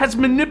Trump has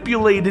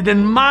manipulated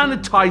and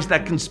monetized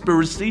that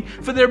conspiracy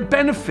for their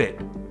benefit.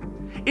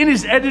 In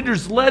his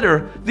editor's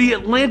letter, The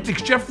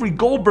Atlantic's Jeffrey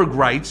Goldberg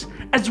writes,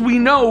 "As we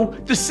know,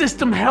 the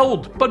system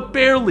held, but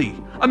barely,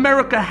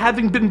 America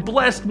having been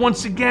blessed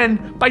once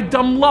again by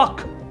dumb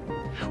luck.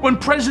 When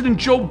President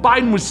Joe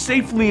Biden was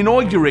safely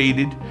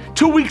inaugurated,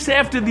 2 weeks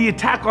after the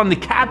attack on the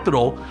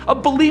Capitol, a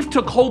belief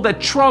took hold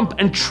that Trump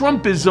and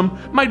Trumpism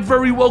might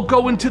very well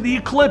go into the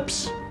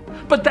eclipse.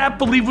 But that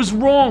belief was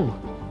wrong.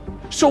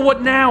 So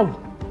what now?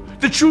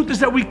 The truth is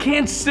that we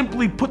can't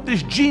simply put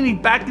this genie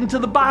back into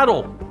the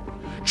bottle.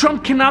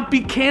 Trump cannot be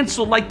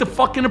canceled like the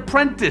fucking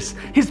Apprentice.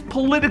 His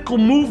political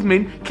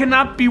movement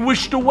cannot be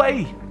wished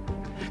away.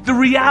 The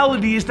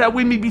reality is that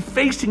we may be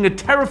facing a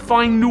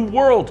terrifying new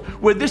world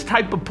where this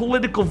type of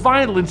political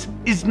violence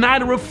is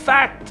matter of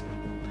fact.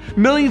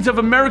 Millions of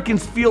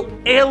Americans feel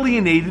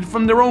alienated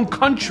from their own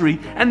country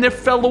and their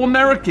fellow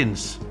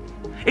Americans.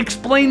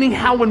 Explaining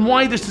how and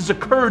why this has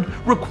occurred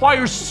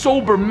requires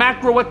sober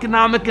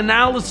macroeconomic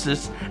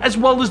analysis, as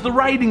well as the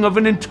writing of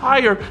an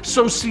entire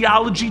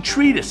sociology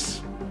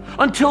treatise.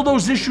 Until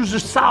those issues are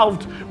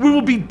solved, we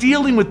will be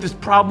dealing with this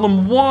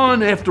problem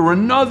one after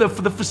another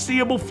for the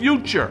foreseeable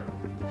future.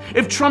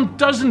 If Trump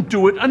doesn't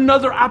do it,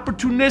 another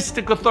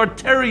opportunistic,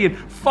 authoritarian,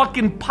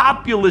 fucking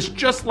populist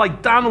just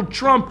like Donald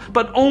Trump,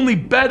 but only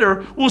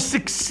better, will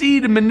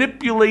succeed in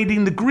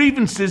manipulating the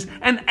grievances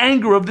and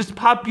anger of this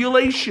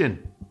population.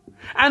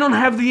 I don't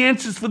have the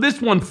answers for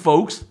this one,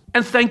 folks,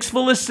 and thanks for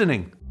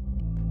listening.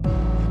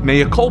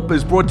 Mea Culpa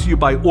is brought to you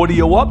by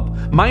Audio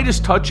Up,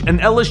 Midas Touch,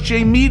 and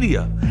LSJ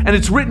Media, and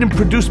it's written and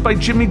produced by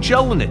Jimmy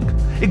Jelinek.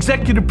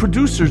 Executive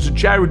producers are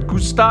Jared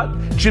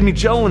Gustat, Jimmy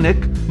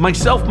Jelinek,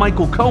 myself,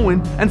 Michael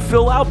Cohen, and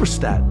Phil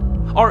Alberstadt.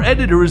 Our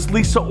editor is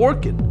Lisa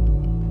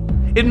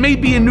Orkin. It may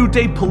be a new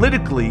day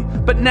politically,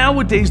 but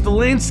nowadays the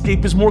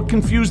landscape is more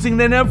confusing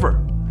than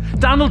ever.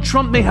 Donald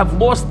Trump may have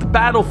lost the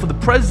battle for the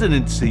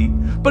presidency,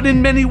 but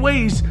in many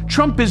ways,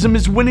 Trumpism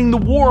is winning the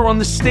war on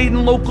the state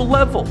and local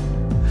level.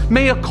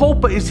 Mea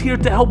Culpa is here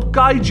to help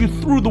guide you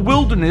through the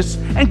wilderness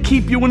and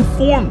keep you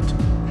informed.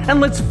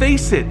 And let's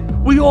face it,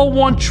 we all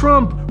want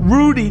Trump,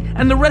 Rudy,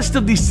 and the rest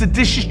of these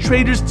seditious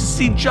traitors to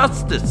see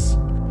justice.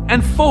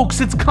 And folks,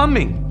 it's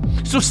coming.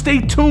 So stay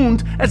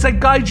tuned as I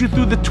guide you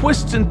through the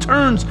twists and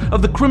turns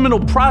of the criminal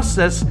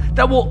process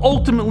that will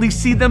ultimately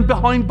see them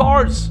behind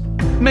bars.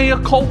 Mea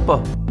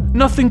Culpa,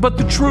 nothing but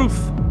the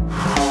truth.